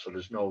it now, so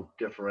there's no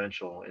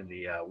differential in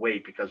the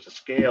weight because the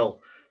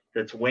scale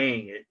that's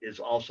weighing it is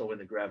also in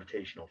the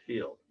gravitational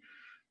field.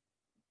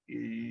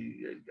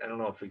 I don't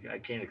know if I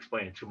can't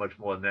explain it too much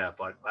more than that,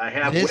 but I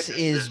have This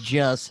is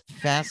just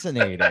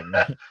fascinating.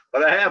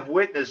 but I have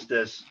witnessed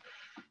this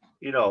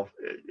you know,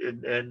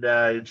 and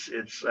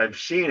it's I've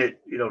seen it,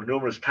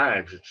 numerous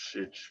times. It's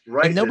And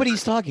right. There's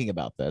nobody's talking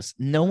about this.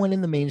 No one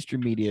in the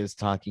mainstream media is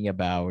talking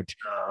about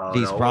no,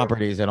 these no,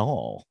 properties at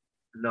all.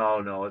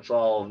 no. It's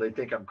all they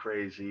think I'm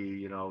crazy.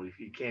 You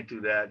can't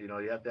do that. You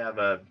have to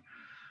have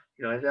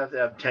you have to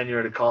have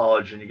tenure at a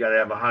college, and you got to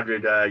have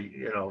 100,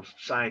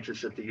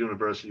 scientists at the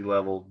university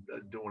level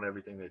doing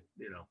everything that.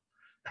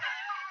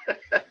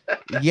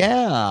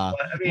 Yeah. I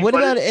mean, What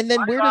but about, it's and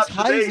then where my does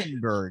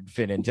observation. Heisenberg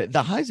fit into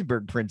the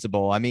Heisenberg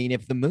principle? I mean,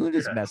 if the moon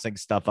is Yeah, messing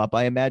stuff up,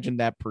 I imagine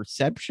that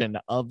perception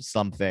of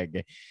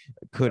something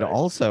could right.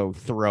 also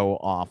throw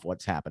off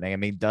what's happening. I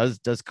mean, does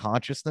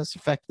consciousness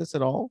affect this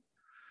at all?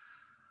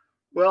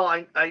 Well,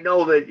 I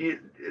know that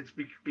it's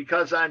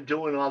because I'm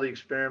doing all the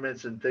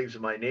experiments and things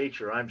of my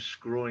nature. I'm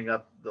screwing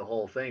up the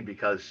whole thing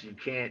because you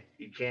can't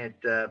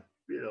I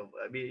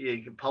mean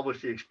you can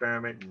publish the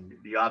experiment and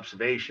the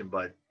observation,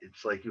 but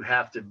it's like you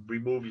have to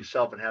remove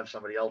yourself and have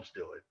somebody else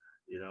do it.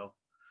 You know,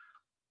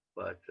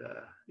 but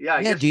yeah, I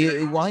Yeah, guess do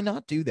you why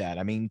not do that?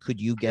 I mean,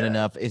 could you get yeah,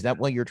 enough? Is that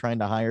what you're trying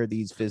to hire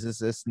these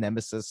physicists,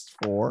 nemesists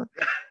for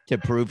to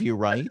prove you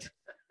right?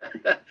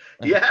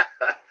 yeah,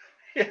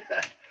 yeah.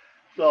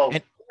 So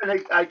And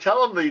and I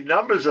tell them the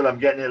numbers that I'm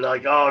getting, and they're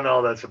like, oh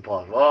no, that's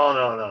impossible. Oh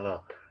no, no,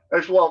 no.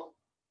 As well,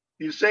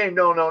 you saying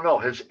no, no, no.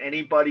 Has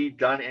anybody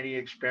done any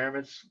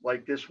experiments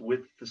like this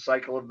with the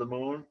cycle of the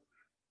moon?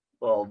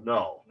 Well,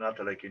 no, not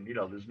that I can.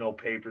 There's no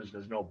papers,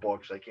 there's no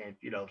books. I can't,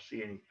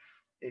 see any.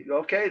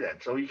 Okay, then.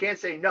 So you can't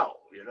say no.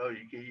 You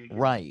can.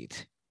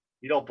 right.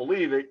 You don't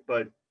believe it,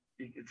 but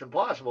it's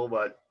impossible.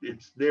 But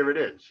it's there. It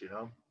is.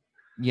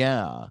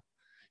 Yeah.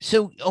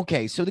 So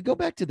okay, so to go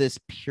back to this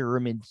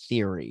pyramid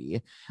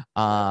theory,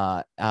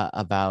 Yeah.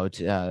 about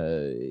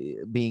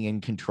being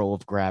in control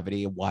of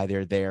gravity and why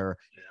they're there.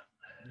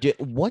 Yeah.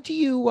 What do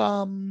you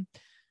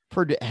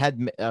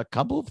had a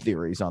couple of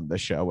theories on the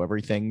show,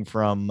 everything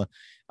from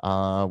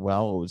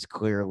well, it was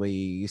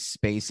clearly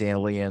space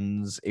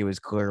aliens, it was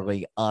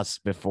clearly us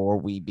before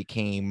we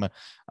became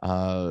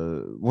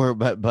were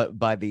but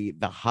by the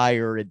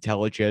higher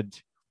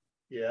intelligent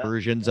Yeah.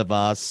 versions of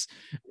us.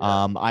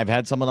 Yeah. I've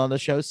had someone on the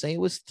show say it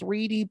was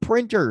 3D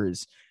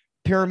printers.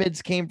 Yeah.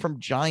 Pyramids came from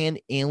giant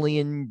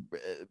alien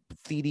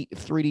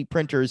 3D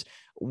printers.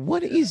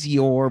 What Yeah. is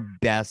your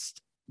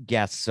best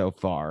guess so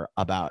far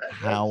about That's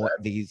how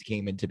these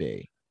came into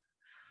be?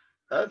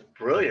 That's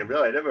brilliant.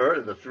 Really, I never heard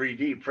of the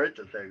 3D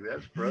printer thing.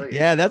 That's brilliant.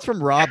 Yeah, that's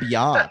from Rob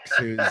Yox,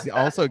 who's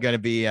also going to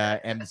be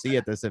MC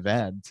at this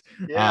event.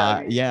 Yeah,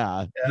 I mean,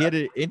 Yeah, he yeah, had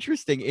an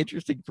interesting yeah.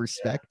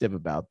 perspective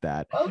about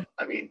that. Well,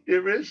 I mean,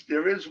 there is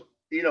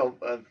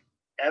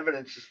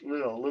evidence,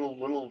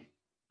 little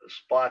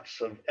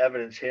spots of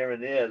evidence here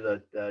and there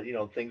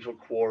that things were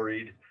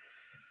quarried.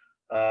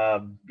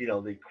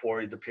 They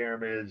quarried the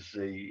pyramids.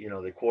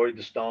 They quarried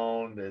the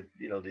stone. That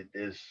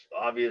there's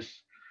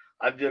obvious.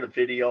 I've did a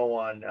video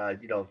on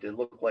they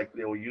look like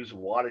they were using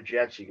water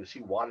jets. You can see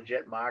water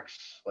jet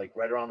marks like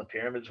right around the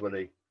pyramids where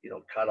they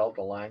cut out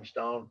the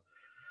limestone.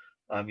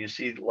 You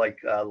see like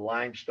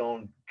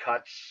limestone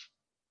cuts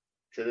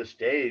to this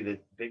day,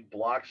 that big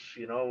blocks,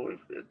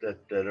 that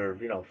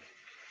are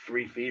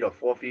 3 feet or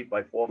 4 feet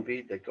by 4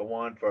 feet that go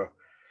on for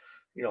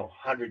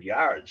 100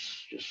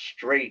 yards, just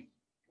straight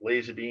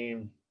laser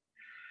beam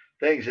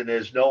things, and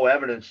there's no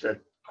evidence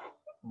that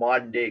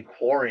modern day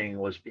quarrying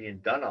was being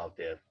done out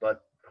there.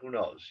 But who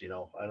knows? I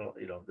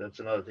don't. That's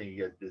another thing. You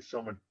get there's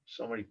so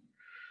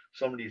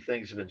many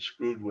things have been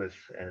screwed with,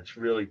 and it's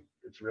really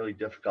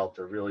difficult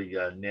to really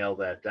nail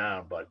that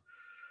down. But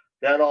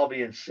that all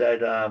being said,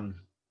 so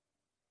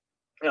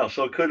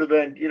it could have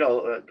been,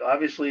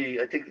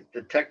 obviously, I think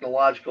the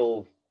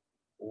technological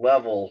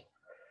level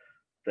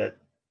that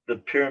the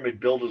pyramid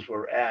builders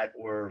were at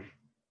were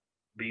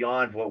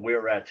beyond what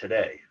we're at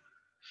today.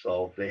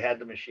 So they had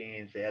the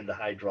machines, they had the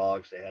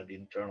hydraulics, they had the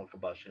internal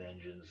combustion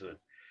engines.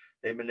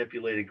 They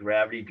manipulated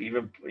gravity.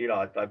 Even,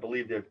 I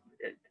believe they,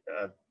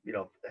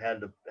 had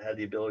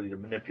the ability to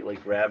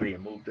manipulate gravity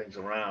and move things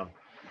around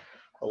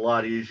a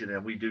lot easier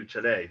than we do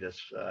today.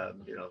 That's I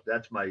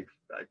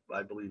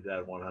believe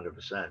that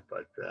 100%.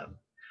 But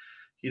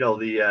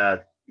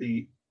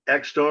the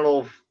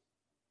external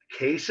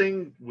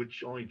casing,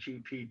 which only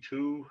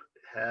GP2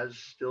 has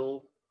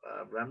still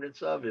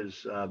remnants of,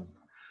 is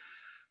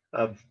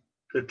of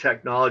the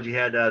technology.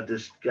 Had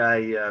this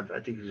guy, I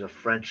think he's a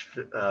French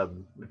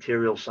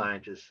material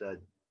scientist,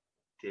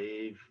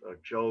 Dave or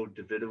Joe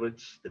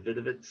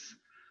Davidovitz,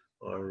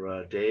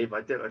 or Dave.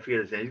 I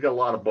forget his name. He's got a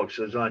lot of books.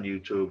 So it's on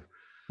YouTube.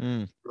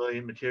 Hmm.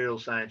 Brilliant material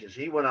scientist.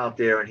 He went out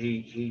there and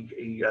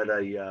he got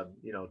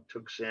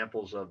took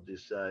samples of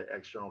this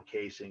external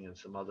casing and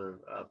some other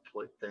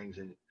things,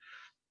 and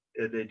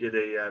they did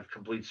a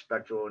complete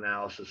spectral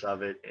analysis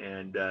of it,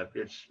 and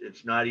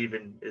it's not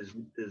even is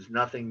there's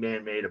nothing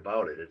man made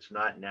about it. It's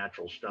not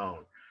natural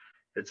stone.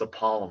 It's a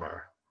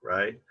polymer,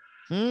 right?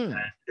 Hmm.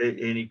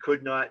 And he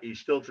could not. He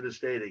still to this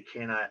day they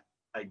cannot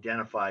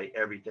identify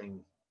everything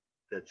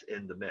that's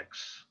in the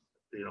mix.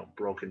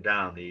 Broken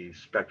down. The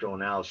spectral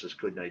analysis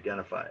couldn't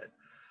identify it.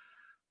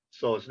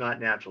 So it's not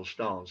natural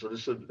stone. So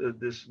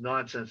this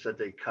nonsense that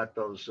they cut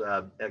those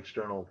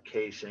external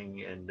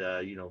casing and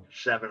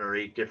 7 or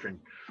 8 different,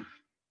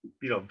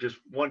 just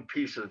one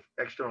piece of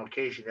external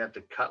casing. They have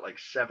to cut like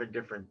 7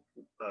 different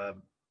uh,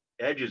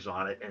 edges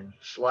on it and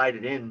slide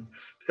it in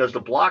because the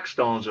block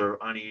stones are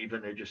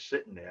uneven. They're just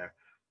sitting there,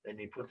 and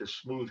you put this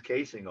smooth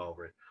casing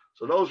over it.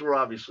 So those were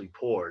obviously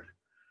poured.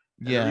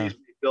 And Yeah.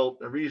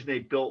 the reason they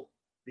built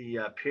the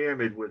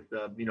pyramid with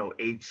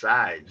 8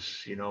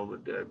 sides,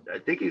 I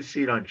think you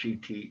see it on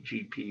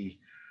GP2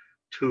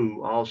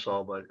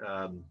 also, but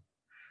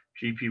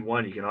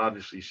GP1 you can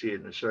obviously see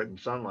it in a certain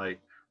sunlight.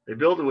 They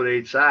built it with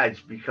 8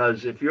 sides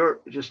because if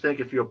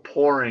you're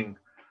pouring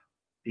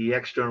the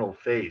external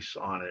face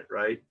on it,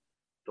 right?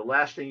 The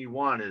last thing you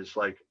want is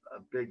like a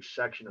big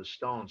section of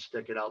stone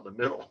sticking out the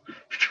middle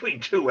between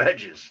 2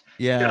 edges.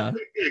 You know, Yeah.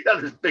 you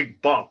got this big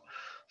bump.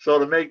 So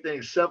to make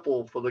things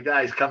simple for the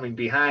guys coming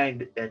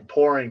behind and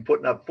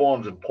putting up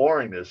forms and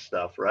pouring this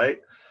stuff, right?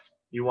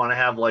 You want to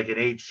have like an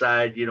 8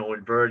 side,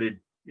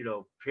 inverted,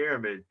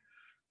 pyramid.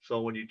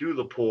 So when you do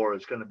the pour,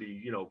 it's going to be,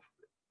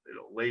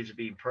 laser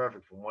beam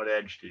perfect from one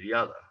edge to the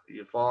other.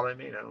 You follow what I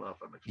mean? I don't know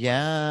if I'm explaining it.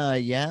 Yeah, Oh,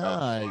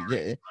 yeah.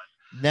 sorry.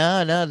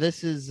 No, no,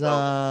 this is So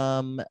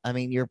I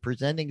mean, you're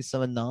presenting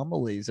some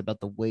anomalies about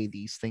the way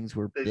these things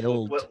were they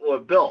built. were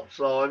built.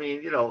 So I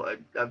mean,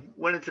 I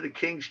went into the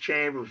King's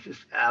Chamber. It was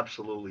just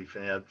absolutely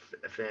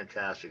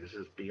fantastic. It's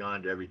just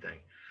beyond everything.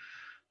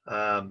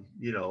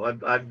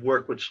 I've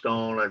worked with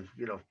stone. I've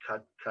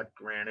cut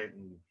granite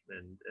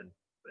and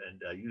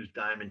used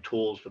diamond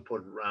tools to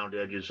put round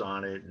edges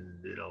on it,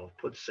 and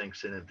put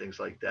sinks in and things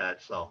like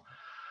that. So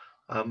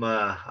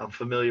I'm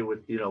familiar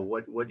with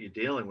what you're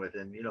dealing with,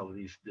 and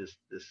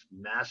this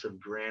massive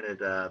granite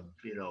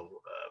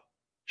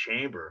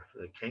chamber,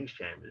 the King's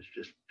Chamber, is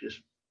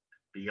just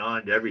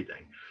beyond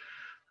everything.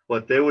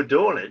 But they were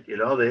doing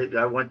it,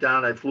 I went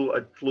down, I flew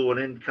an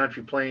in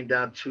country plane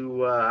down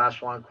to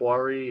Aswan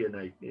Quarry, and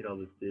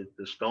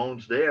the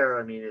stones there.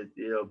 I mean,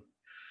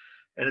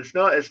 and it's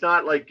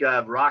not like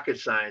rocket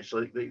science.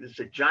 Like it's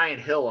a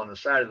giant hill on the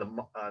side of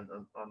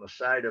on the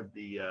side of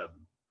the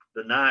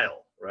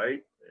Nile,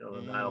 right?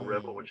 The Nile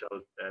River, Mm. which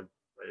I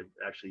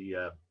actually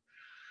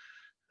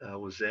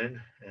was in,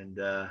 and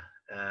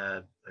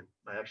I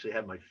actually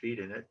had my feet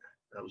in it.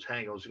 I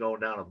was going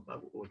down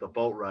with a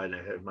boat ride, and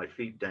I had my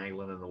feet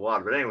dangling in the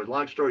water. But anyways,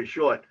 long story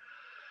short,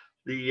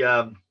 the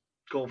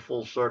going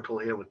full circle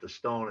here with the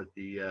stone at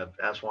the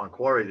Aswan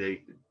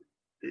Quarry.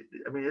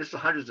 I mean, it's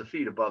hundreds of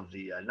feet above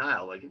the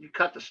Nile. Like if you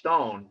cut the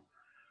stone,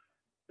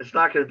 it's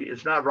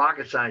not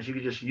rocket science. You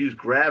can just use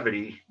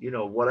gravity,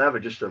 whatever,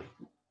 just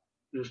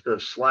to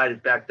slide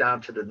it back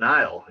down to the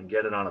Nile and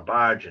get it on a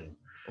barge and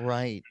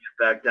Right.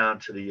 back down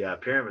to the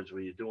pyramids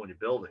where you're doing your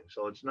building.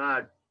 So it's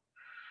not,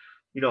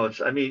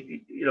 it's, I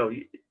mean,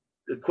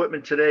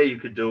 equipment today, you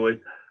could do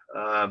it.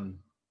 Um,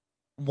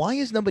 Why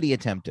has nobody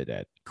attempted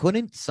it?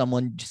 Couldn't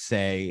someone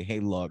say, hey,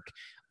 look,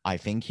 I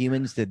think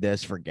humans did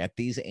this. Forget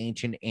these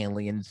ancient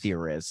alien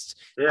theorists.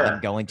 I'm yeah.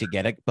 going to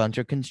get a bunch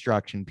of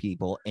construction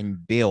people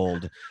and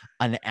build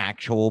an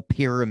actual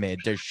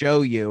pyramid to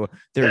show you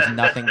there's Yeah.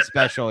 nothing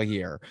special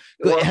here.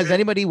 well, Has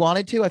anybody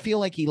wanted to? I feel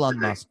like Elon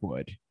Musk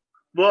would.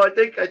 well, I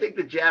think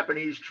the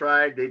Japanese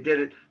tried. They did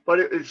it,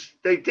 but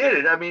they did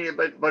it. I mean,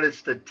 but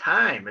it's the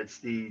time, it's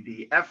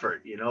the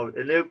effort,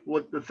 And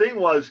what the thing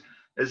was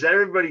is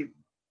everybody,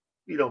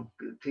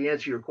 to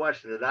answer your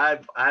question,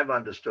 that I've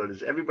understood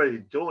is everybody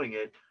doing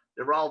it.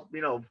 They're all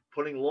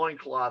putting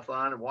loincloth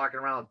on and walking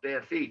around with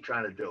bare feet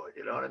trying to do it.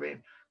 You know what I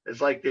mean?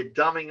 It's like they're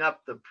dumbing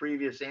up the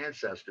previous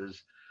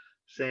ancestors,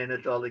 saying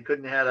that they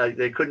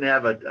couldn't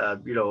have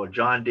a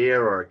John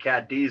Deere or a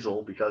Cat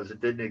Diesel because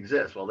it didn't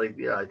exist. Well,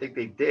 I think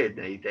they did.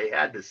 They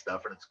had this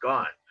stuff and it's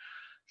gone.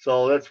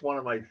 So that's one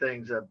of my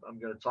things that I'm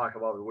going to talk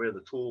about, where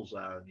the tools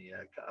are in the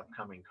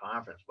upcoming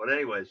conference. But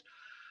anyways,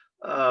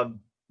 um,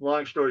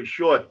 long story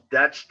short,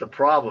 that's the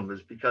problem,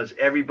 is because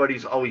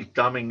everybody's always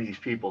dumbing these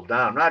people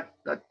down. Not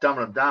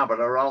dumbing them down, but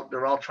they're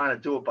all trying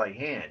to do it by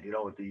hand,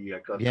 with the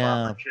copper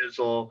Yeah.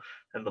 chisel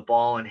and the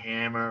ball and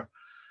hammer.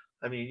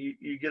 I mean,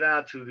 you get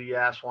out to the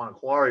Aswan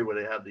Quarry where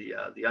they have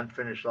the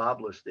unfinished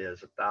obelisk.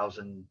 There's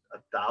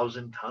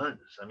 1,000 tons.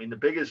 I mean, the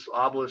biggest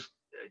obelisk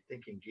I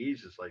think in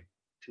Giza is like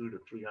 200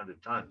 to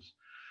 300 tons,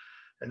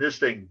 and this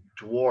thing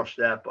dwarfs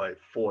that by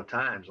 4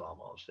 times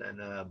almost. And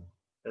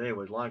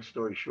anyways, long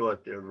story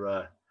short, they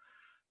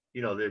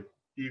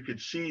you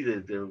could see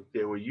that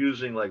they were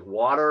using like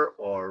water,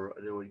 or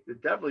they were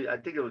definitely, I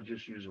think it was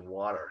just using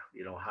water,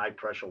 high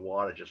pressure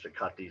water, just to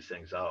cut these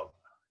things out.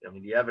 I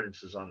mean, the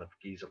evidence is on the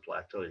Giza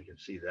Plateau. You can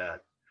see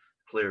that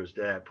clear as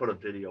day. I put a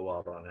video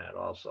out on that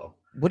also.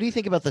 What do you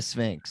think about the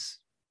Sphinx?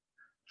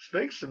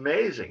 Sphinx is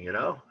amazing,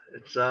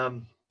 It's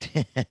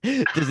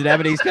Does it have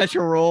any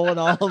special role in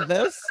all of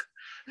this?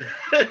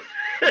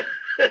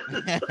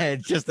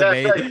 It's just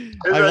that's right. amazing.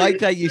 I like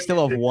that you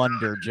still have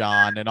wonder,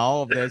 John, and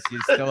all of this, you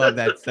still have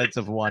that sense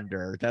of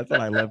wonder. That's what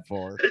I live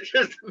for. It's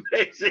just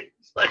amazing.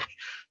 It's like,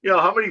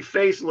 how many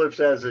facelifts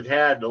has it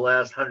had in the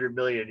last 100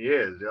 million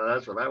years?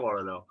 That's what I want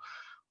to know.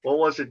 what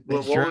was it?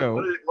 It's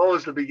true. What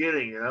was the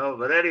beginning?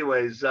 But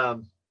anyways, yeah,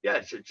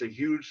 it's a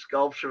huge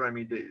sculpture. I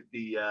mean, it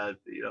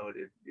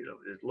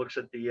looks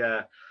at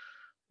the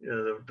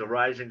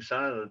rising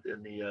sun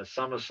in the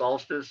summer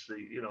solstice.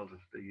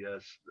 The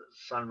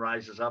sun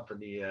rises up in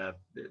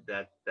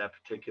that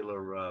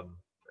particular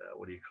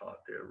what do you call it?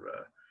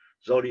 Their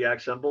zodiac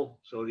symbol,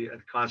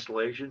 zodiac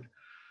constellation.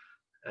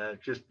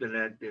 Just been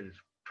that it's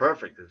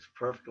perfect. It's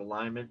perfect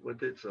alignment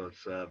with it. So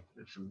it's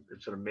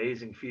an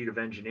amazing feat of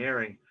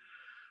engineering.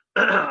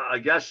 I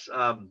guess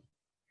the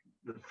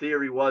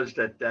theory was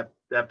that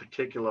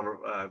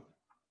particular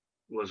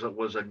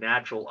was a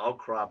natural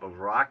outcrop of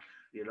rock,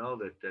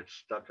 that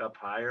stuck up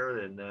higher,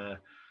 and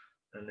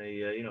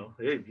they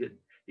hey,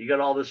 you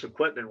got all this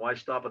equipment. Why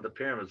stop at the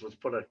pyramids? Let's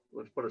put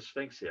a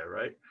sphinx here,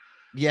 right?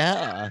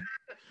 Yeah.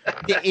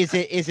 Is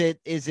it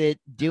You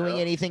doing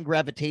know? anything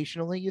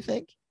gravitationally, you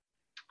think?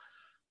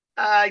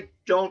 I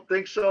don't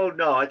think so.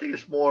 No, I think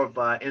it's more of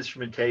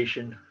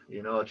instrumentation.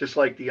 Just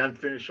like the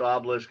unfinished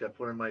obelisk I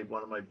put in my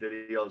one of my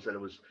videos that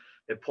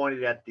it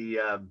pointed at the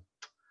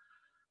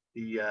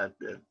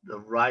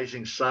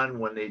rising sun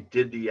when they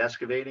did the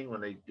excavating,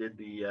 when they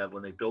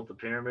built the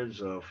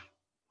pyramids of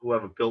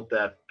whoever built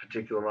that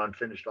particular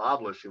unfinished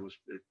obelisk.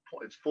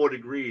 It's 4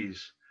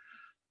 degrees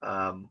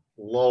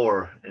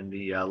lower in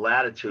the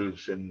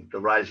latitudes than the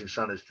rising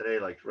sun is today.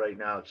 Like right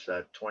now, it's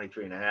at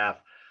 23 and a half.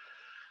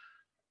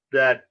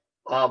 That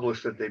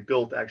obelisk that they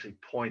built actually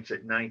points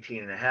at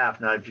 19 and a half.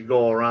 Now, if you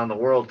go around the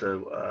world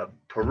to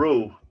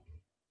Peru,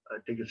 I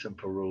think it's in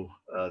Peru,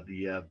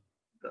 the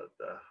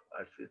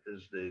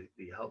there's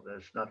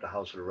there's not the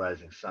House of the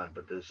Rising Sun,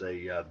 but there's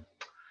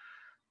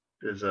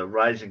a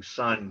rising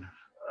sun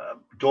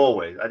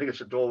doorway. I think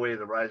it's a doorway of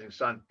the rising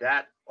sun.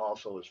 That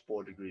also is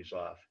 4 degrees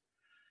off.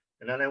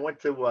 And then I went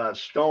to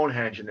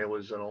Stonehenge, and there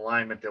was an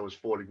alignment that was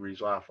 4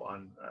 degrees off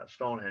on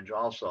Stonehenge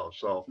also.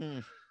 So Hmm.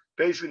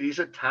 basically, these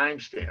are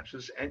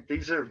timestamps, and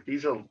these are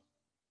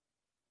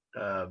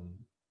um,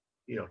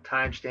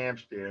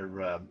 timestamps.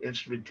 They're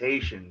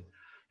instrumentation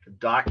to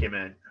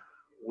document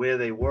where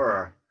they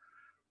were,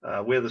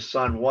 where the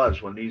sun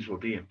was when these were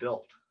being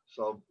built.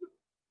 So,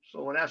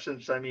 so in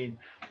essence, I mean,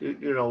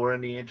 we're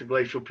in the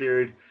interglacial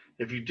period.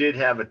 If you did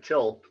have a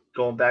tilt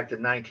going back to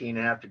 19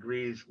 and a half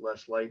degrees,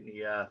 less light in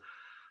the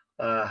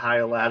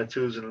higher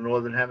latitudes in the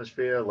northern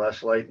hemisphere,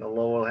 less light in the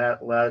lower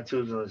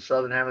latitudes in the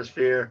southern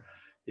hemisphere,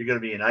 you're going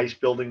to be in ice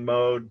building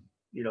mode.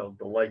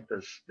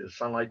 The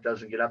sunlight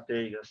doesn't get up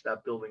there. You're going to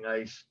start building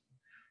ice,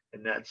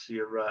 and that's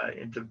your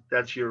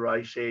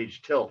ice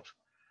age tilt.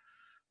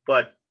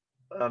 But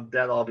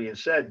that all being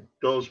said,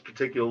 those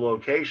particular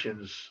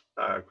locations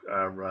are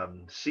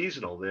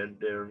seasonal.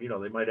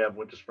 They might have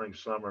winter, spring,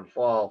 summer, and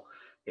fall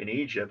in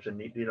Egypt, and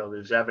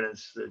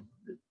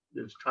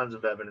there's tons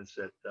of evidence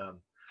that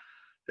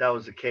that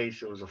was the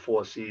case. It was a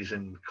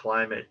four-season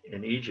climate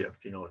in Egypt.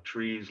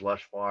 Trees,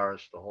 lush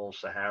forest, the whole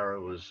Sahara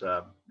was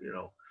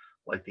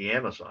like the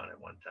Amazon at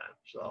one time.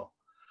 So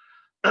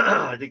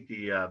I think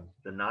the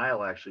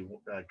Nile actually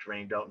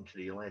drained out into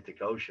the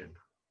Atlantic Ocean.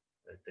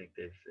 I think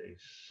they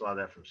saw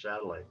that from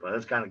satellite, but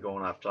that's kind of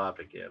going off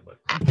topic here. But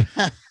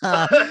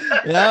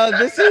No,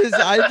 this is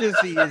I just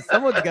see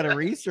someone's got to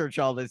research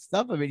all this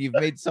stuff. I mean, you've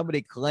made so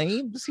many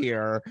claims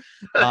here.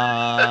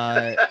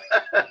 Uh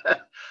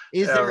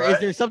is yeah, there is right.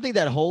 there something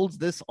that holds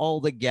this all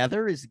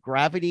together? Is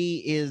gravity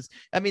is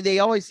I mean, they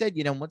always said,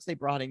 once they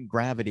brought in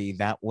gravity,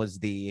 that was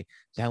the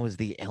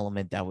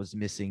element that was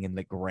missing in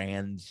the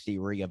grand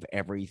theory of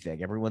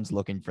everything. Everyone's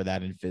looking for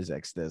that in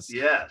physics, this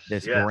Yes,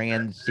 this yes,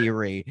 grand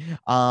theory.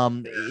 yeah,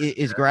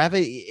 Is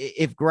gravity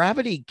if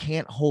gravity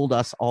can't hold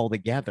us all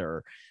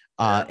together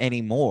yeah.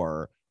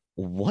 anymore,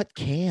 what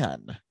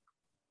can?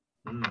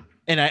 Mm,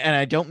 And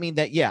I don't mean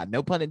that, yeah,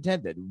 no pun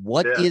intended.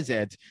 What yeah. is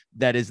it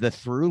that is the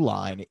through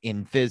line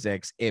in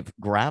physics if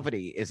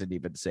gravity isn't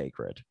even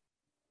sacred?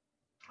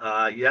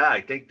 Yeah,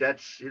 I think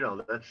that's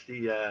the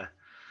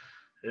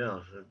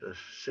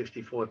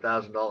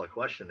 $64,000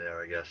 question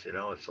there. I guess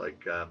it's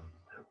like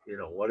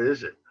what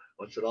is it?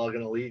 What's it all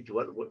going to lead to?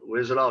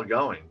 Where's it all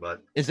going?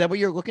 But Is that what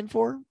you're looking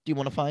for? Do you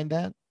want to find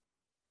that?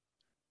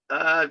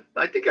 I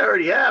think I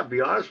already have. To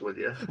be honest with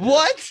you.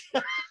 What?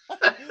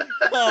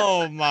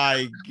 Oh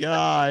my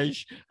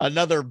gosh.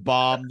 Another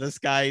bomb. This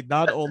guy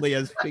not only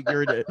has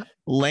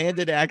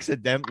landed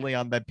accidentally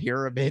on the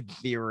pyramid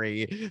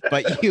theory,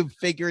 but you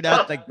figured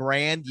out the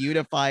grand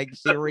unifying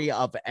theory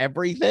of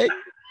everything.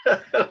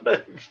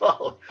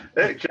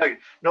 Hey, check,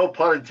 no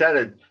pun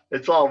intended.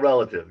 It's all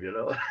relative.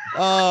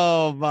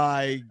 Oh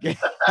my god.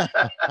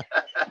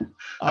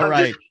 All I'm just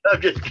right.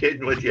 I'm just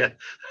kidding with you.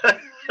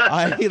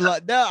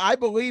 No, I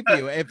believe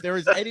you. If there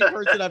was any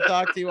person I've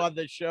talked to on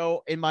the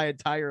show in my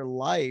entire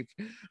life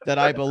that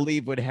I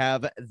believe would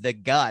have the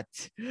gut,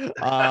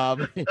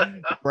 um,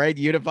 grand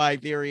unifying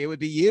theory, it would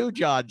be you,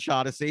 John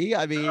Shaughnessy.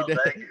 I mean, Oh,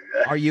 thank you.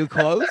 are you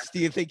close? Do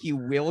you think you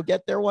will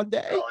get there one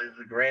day? Oh, it's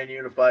the grand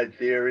unified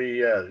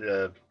theory,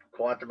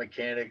 quantum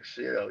mechanics.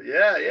 Yeah,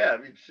 yeah. I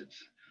mean,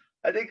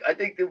 I think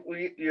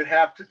that you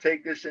have to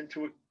take this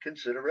into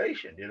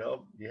consideration.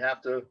 You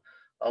have to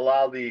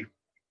allow the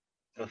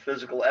for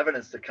physical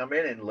evidence to come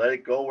in and let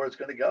it go where it's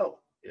going to go.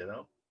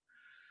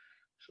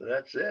 So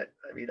that's it.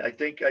 I mean, I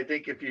think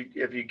if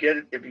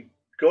you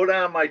go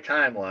down my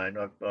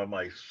timeline or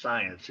my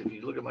science, if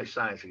you look at my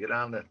science and get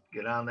on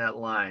that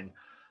line,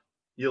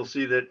 you'll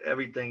see that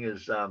everything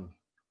is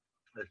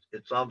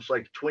it's almost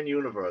like twin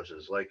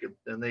universes. Like,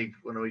 and they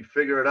when we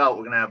figure it out,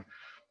 we're gonna have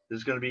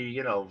there's gonna be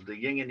the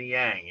yin and the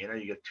yang.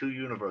 You got two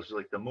universes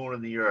like the moon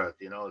and the earth.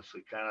 It's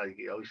like kind of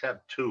you always have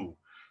two.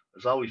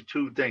 There's always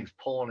two things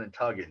pulling and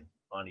tugging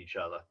on each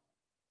other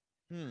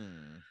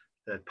Hmm.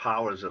 that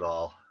powers it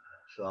all.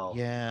 So,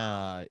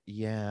 Yeah,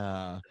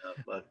 yeah.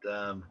 but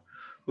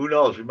who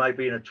knows? We might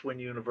be in a twin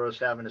universe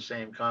having the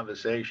same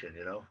conversation.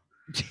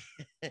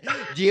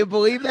 Do you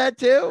believe that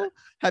too?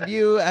 Have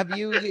you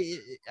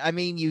I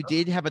mean, you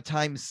did have a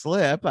time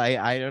slip.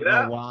 I don't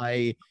know Yeah.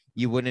 why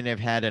you wouldn't have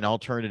had an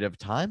alternative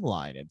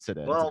timeline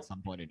incident at Well,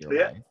 some point in your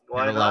yeah. life.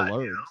 Why Parallel not?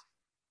 worlds.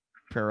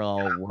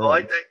 Parallel Well,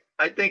 I worlds.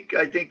 think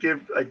I think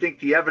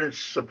the evidence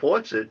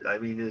supports it. I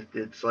mean,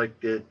 it's like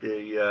it's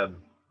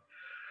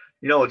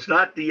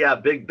not the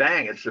Big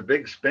Bang; it's the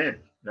Big Spin.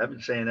 I've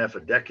been saying that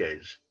for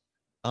decades.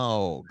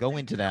 Oh, go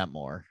into that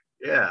more.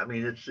 Yeah, I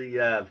mean, it's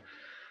the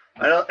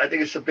I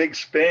think it's a big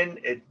spin.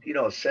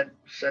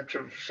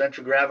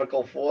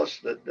 Centrifugal force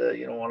that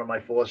one of my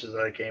forces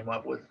that I came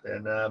up with,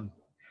 and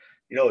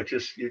it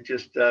just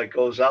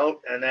goes out,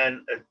 and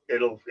then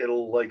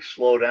it'll like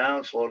slow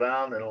down,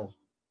 and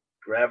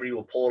gravity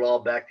will pull it all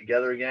back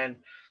together again,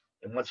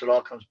 and once it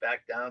all comes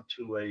back down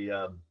to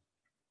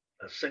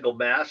a single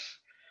mass,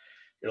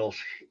 it'll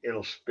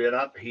it'll spin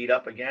up, heat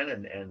up again,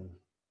 and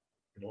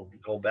it'll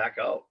go back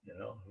out.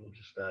 It'll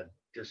just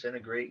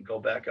disintegrate and go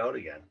back out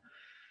again.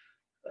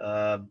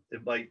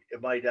 It might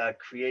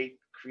create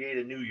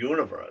a new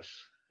universe.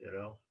 You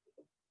know,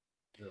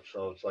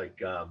 so it's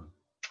like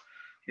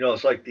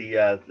it's like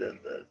the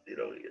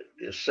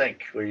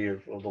sink where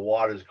the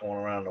water's going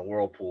around the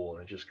whirlpool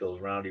and it just goes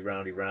roundy,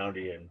 roundy,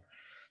 roundy and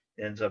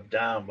ends up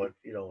down. But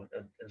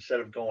instead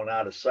of going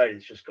out of sight,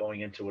 it's just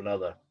going into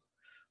another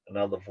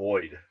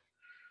void.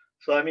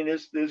 So I mean,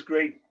 there's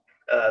great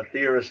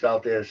theorists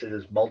out there that say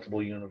there's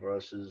multiple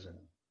universes,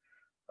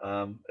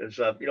 and it's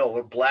a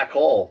black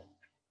hole,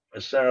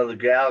 the center of the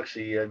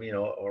galaxy. I mean,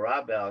 or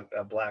our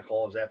black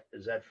hole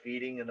is that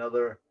feeding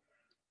another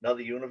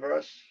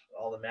universe?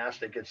 All the mass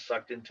that gets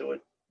sucked into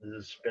it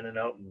is spinning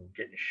out and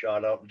getting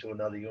shot out into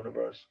another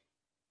universe.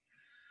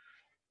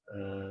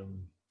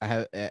 Um,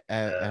 Have, I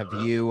have don't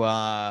know. you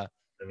I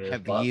mean, it's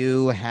have possible.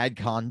 you had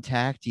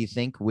contact, do you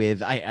think,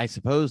 with I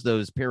suppose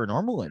those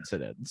paranormal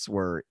incidents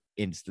were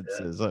Yeah.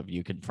 instances of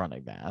you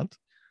confronting that?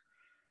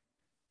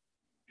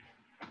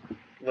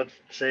 Let's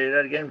say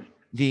that again.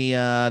 The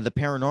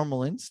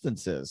paranormal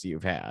instances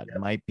you've had Yep.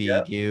 might be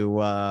Yep.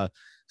 you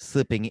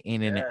slipping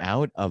in and Yeah.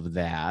 out of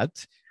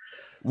that.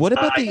 What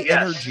about the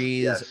Yes.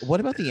 energies? Yes. What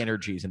about the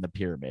energies in the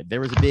pyramid? There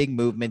was a big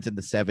movement in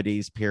the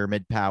 70s,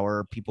 pyramid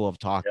power. People have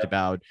talked Yep.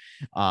 about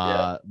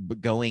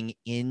Yep. going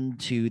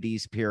into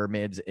these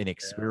pyramids and Yeah.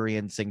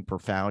 experiencing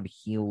profound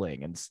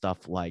healing and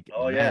stuff like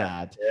Oh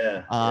yeah. that.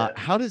 Yeah. Yeah.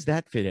 How does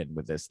that fit in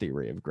with this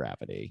theory of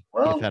gravity, if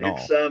Well, at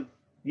it's all?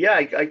 yeah.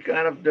 I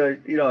kind of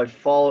I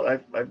follow.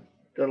 I've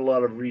done a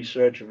lot of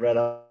research and read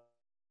up.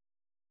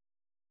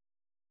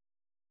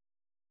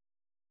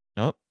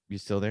 Oh, you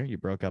still there? You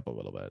broke up a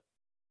little bit.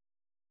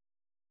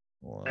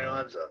 Wow.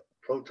 Ions,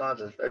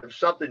 protons. If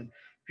something,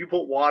 if you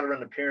put water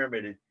in the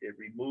pyramid, it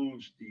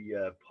removes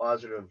the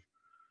positive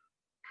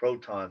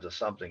protons or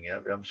something.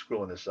 I'm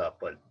screwing this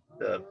up, but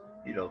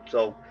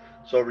so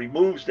it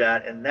removes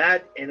that, and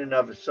that in and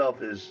of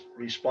itself is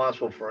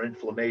responsible for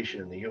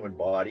inflammation in the human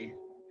body.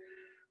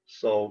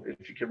 So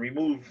if you can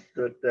remove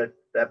that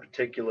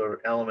particular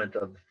element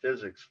of the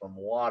physics from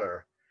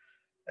water,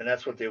 and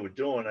that's what they were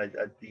doing.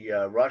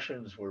 The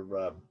Russians were,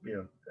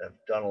 have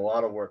done a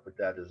lot of work with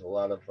that. There's a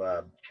lot of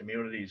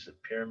communities,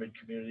 pyramid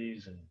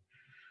communities,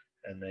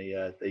 and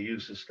they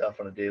use this stuff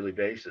on a daily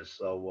basis.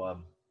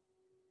 So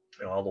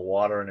all the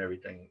water and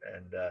everything,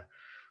 and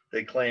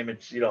they claim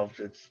it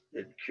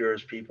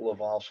cures people of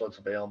all sorts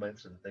of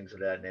ailments and things of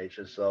that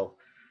nature. So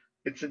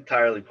it's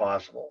entirely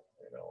possible.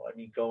 I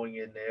mean, going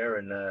in there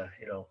and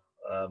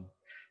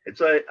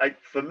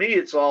for me,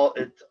 it's all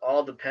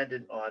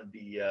dependent on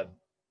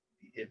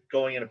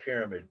going in a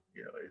pyramid.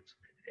 It's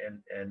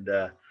and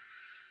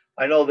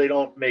I know they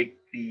don't make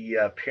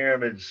the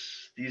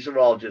pyramids. These are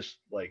all just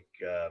like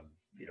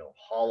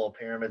hollow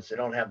pyramids. They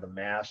don't have the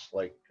mass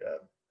like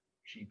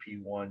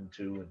GP1,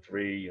 2, and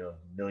 3.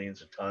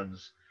 Millions of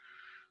tons.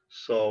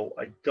 So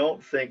I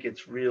don't think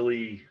it's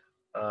really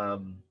a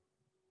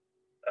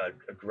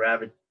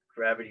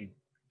gravity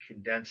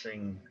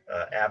condensing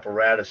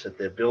apparatus that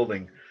they're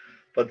building,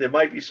 but there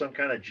might be some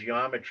kind of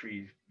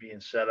geometry being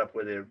set up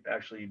where they're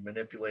actually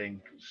manipulating,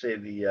 say,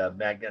 the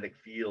magnetic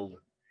field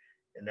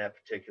in that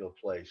particular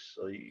place.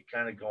 So you're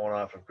kind of going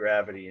off of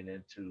gravity and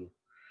into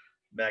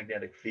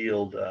magnetic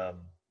field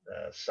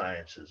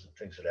sciences and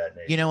things of that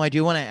You nature. know, I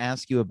do want to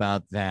ask you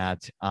about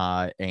that.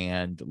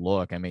 And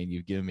look, I mean,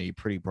 you've given me a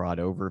pretty broad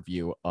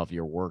overview of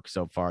your work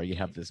so far. You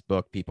have this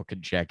book people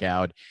can check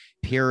out,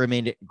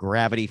 Pyramid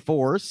Gravity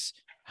Force: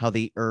 How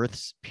the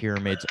Earth's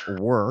Pyramids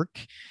Work.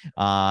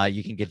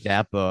 You can get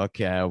that book.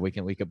 We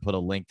can put a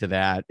link to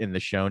that in the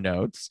show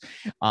notes.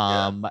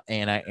 Yeah.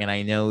 And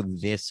I know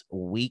this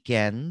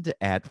weekend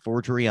at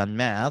Forgery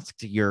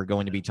Unmasked, you're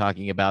going to be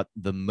talking about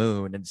the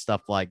moon and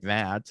stuff like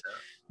that.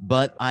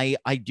 But Yeah.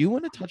 I do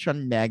want to touch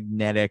on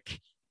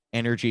magnetic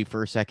energy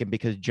for a second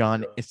because,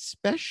 John, So,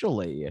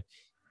 especially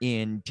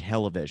in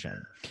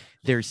television,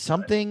 there's right.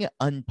 something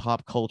on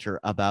pop culture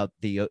about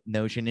the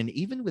notion, and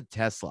even with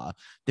Tesla,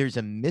 there's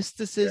a Yeah.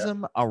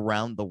 mysticism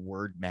around the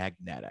word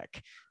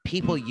magnetic.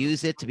 People Mhm.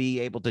 use it to be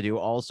able to do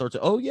all sorts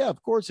of, oh yeah,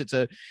 of course it's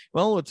an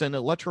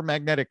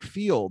electromagnetic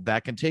field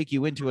that can take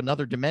you into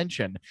another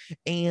dimension.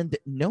 And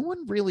no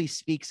one really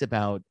speaks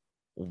about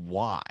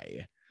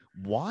why.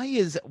 Why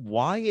is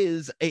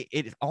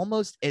it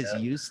almost as Yeah.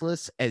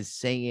 useless as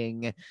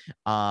saying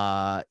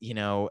oh,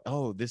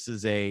 this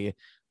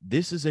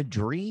is a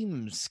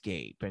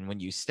dreamscape, and when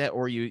you step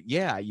or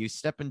you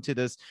step into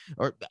this,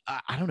 or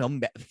I don't know,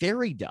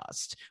 fairy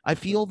dust. I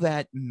feel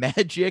that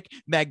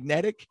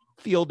magnetic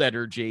field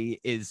energy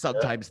is Yeah.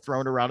 sometimes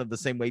thrown around in the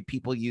same way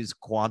people use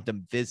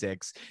quantum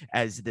physics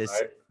as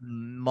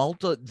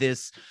Right.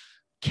 this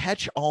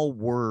catch-all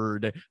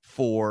word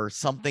for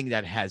something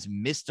that has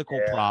mystical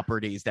Yeah.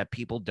 properties that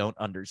people don't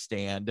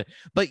understand.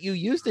 But you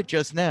used it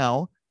just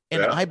now,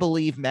 and Yeah. I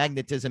believe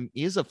magnetism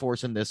is a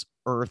force in this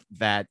earth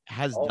that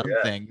has Oh done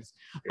yeah. things.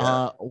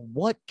 Yeah.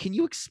 What can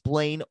you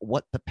explain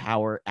what the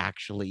power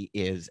actually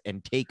is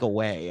and take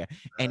away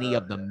any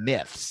of the Yeah.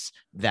 myths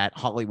that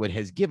Hollywood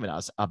has given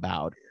us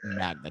about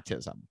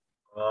magnetism?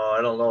 Oh,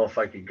 I don't know if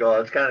I could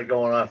go. It's kind of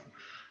going off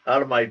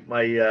out of well,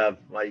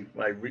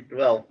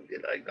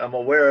 I'm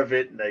aware of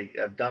it, and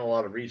I've done a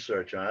lot of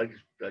research on it.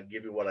 I'll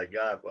give you what I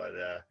got, but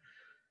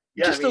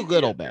yeah, I Just a mean, yeah,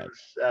 little it bit.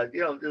 was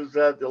it was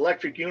the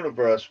Electric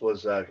Universe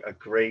was a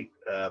great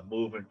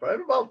movement,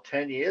 probably about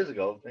 10 years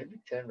ago, maybe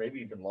 10, maybe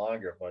even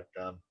longer. But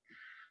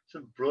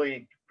some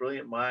brilliant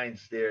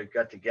minds there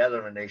got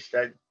together, and they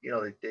said,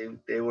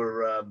 they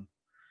were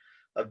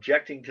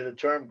objecting to the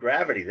term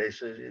gravity. They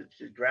said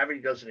gravity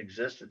doesn't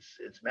exist.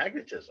 It's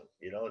magnetism.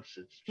 It's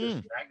just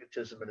Hmm.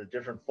 magnetism in a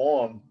different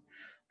form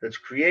that's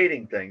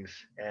creating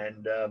things,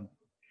 and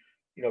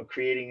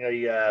creating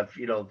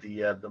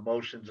the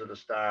motions of the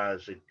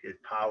stars.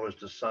 It powers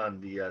the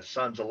sun. The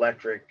sun's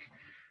electric.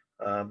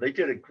 They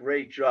did a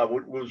great job.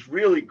 What was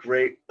really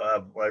great,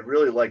 what I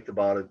really liked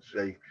about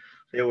it,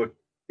 they were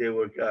they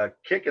were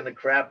kicking the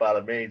crap out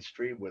of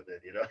mainstream with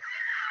it.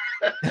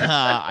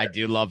 I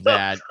do love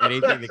that. so,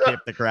 Anything to so, keep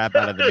the crap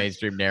out of the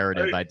mainstream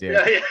narrative, I do.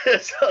 yeah, yeah.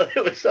 So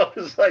it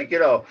was like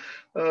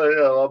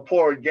I'm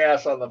pouring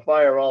gas on the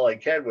fire all I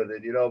can with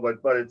it,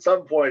 But at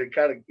some point, it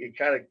kind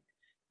of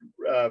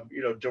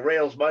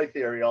derails my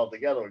theory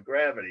altogether with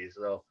gravity.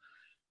 So,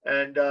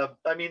 and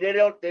I mean, they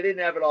didn't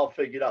have it all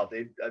figured out.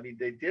 They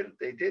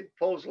did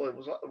pose. It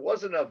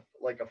wasn't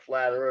like a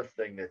flat Earth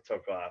thing that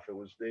took off.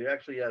 They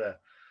actually had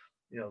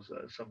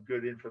some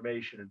good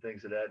information and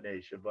things of that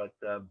nature. But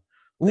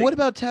Well, they what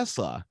about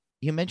Tesla?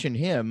 You mentioned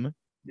him.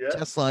 yeah.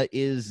 Tesla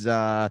is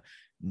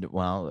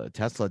well,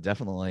 Tesla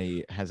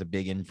definitely has a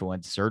big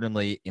influence.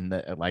 Certainly in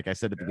the like I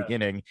said at the Yeah.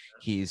 beginning,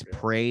 he's Yeah.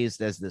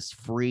 praised as this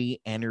free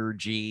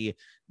energy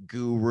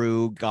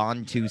guru.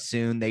 Gone too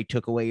soon. They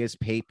took away his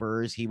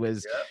papers. He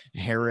was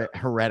Yeah. Yeah.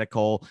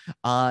 heretical.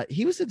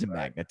 He was into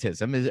Right.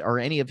 magnetism. Are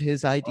any of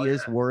his Oh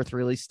ideas yeah. worth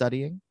really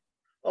studying?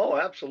 Oh,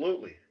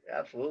 absolutely.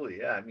 Absolutely.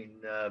 Yeah. I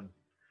mean,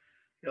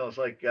 it's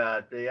like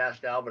they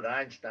asked Albert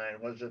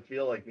Einstein, "What does it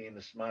feel like being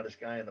the smartest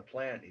guy on the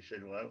planet?" He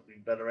said, "Well,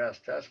 you better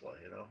ask Tesla."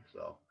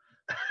 So.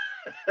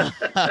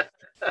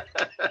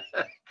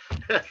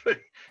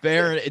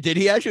 Fair. Did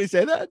he actually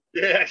say that?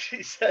 Yeah,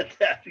 she said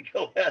that to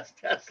go ask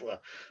Tesla,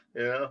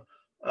 you know.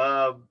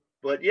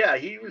 But yeah,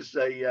 he was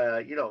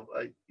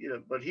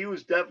but he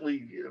was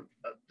definitely,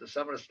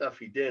 some of the stuff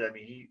he did. I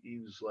mean, he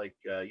was like,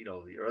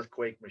 the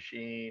earthquake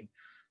machine,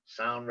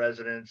 sound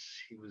resonance.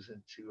 He was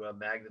into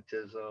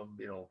magnetism,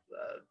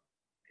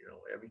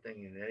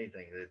 everything and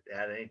anything that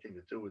had anything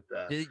to do with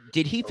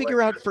Did he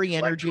figure out electricity, free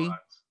energy?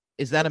 electrons.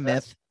 Is that a What's that?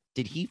 myth?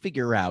 Did he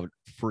figure out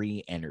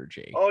free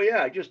energy? Oh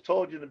yeah, I just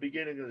told you in the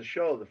beginning of the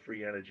show the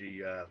free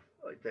energy. I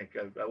think.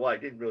 Well, I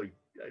didn't really.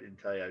 I didn't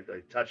tell you. I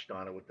touched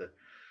on it with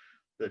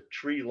the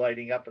tree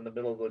lighting up in the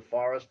middle of the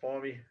forest for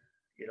me.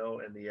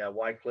 And the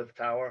Wycliffe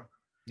Tower.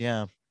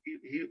 Yeah.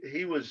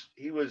 He was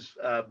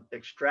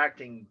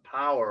extracting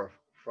power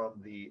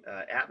from the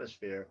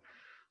atmosphere.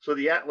 So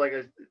the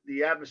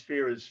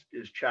atmosphere is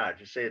charged.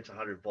 You say it's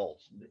 100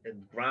 volts,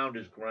 and ground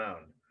is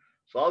ground.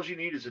 So all you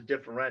need is a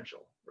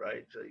differential,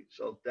 right?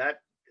 So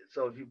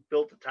if you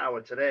built a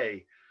tower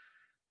today,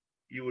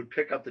 you would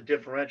pick up the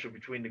differential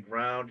between the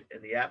ground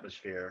and the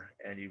atmosphere,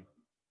 and you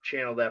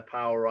channel that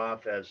power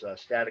off as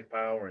static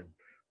power and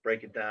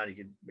break it down. You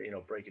can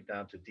break it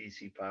down to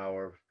DC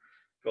power,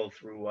 go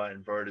through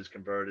inverters,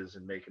 converters,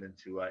 and make it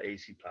into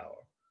AC power.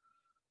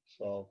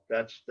 So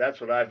that's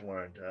what I've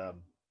learned.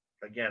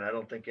 Again, I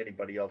don't think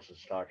anybody else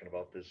is talking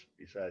about this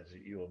besides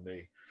you and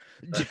me.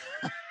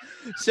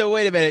 So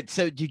wait a minute.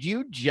 So did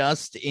you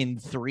just in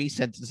 3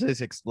 sentences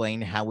explain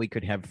how we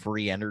could have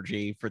free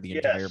energy for the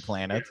entire Yes,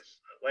 planet? yes.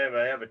 Wait a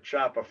minute, I have a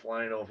chopper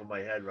flying over my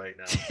head right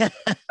now.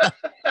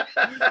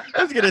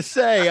 I was gonna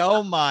say,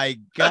 oh my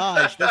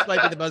gosh, this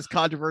might be the most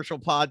controversial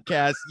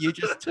podcast you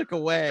just took Yeah.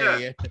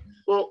 away.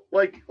 Well,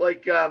 like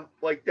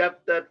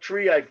that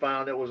tree I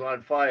found that was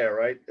on fire,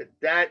 right?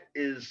 That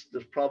is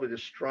probably the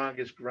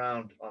strongest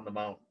ground on the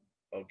mountain.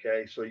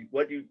 Okay, so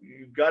what you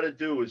got to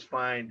do is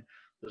find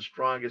the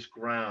strongest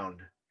ground,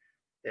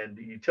 and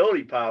the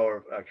utility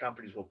power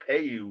companies will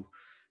pay you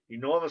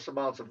enormous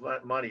amounts of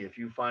money if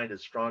you find a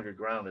stronger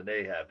ground than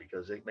they have,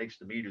 because it makes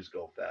the meters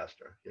go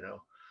faster.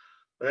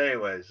 But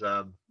anyways,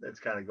 that's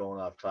kind of going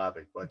off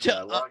topic. But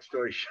long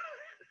story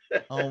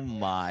short, Oh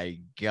my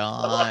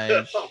long,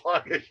 gosh.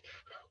 long,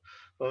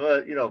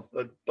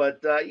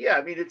 yeah,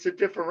 I mean, it's a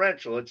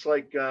differential. It's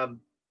like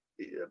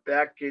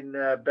back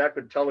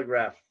when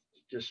telegraph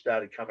just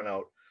started coming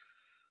out.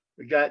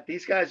 We got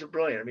these guys are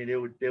brilliant. I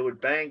mean, they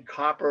would bang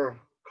copper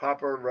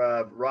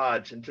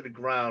rods into the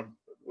ground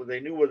where they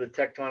knew where the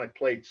tectonic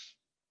plates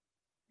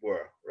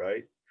were,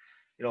 right?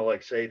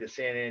 Like say the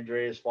San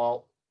Andreas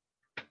Fault.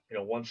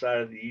 One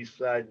side of the east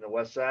side and the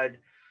west side.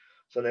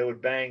 So they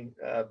would bang,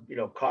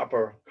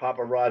 copper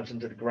rods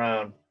into the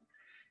ground,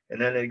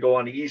 and then they'd go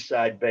on the east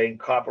side, bang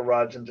copper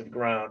rods into the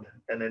ground,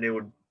 and then they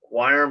would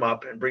wire them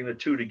up and bring the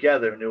two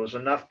together. And there was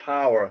enough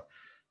power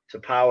to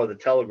power the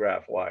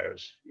telegraph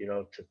wires,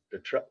 to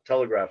the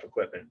telegraph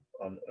equipment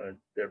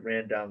that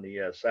ran down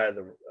the side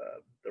of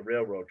the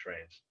railroad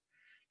trains,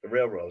 the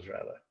railroads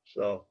rather.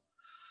 So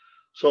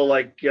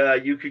like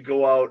you could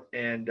go out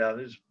and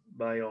this is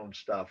my own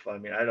stuff. I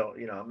mean, I don't,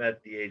 I'm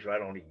at the age where I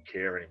don't even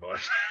care anymore.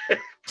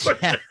 But,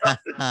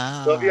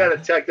 so if you had a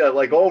tech that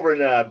like over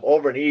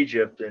in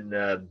Egypt and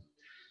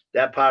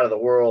that part of the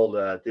world,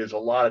 there's a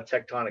lot of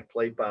tectonic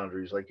plate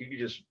boundaries. Like you could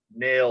just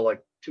nail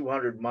like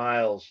 200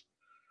 miles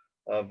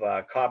of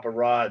copper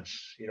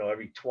rods,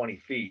 every 20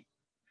 feet,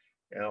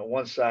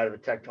 one side of a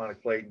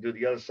tectonic plate, and do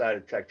the other side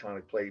of the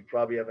tectonic plate. You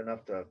probably have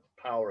enough to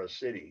power a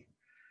city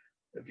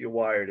if you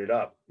wired it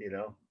up, you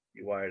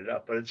wired it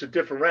up. But it's a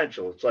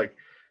differential. It's like,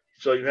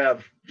 so you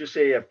have, just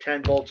say you have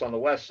 10 volts on the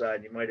west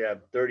side, you might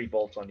have 30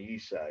 volts on the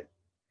east side.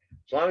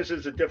 As long as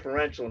there's a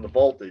differential in the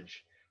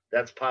voltage,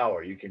 that's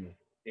power. You can,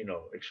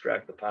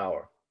 extract the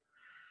power.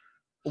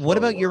 What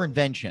about So your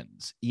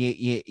inventions?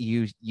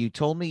 You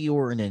told me you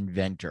were an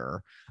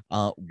inventor.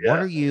 yeah.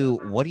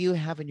 What do you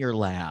have in your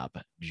lab,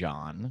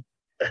 John?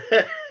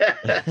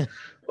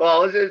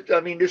 Well, I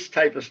mean, this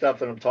type of stuff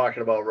that I'm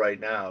talking about right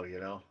now, I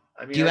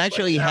Do mean, you I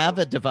actually have have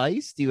a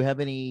device? Do you have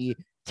any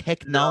no,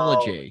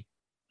 technology?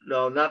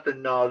 no,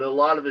 nothing. No, a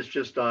lot of it's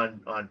just on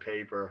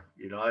paper.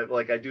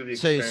 I do the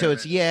So it's,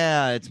 experiments.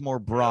 it's more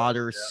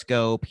broader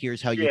scope.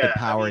 Here's how you could Yeah, I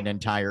power an mean,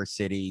 entire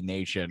city,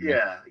 nation.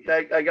 yeah,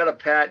 I got a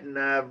patent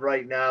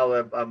right now.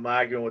 I'm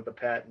arguing with the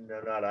patent.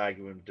 I'm not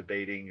arguing,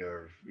 debating,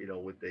 or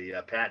with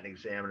the patent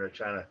examiner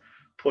trying to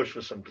push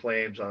for some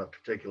claims on a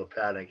particular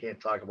patent. I can't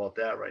talk about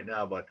that right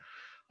now, but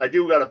I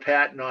do got a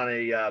patent on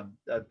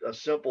a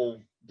simple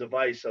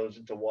device that was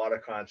into water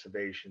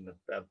conservation,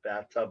 a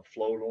bathtub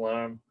float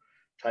alarm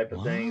type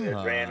of thing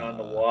that ran on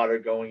the Wow. water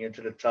going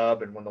into the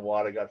tub, and when the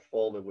water got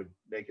full, it would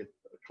make a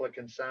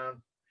clicking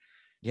sound.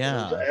 And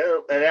Yeah.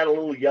 it had a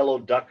little yellow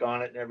duck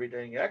on it and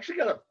everything. I think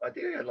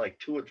I had like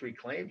 2 or 3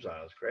 claims on it.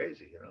 It was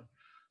crazy.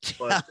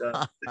 But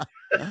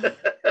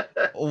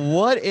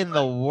What in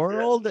the yeah.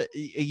 world?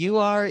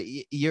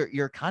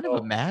 You're kind of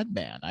a Oh.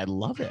 madman. I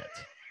love it.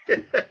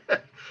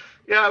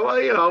 Yeah,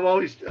 well, I'm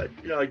always,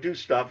 I do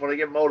stuff when I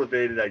get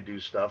motivated. I do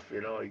stuff.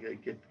 I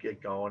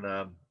get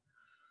going.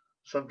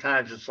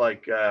 Sometimes it's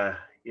like,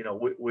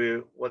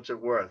 what's it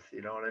worth?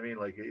 You know what I mean?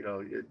 Like,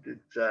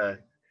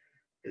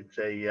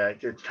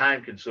 it's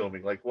time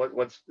consuming. Like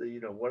what's the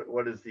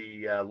what is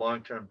the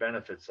long term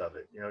benefits of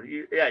it?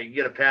 You can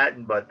get a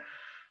patent, but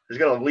it's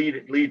going to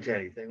lead to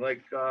anything.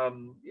 Like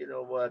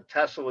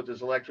Tesla with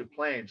his electric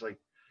planes. Like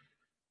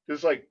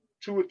there's like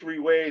 2 or 3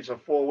 ways or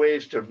 4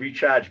 ways to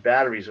recharge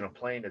batteries in a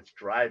plane that's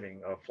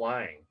driving or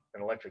flying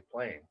an electric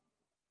plane.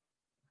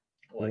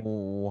 Like, you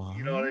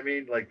know what I What?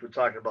 mean? Like we're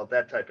talking about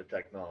that type of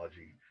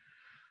technology.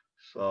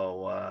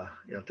 So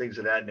things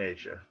of that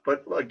nature.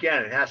 But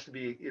again, it has to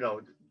be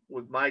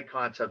with my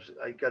concepts.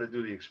 I got to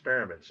do the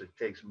experiments. It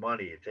takes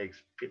money. It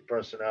takes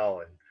personnel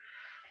and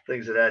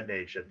things of that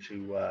nature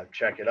to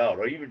check it out,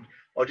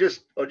 or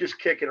just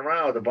kicking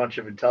around with a bunch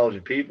of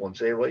intelligent people and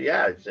say, well,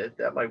 yeah,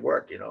 that might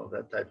work.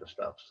 That type of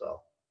stuff.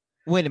 So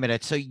Wait a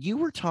minute. So you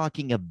were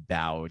talking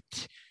about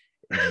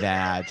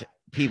that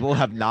people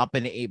have not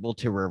been able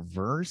to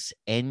reverse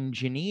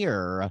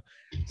engineer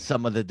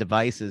some of the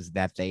devices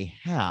that they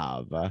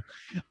have right,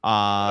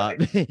 right,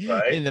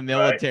 in the right,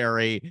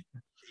 military.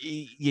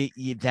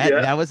 That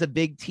yeah. that was a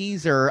big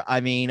teaser. I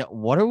mean,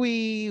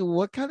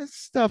 what kind of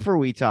stuff are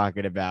we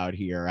talking about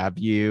here? Have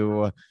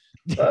you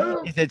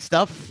Well, Is it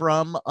stuff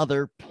from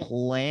other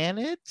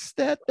planets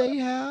that they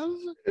have?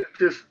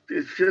 it's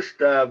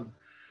just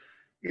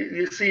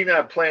you've seen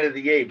Planet of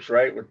the Apes,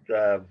 right? With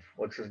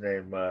what's his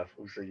name?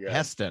 Who's the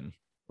Heston,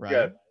 yeah,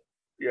 right?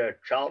 yeah,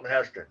 Charlton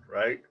Heston,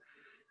 right?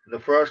 The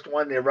first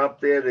one, they're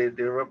up there.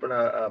 They're up in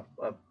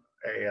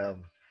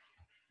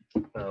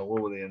what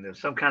were they in there?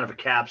 Some kind of a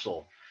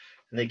capsule,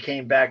 and they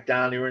came back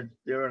down. They were in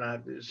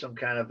some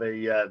kind of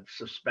a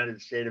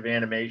suspended state of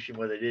animation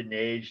where they didn't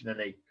age, and then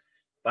they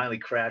finally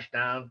crashed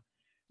down.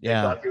 They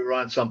Yeah. thought they were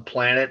on some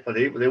planet, but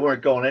they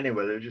weren't going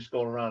anywhere. They were just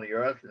going around the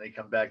Earth, and they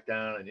come back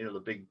down, and the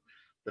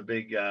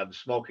big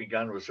smoking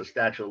gun was the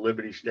Statue of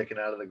Liberty sticking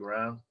out of the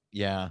ground.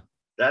 Yeah.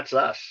 That's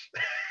us.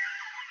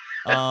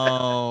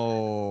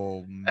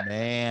 Oh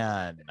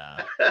man.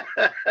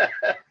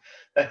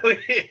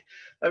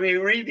 I mean,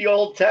 read the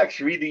old text.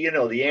 Read the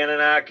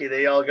Anunnaki.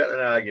 They all got an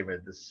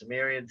argument. The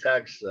Sumerian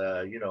text,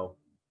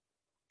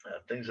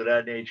 things of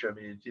that nature. I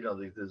mean,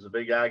 there's a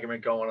big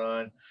argument going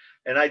on,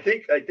 and I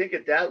think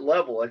at that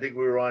level, I think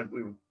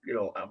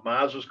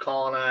Mars was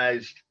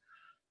colonized.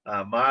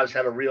 Mars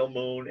had a real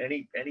moon.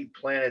 Any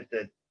planet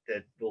that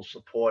will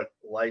support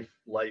life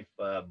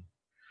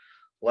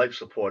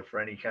support for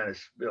any kind of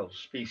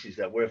species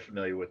that we're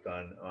familiar with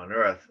on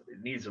Earth,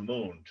 it needs a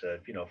moon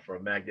for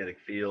a magnetic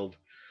field.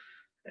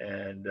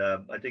 And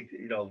I think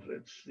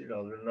it's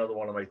another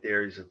one of my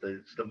theories that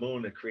it's the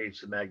moon that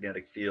creates the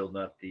magnetic field,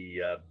 not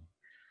the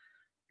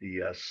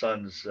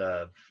sun's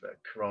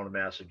corona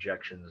mass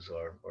ejections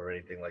or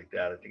anything like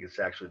that. I think it's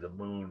actually the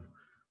moon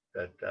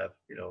that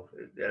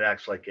it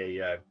acts like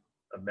a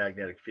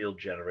magnetic field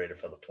generator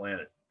for the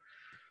planet.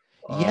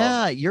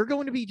 Yeah, you're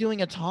going to be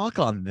doing a talk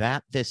on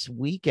that this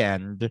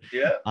weekend.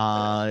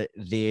 Yeah.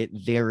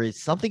 There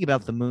is something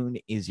about the moon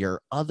is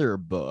your other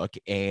book,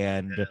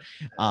 and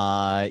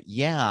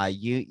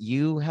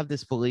you have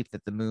this belief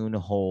that the moon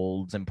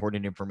holds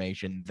important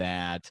information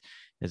that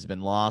has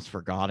been lost,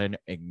 forgotten,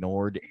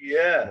 ignored,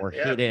 or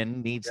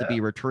hidden, needs to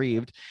be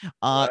retrieved.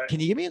 Right. Can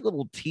you give me a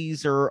little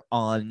teaser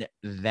on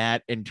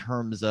that in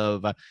terms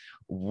of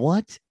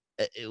what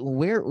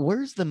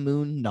where's the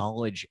moon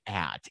knowledge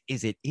at?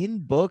 Is it in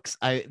books?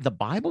 The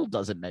Bible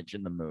doesn't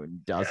mention the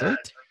moon, does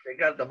it? They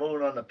got the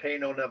moon on the pay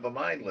no never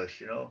mind list.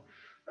 It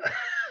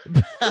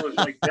was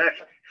like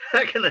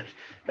back in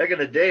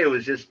the day. It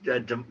was just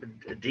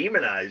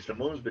demonized. The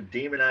moon's been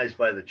demonized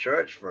by the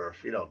church for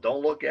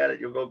don't look at it,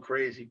 you'll go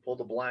crazy. Pull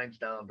the blinds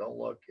down. Don't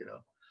look.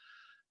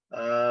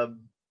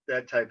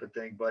 That type of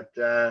thing. But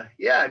I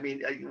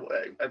mean,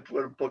 I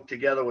put a book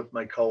together with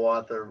my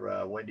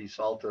co-author Wendy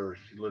Salter.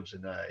 She lives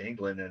in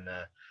England, and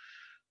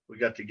we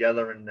got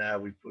together and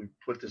we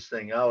put this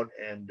thing out.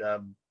 And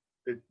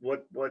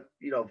what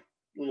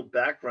little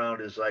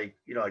background is I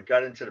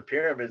got into the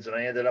pyramids and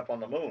I ended up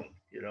on the moon.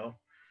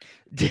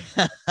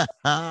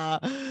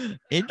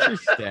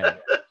 Interesting.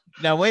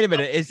 Now, wait a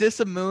minute. Is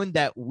this a moon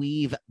that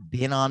we've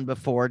been on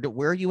before?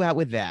 Where are you at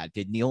with that?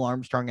 Did Neil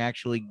Armstrong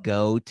actually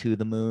go to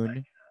the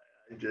moon?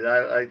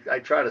 I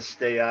try to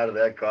stay out of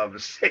that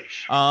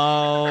conversation.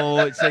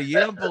 Oh, so you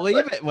don't believe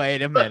it?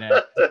 Wait a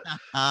minute.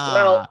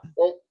 Well,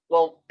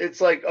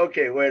 it's like,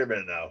 okay, wait a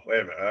minute now.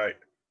 Wait a minute. All right.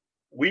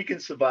 We can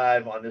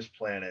survive on this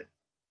planet,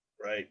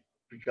 right?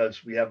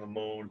 Because we have a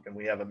moon and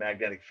we have a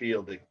magnetic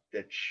field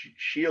that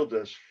shield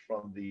us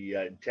from the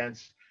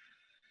intense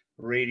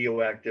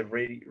radioactive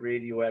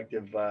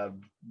mass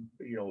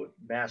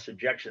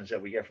ejections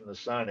that we get from the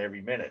sun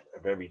every minute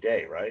of every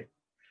day, right?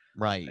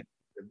 Right.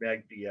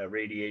 The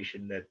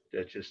radiation that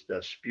just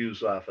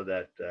spews off of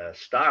that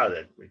star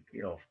that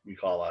we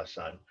call our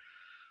sun.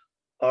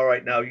 All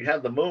right, now you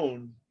have the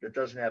moon that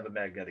doesn't have a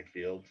magnetic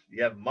field.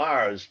 You have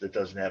Mars that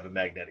doesn't have a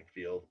magnetic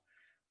field.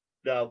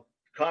 Now,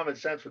 common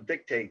sense would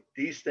dictate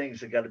these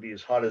things have got to be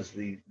as hot as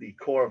the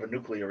core of a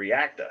nuclear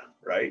reactor,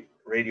 right?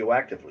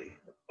 Radioactively.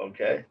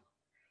 Okay.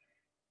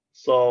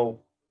 So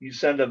you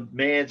send a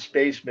manned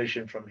space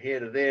mission from here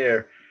to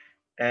there,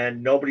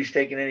 and nobody's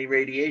taking any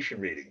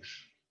radiation readings.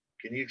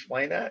 Can you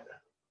explain that?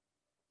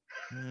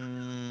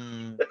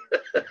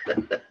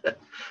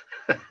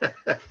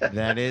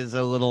 That is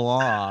a little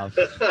off.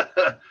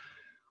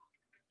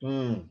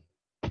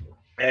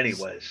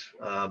 Anyways,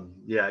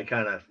 I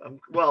kind of, I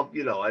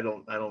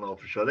don't know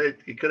for sure.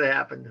 It could have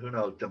happened. Who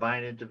knows?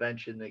 Divine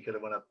intervention. They could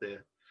have went up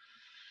there.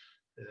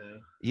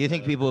 You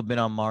think people have been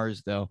on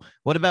Mars though?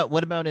 What about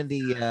in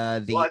the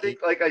Well, I think,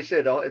 like I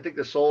said, I think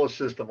the solar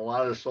system. A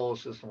lot of the solar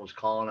system was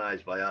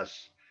colonized by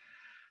us.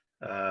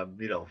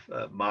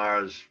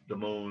 Mars, the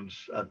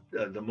moons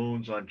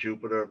on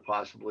Jupiter,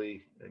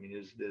 possibly. I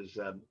mean, there's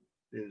a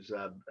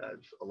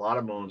lot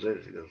of moons.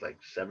 There's like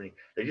 70.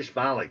 They just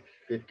found like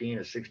 15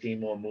 or 16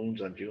 more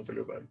moons on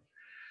Jupiter, but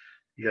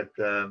you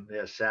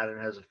got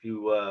Saturn has a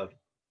few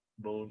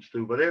moons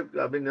too. But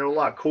they're a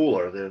lot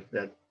cooler.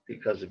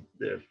 Because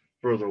they're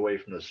further away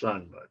from the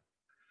sun. But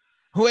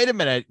wait a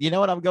minute. You know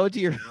what? I'm going to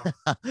your.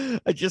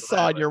 I just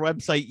saw on your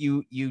website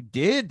you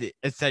did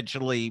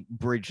essentially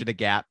bridge the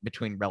gap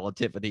between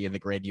relativity and the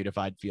grand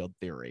unified field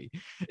theory,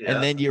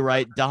 and then you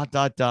write ...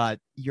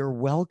 You're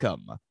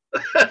welcome.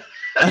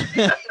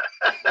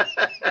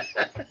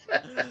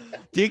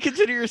 Do you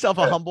consider yourself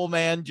a humble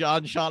man,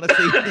 John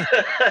Shaughnessy?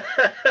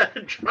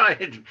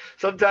 Trying.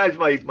 Sometimes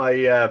I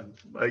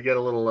get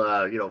a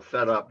little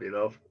fed up.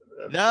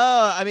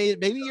 No, I mean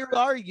maybe you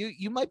are.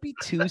 You might be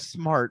too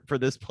smart for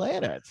this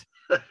planet.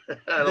 I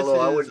don't This know.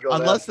 I is wouldn't go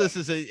unless that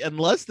this is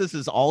unless this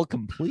is all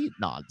complete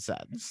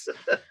nonsense.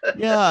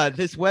 Yeah,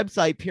 this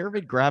website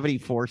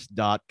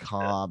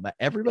pyramidgravityforce.com.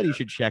 Everybody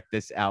should check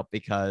this out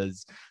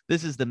because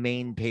this is the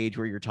main page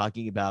where you're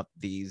talking about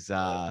these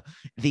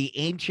the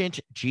ancient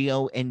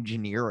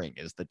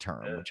geoengineering is the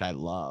term, which I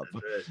love.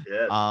 That's it.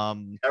 Yes.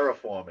 Um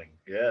Terraforming.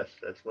 Yes,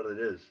 that's what it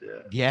is.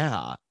 Yeah.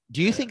 yeah.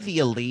 Do you think the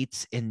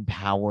elites in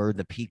power,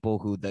 the people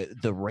who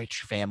the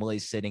rich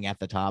families sitting at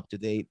the top, do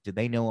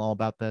they know all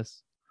about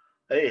this?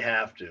 They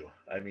have to.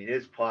 I mean,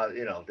 it's part.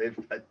 They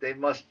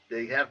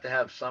have to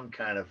have some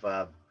kind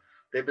of.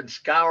 They've been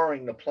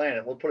scouring the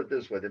planet. We'll put it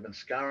this way: they've been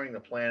scouring the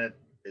planet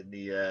in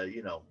the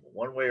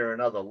one way or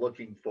another,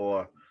 looking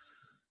for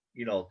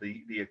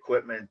the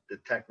equipment, the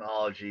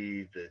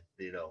technology, the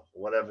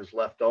whatever's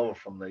left over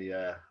from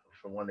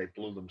when they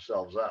blew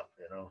themselves up.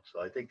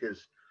 So I think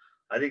it's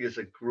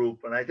a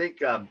group, and I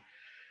think uh,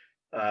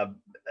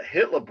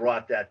 Hitler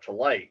brought that to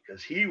light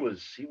because he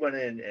went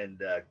in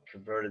and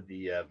converted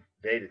the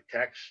Vedic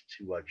text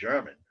to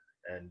German,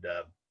 and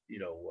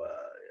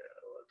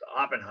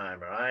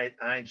Oppenheimer,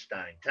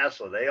 Einstein,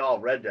 Tesla, they all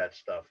read that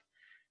stuff,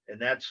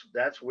 and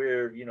that's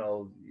where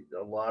a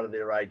lot of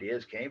their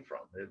ideas came from.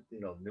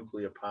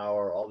 Nuclear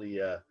power, all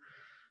the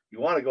you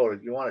want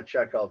to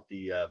check out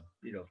the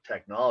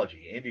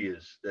technology.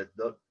 India's that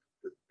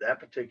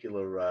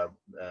particular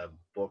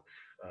book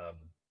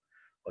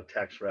or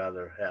text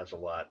rather has a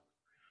lot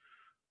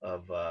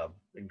of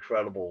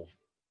incredible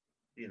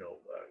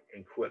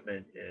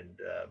equipment,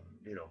 and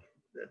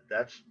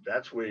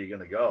that's where you're going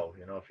to go,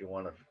 if you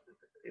want to,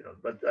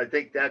 but I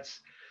think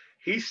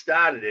he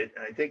started it,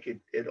 and I think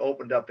it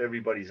opened up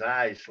everybody's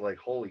eyes to, like,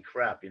 holy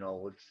crap,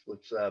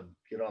 let's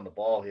get on the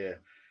ball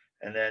here.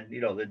 And then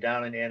they're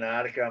down in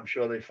Antarctica. I'm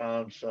sure they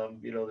found some,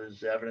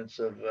 there's evidence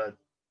of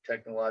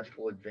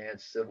technological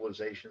advanced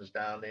civilizations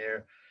down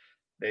there.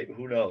 Maybe,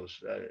 who knows?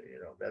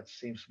 That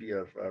seems to be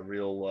a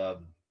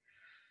real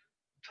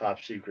top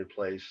secret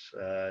place.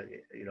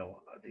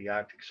 The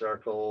Arctic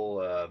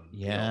Circle.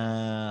 You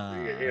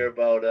hear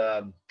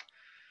about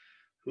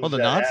Well, who's the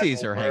that? Nazis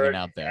Admiral are Byrd, hanging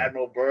out there.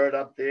 Admiral Byrd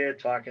up there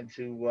talking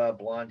to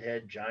blonde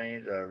head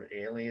giant or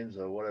aliens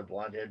or what,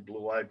 blonde head,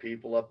 blue eyed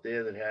people up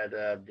there that had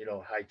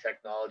high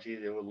technology.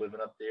 They were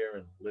living up there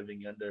and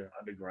living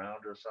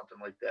underground or something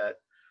like that.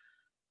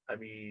 I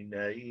mean,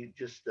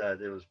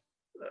 there was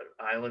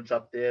islands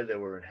up there that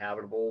were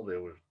inhabitable.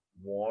 There was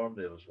warm.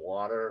 There was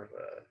water.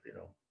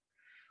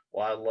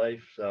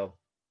 Wildlife. So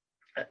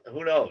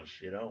who knows?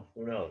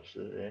 Who knows?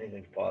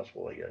 Anything's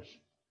possible, I guess.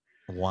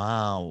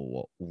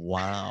 Wow.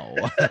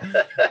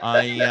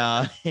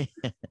 I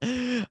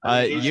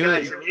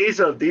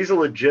these are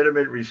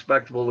legitimate,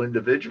 respectable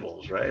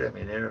individuals, right? I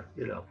mean, they're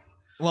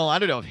Well, I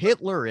don't know if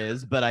Hitler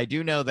is, but I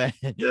do know that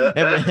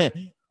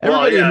everybody. He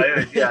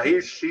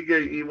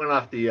went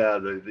off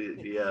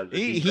the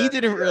he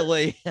didn't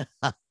really,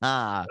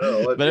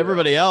 but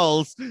everybody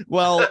else.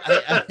 Well,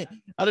 I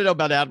don't know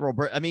about Admiral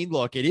Byrd. I mean,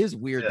 look, it is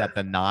weird that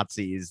the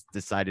Nazis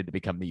decided to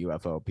become the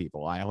UFO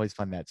people. I always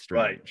find that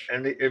strange. Right,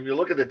 and if you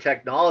look at the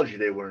technology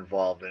they were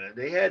involved in,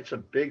 they had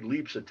some big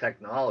leaps of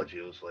technology.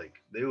 It was like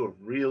they were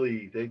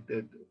really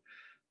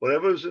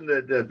whatever was in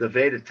the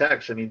Veda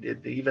text. I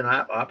mean, even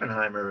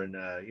Oppenheimer and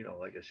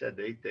like I said,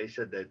 they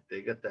said that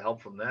they got the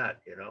help from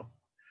that.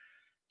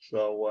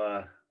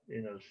 So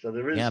so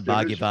there is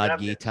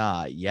Bhagavad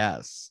Gita,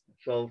 yes.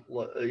 So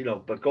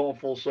but going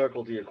full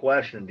circle to your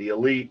question, the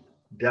elite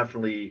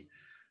definitely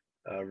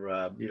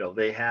are.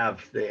 They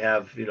have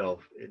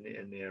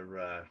in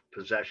their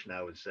possession,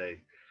 I would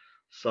say,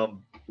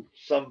 some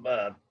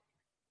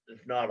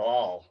if not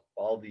all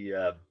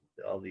the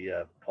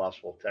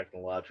possible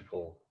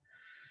technological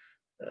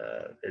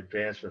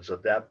advancements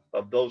of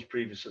those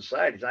previous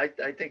societies. I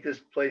think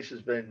this place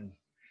has been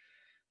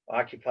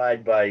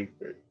occupied by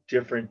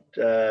different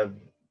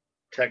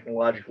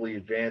technologically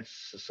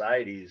advanced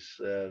societies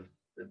that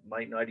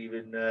might not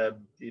even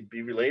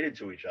be related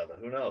to each other.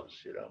 Who knows?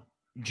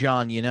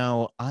 John,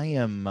 I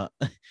am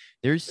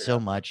there's so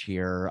much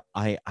here.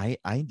 I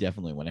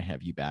definitely want to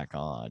have you back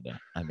on.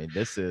 I mean,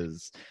 this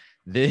is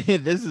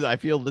I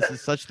feel this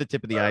is such the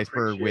tip of the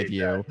iceberg with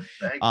you.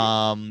 Thank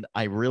you.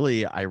 I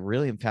really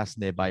am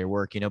fascinated by your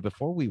work.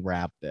 Before we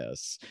wrap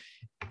this,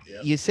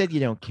 you said you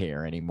don't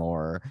care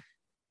anymore.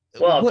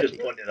 Well, I'm just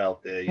putting it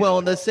out there.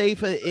 In the safe,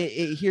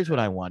 here's what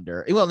I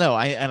wonder. Well, no,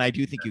 I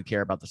do think you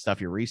care about the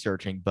stuff you're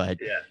researching, but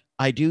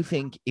I do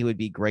think it would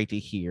be great to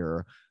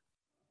hear,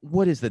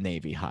 what is the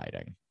Navy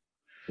hiding?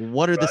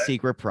 What are the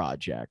secret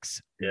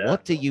projects?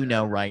 What do you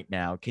know right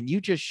now? Can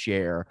you just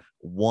share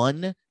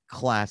one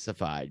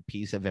classified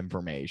piece of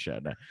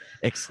information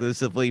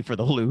exclusively for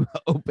the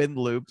Open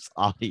Loops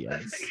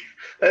audience?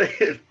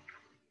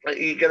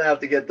 You're gonna have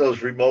to get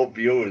those remote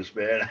viewers,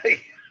 man.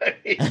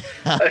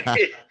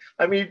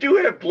 I mean, you do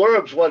have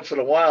blurbs once in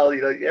a while.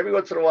 Every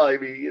once in a while, I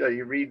mean,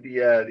 you read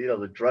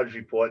the Drudge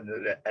Report,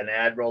 and an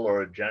admiral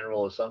or a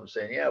general or something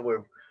saying, "Yeah,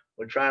 we're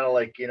trying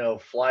to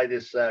fly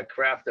this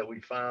craft that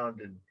we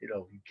found, and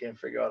we can't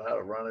figure out how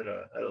to run it.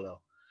 Or I don't know."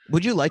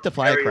 Would you like to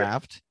fly a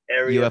craft?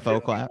 Area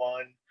UFO craft?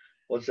 51.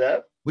 What's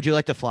that? Would you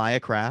like to fly a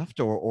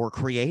craft or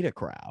create a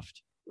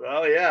craft?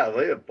 Oh yeah,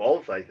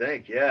 both. I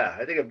think. Yeah,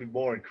 I think I'd be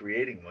more in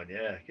creating one.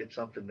 Yeah, get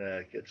something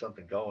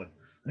going.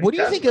 What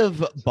do you think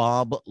of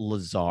Bob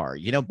Lazar?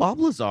 Bob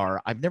Lazar,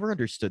 I've never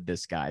understood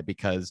this guy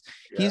because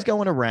he's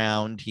going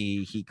around.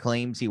 He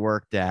claims he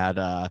worked at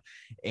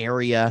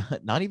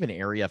not even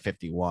Area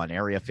 51,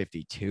 Area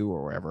 52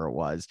 or wherever it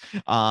was.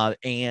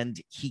 And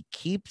he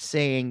keeps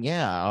saying,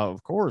 yeah,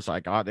 of course, I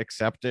got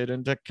accepted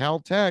into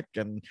Caltech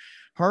and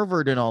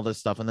Harvard and all this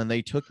stuff. And then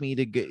they took me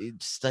to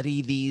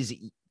study these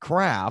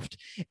craft.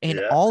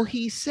 And all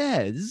he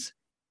says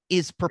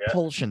is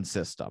propulsion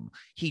system.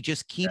 He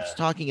just keeps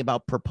talking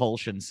about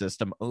propulsion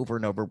system over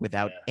and over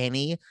without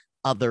any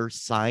other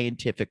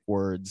scientific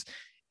words.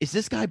 Is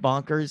this guy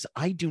bonkers?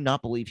 I do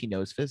not believe he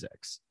knows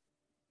physics.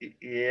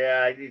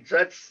 Yeah,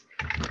 that's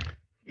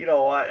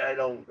I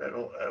don't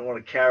want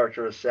to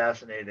character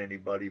assassinate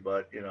anybody,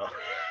 but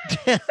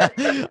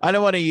I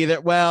don't want to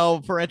either.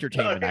 Well, for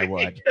entertainment, I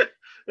would.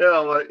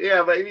 But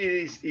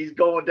he's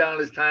going down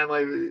his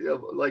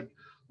timeline,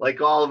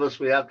 like all of us.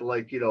 We have to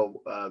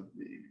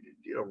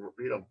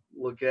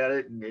look at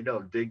it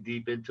and dig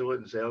deep into it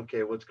and say,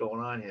 okay, what's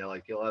going on here?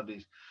 Like you'll have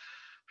these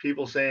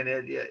people saying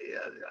that,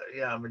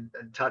 I'm in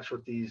touch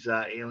with these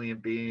alien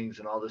beings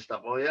and all this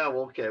stuff. Oh yeah,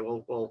 well, okay,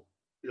 well,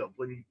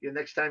 when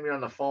next time you're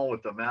on the phone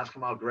with them, ask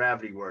them how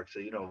gravity works.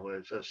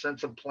 So send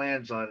some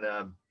plans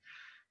on,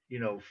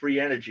 free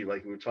energy,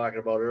 like we were talking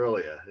about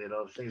earlier.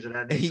 Things of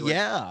that nature.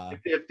 Yeah.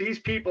 If these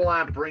people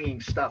aren't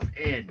bringing stuff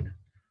in,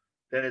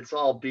 then it's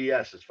all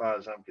BS as far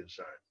as I'm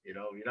concerned. You're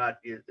not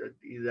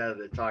either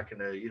they're talking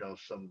to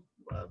some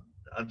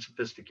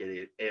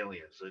unsophisticated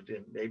aliens.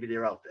 Maybe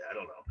they're out there. I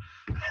don't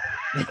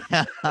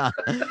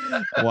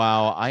know.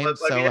 Wow, I am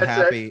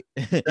happy.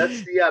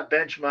 That's the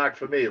benchmark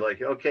for me.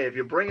 Like, okay, if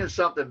you're bringing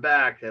something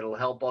back that'll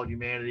help out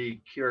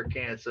humanity, cure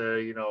cancer,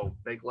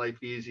 make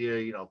life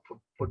easier,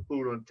 put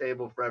food on the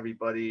table for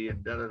everybody,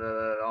 and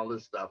all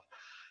this stuff.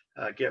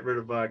 Get rid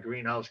of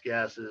greenhouse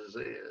gases.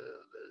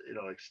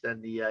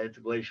 Extend the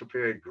interglacial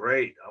period.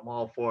 Great. I'm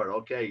all for it.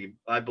 Okay.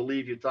 I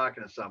believe you're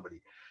talking to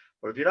somebody,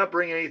 but if you're not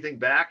bringing anything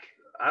back,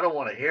 I don't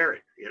want to hear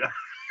it,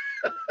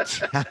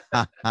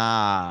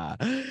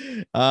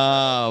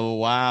 Oh,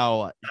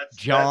 wow.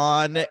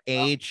 John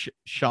H.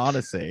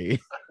 Shaughnessy.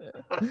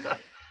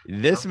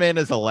 This man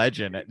is a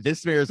legend.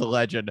 This man is a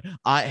legend.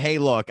 Hey,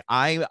 look,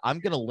 I'm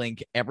gonna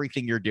link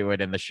everything you're doing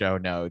in the show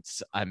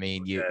notes. I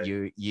mean,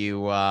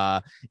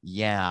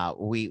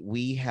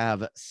 we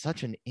have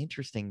such an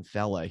interesting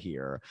fella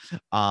here.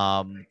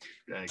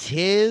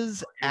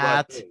 Tis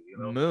at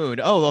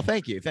Moon. Oh, well,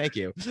 thank you.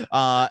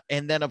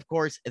 And then of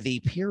course the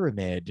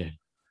pyramid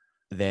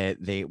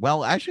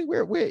actually,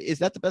 where is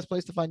that the best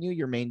place to find you?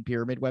 Your main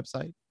pyramid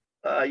website?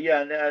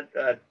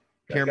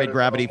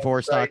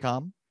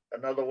 pyramidgravityforce.com.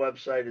 Another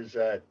website is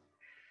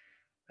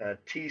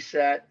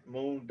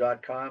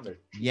tsatmoon.com.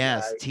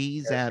 Yes,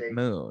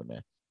 tsatmoon.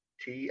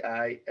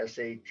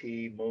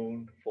 TISAT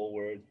moon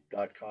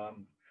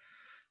 .com.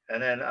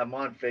 And then I'm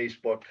on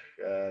Facebook.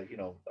 I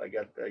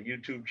got a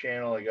YouTube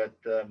channel. I got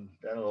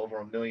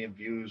over 1 million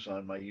views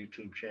on my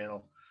YouTube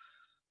channel.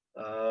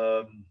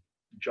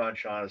 John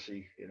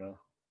Shaughnessy,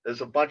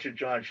 There's a bunch of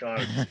John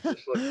Shaughnessy.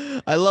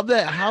 I love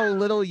that how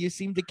little you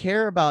seem to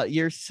care about.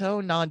 You're so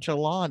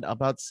nonchalant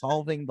about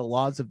solving the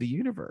laws of the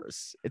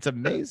universe. It's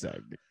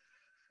amazing.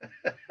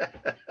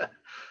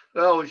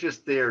 No, it's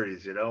just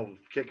theories,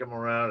 kick them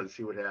around and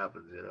see what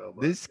happens,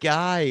 But, this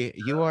guy,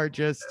 you are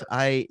just,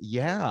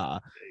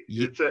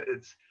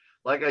 It's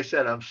like I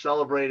said, I'm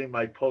celebrating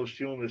my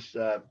posthumous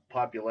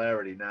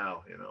popularity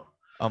now,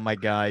 Oh my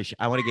gosh.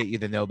 I want to get you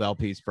the Nobel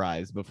Peace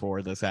Prize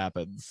before this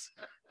happens.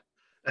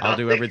 I'll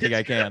do everything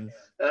I can.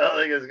 I don't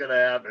think it's going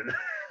to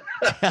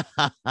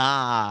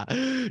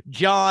happen.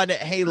 John,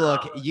 hey,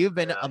 look, you've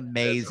been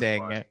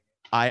amazing.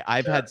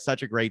 I've had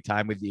such a great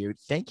time with you.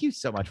 Thank you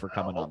so much for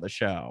coming on the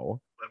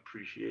show. I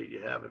appreciate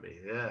you having me.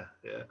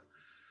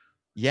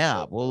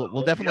 Yeah,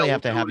 we'll definitely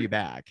have to have you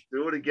back.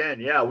 Do it again.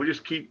 Yeah, we'll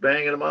just keep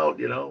banging them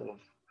out,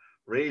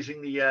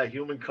 raising the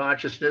human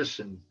consciousness.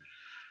 And,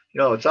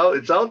 it's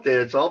out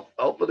there. It's all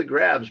out for the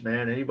grabs,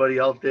 man. Anybody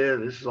out there,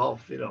 this is all,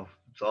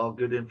 it's all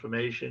good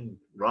information.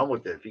 Run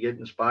with it. If you get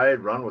inspired,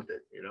 run with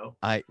it,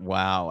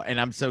 Wow.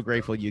 And I'm so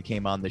grateful you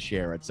came on to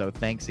share it. So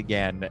thanks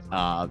again.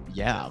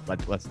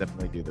 Let's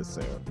definitely do this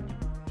soon.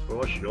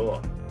 For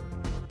sure.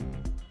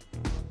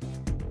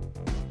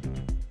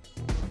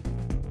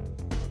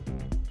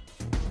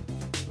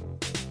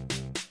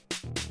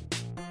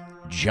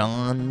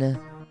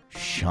 John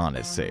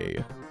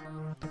Shaughnessy.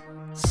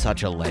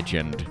 Such a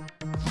legend.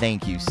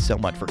 Thank you so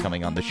much for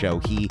coming on the show.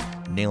 He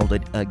nailed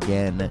it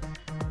again.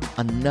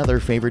 Another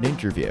favorite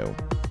interview.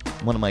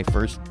 One of my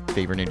first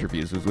favorite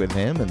interviews was with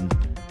him,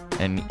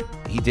 and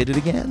he did it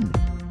again.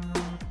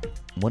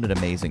 What an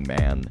amazing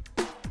man.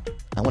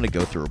 I want to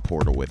go through a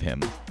portal with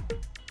him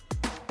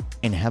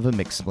and have him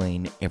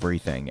explain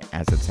everything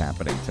as it's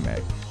happening to me.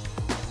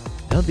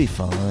 That would be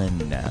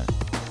fun.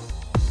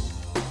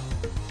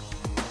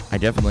 I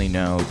definitely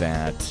know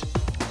that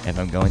if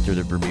I'm going through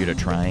the Bermuda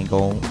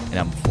Triangle and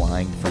I'm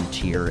flying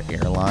Frontier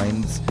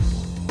Airlines,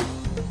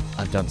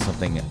 I've done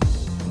something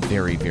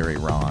very, very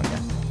wrong.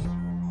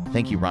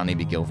 Thank you, Ronnie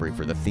McGilvery,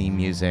 for the theme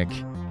music.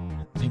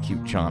 Thank you,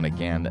 John,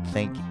 again.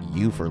 Thank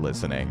you for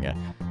listening.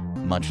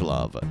 Much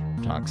love.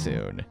 Talk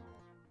soon.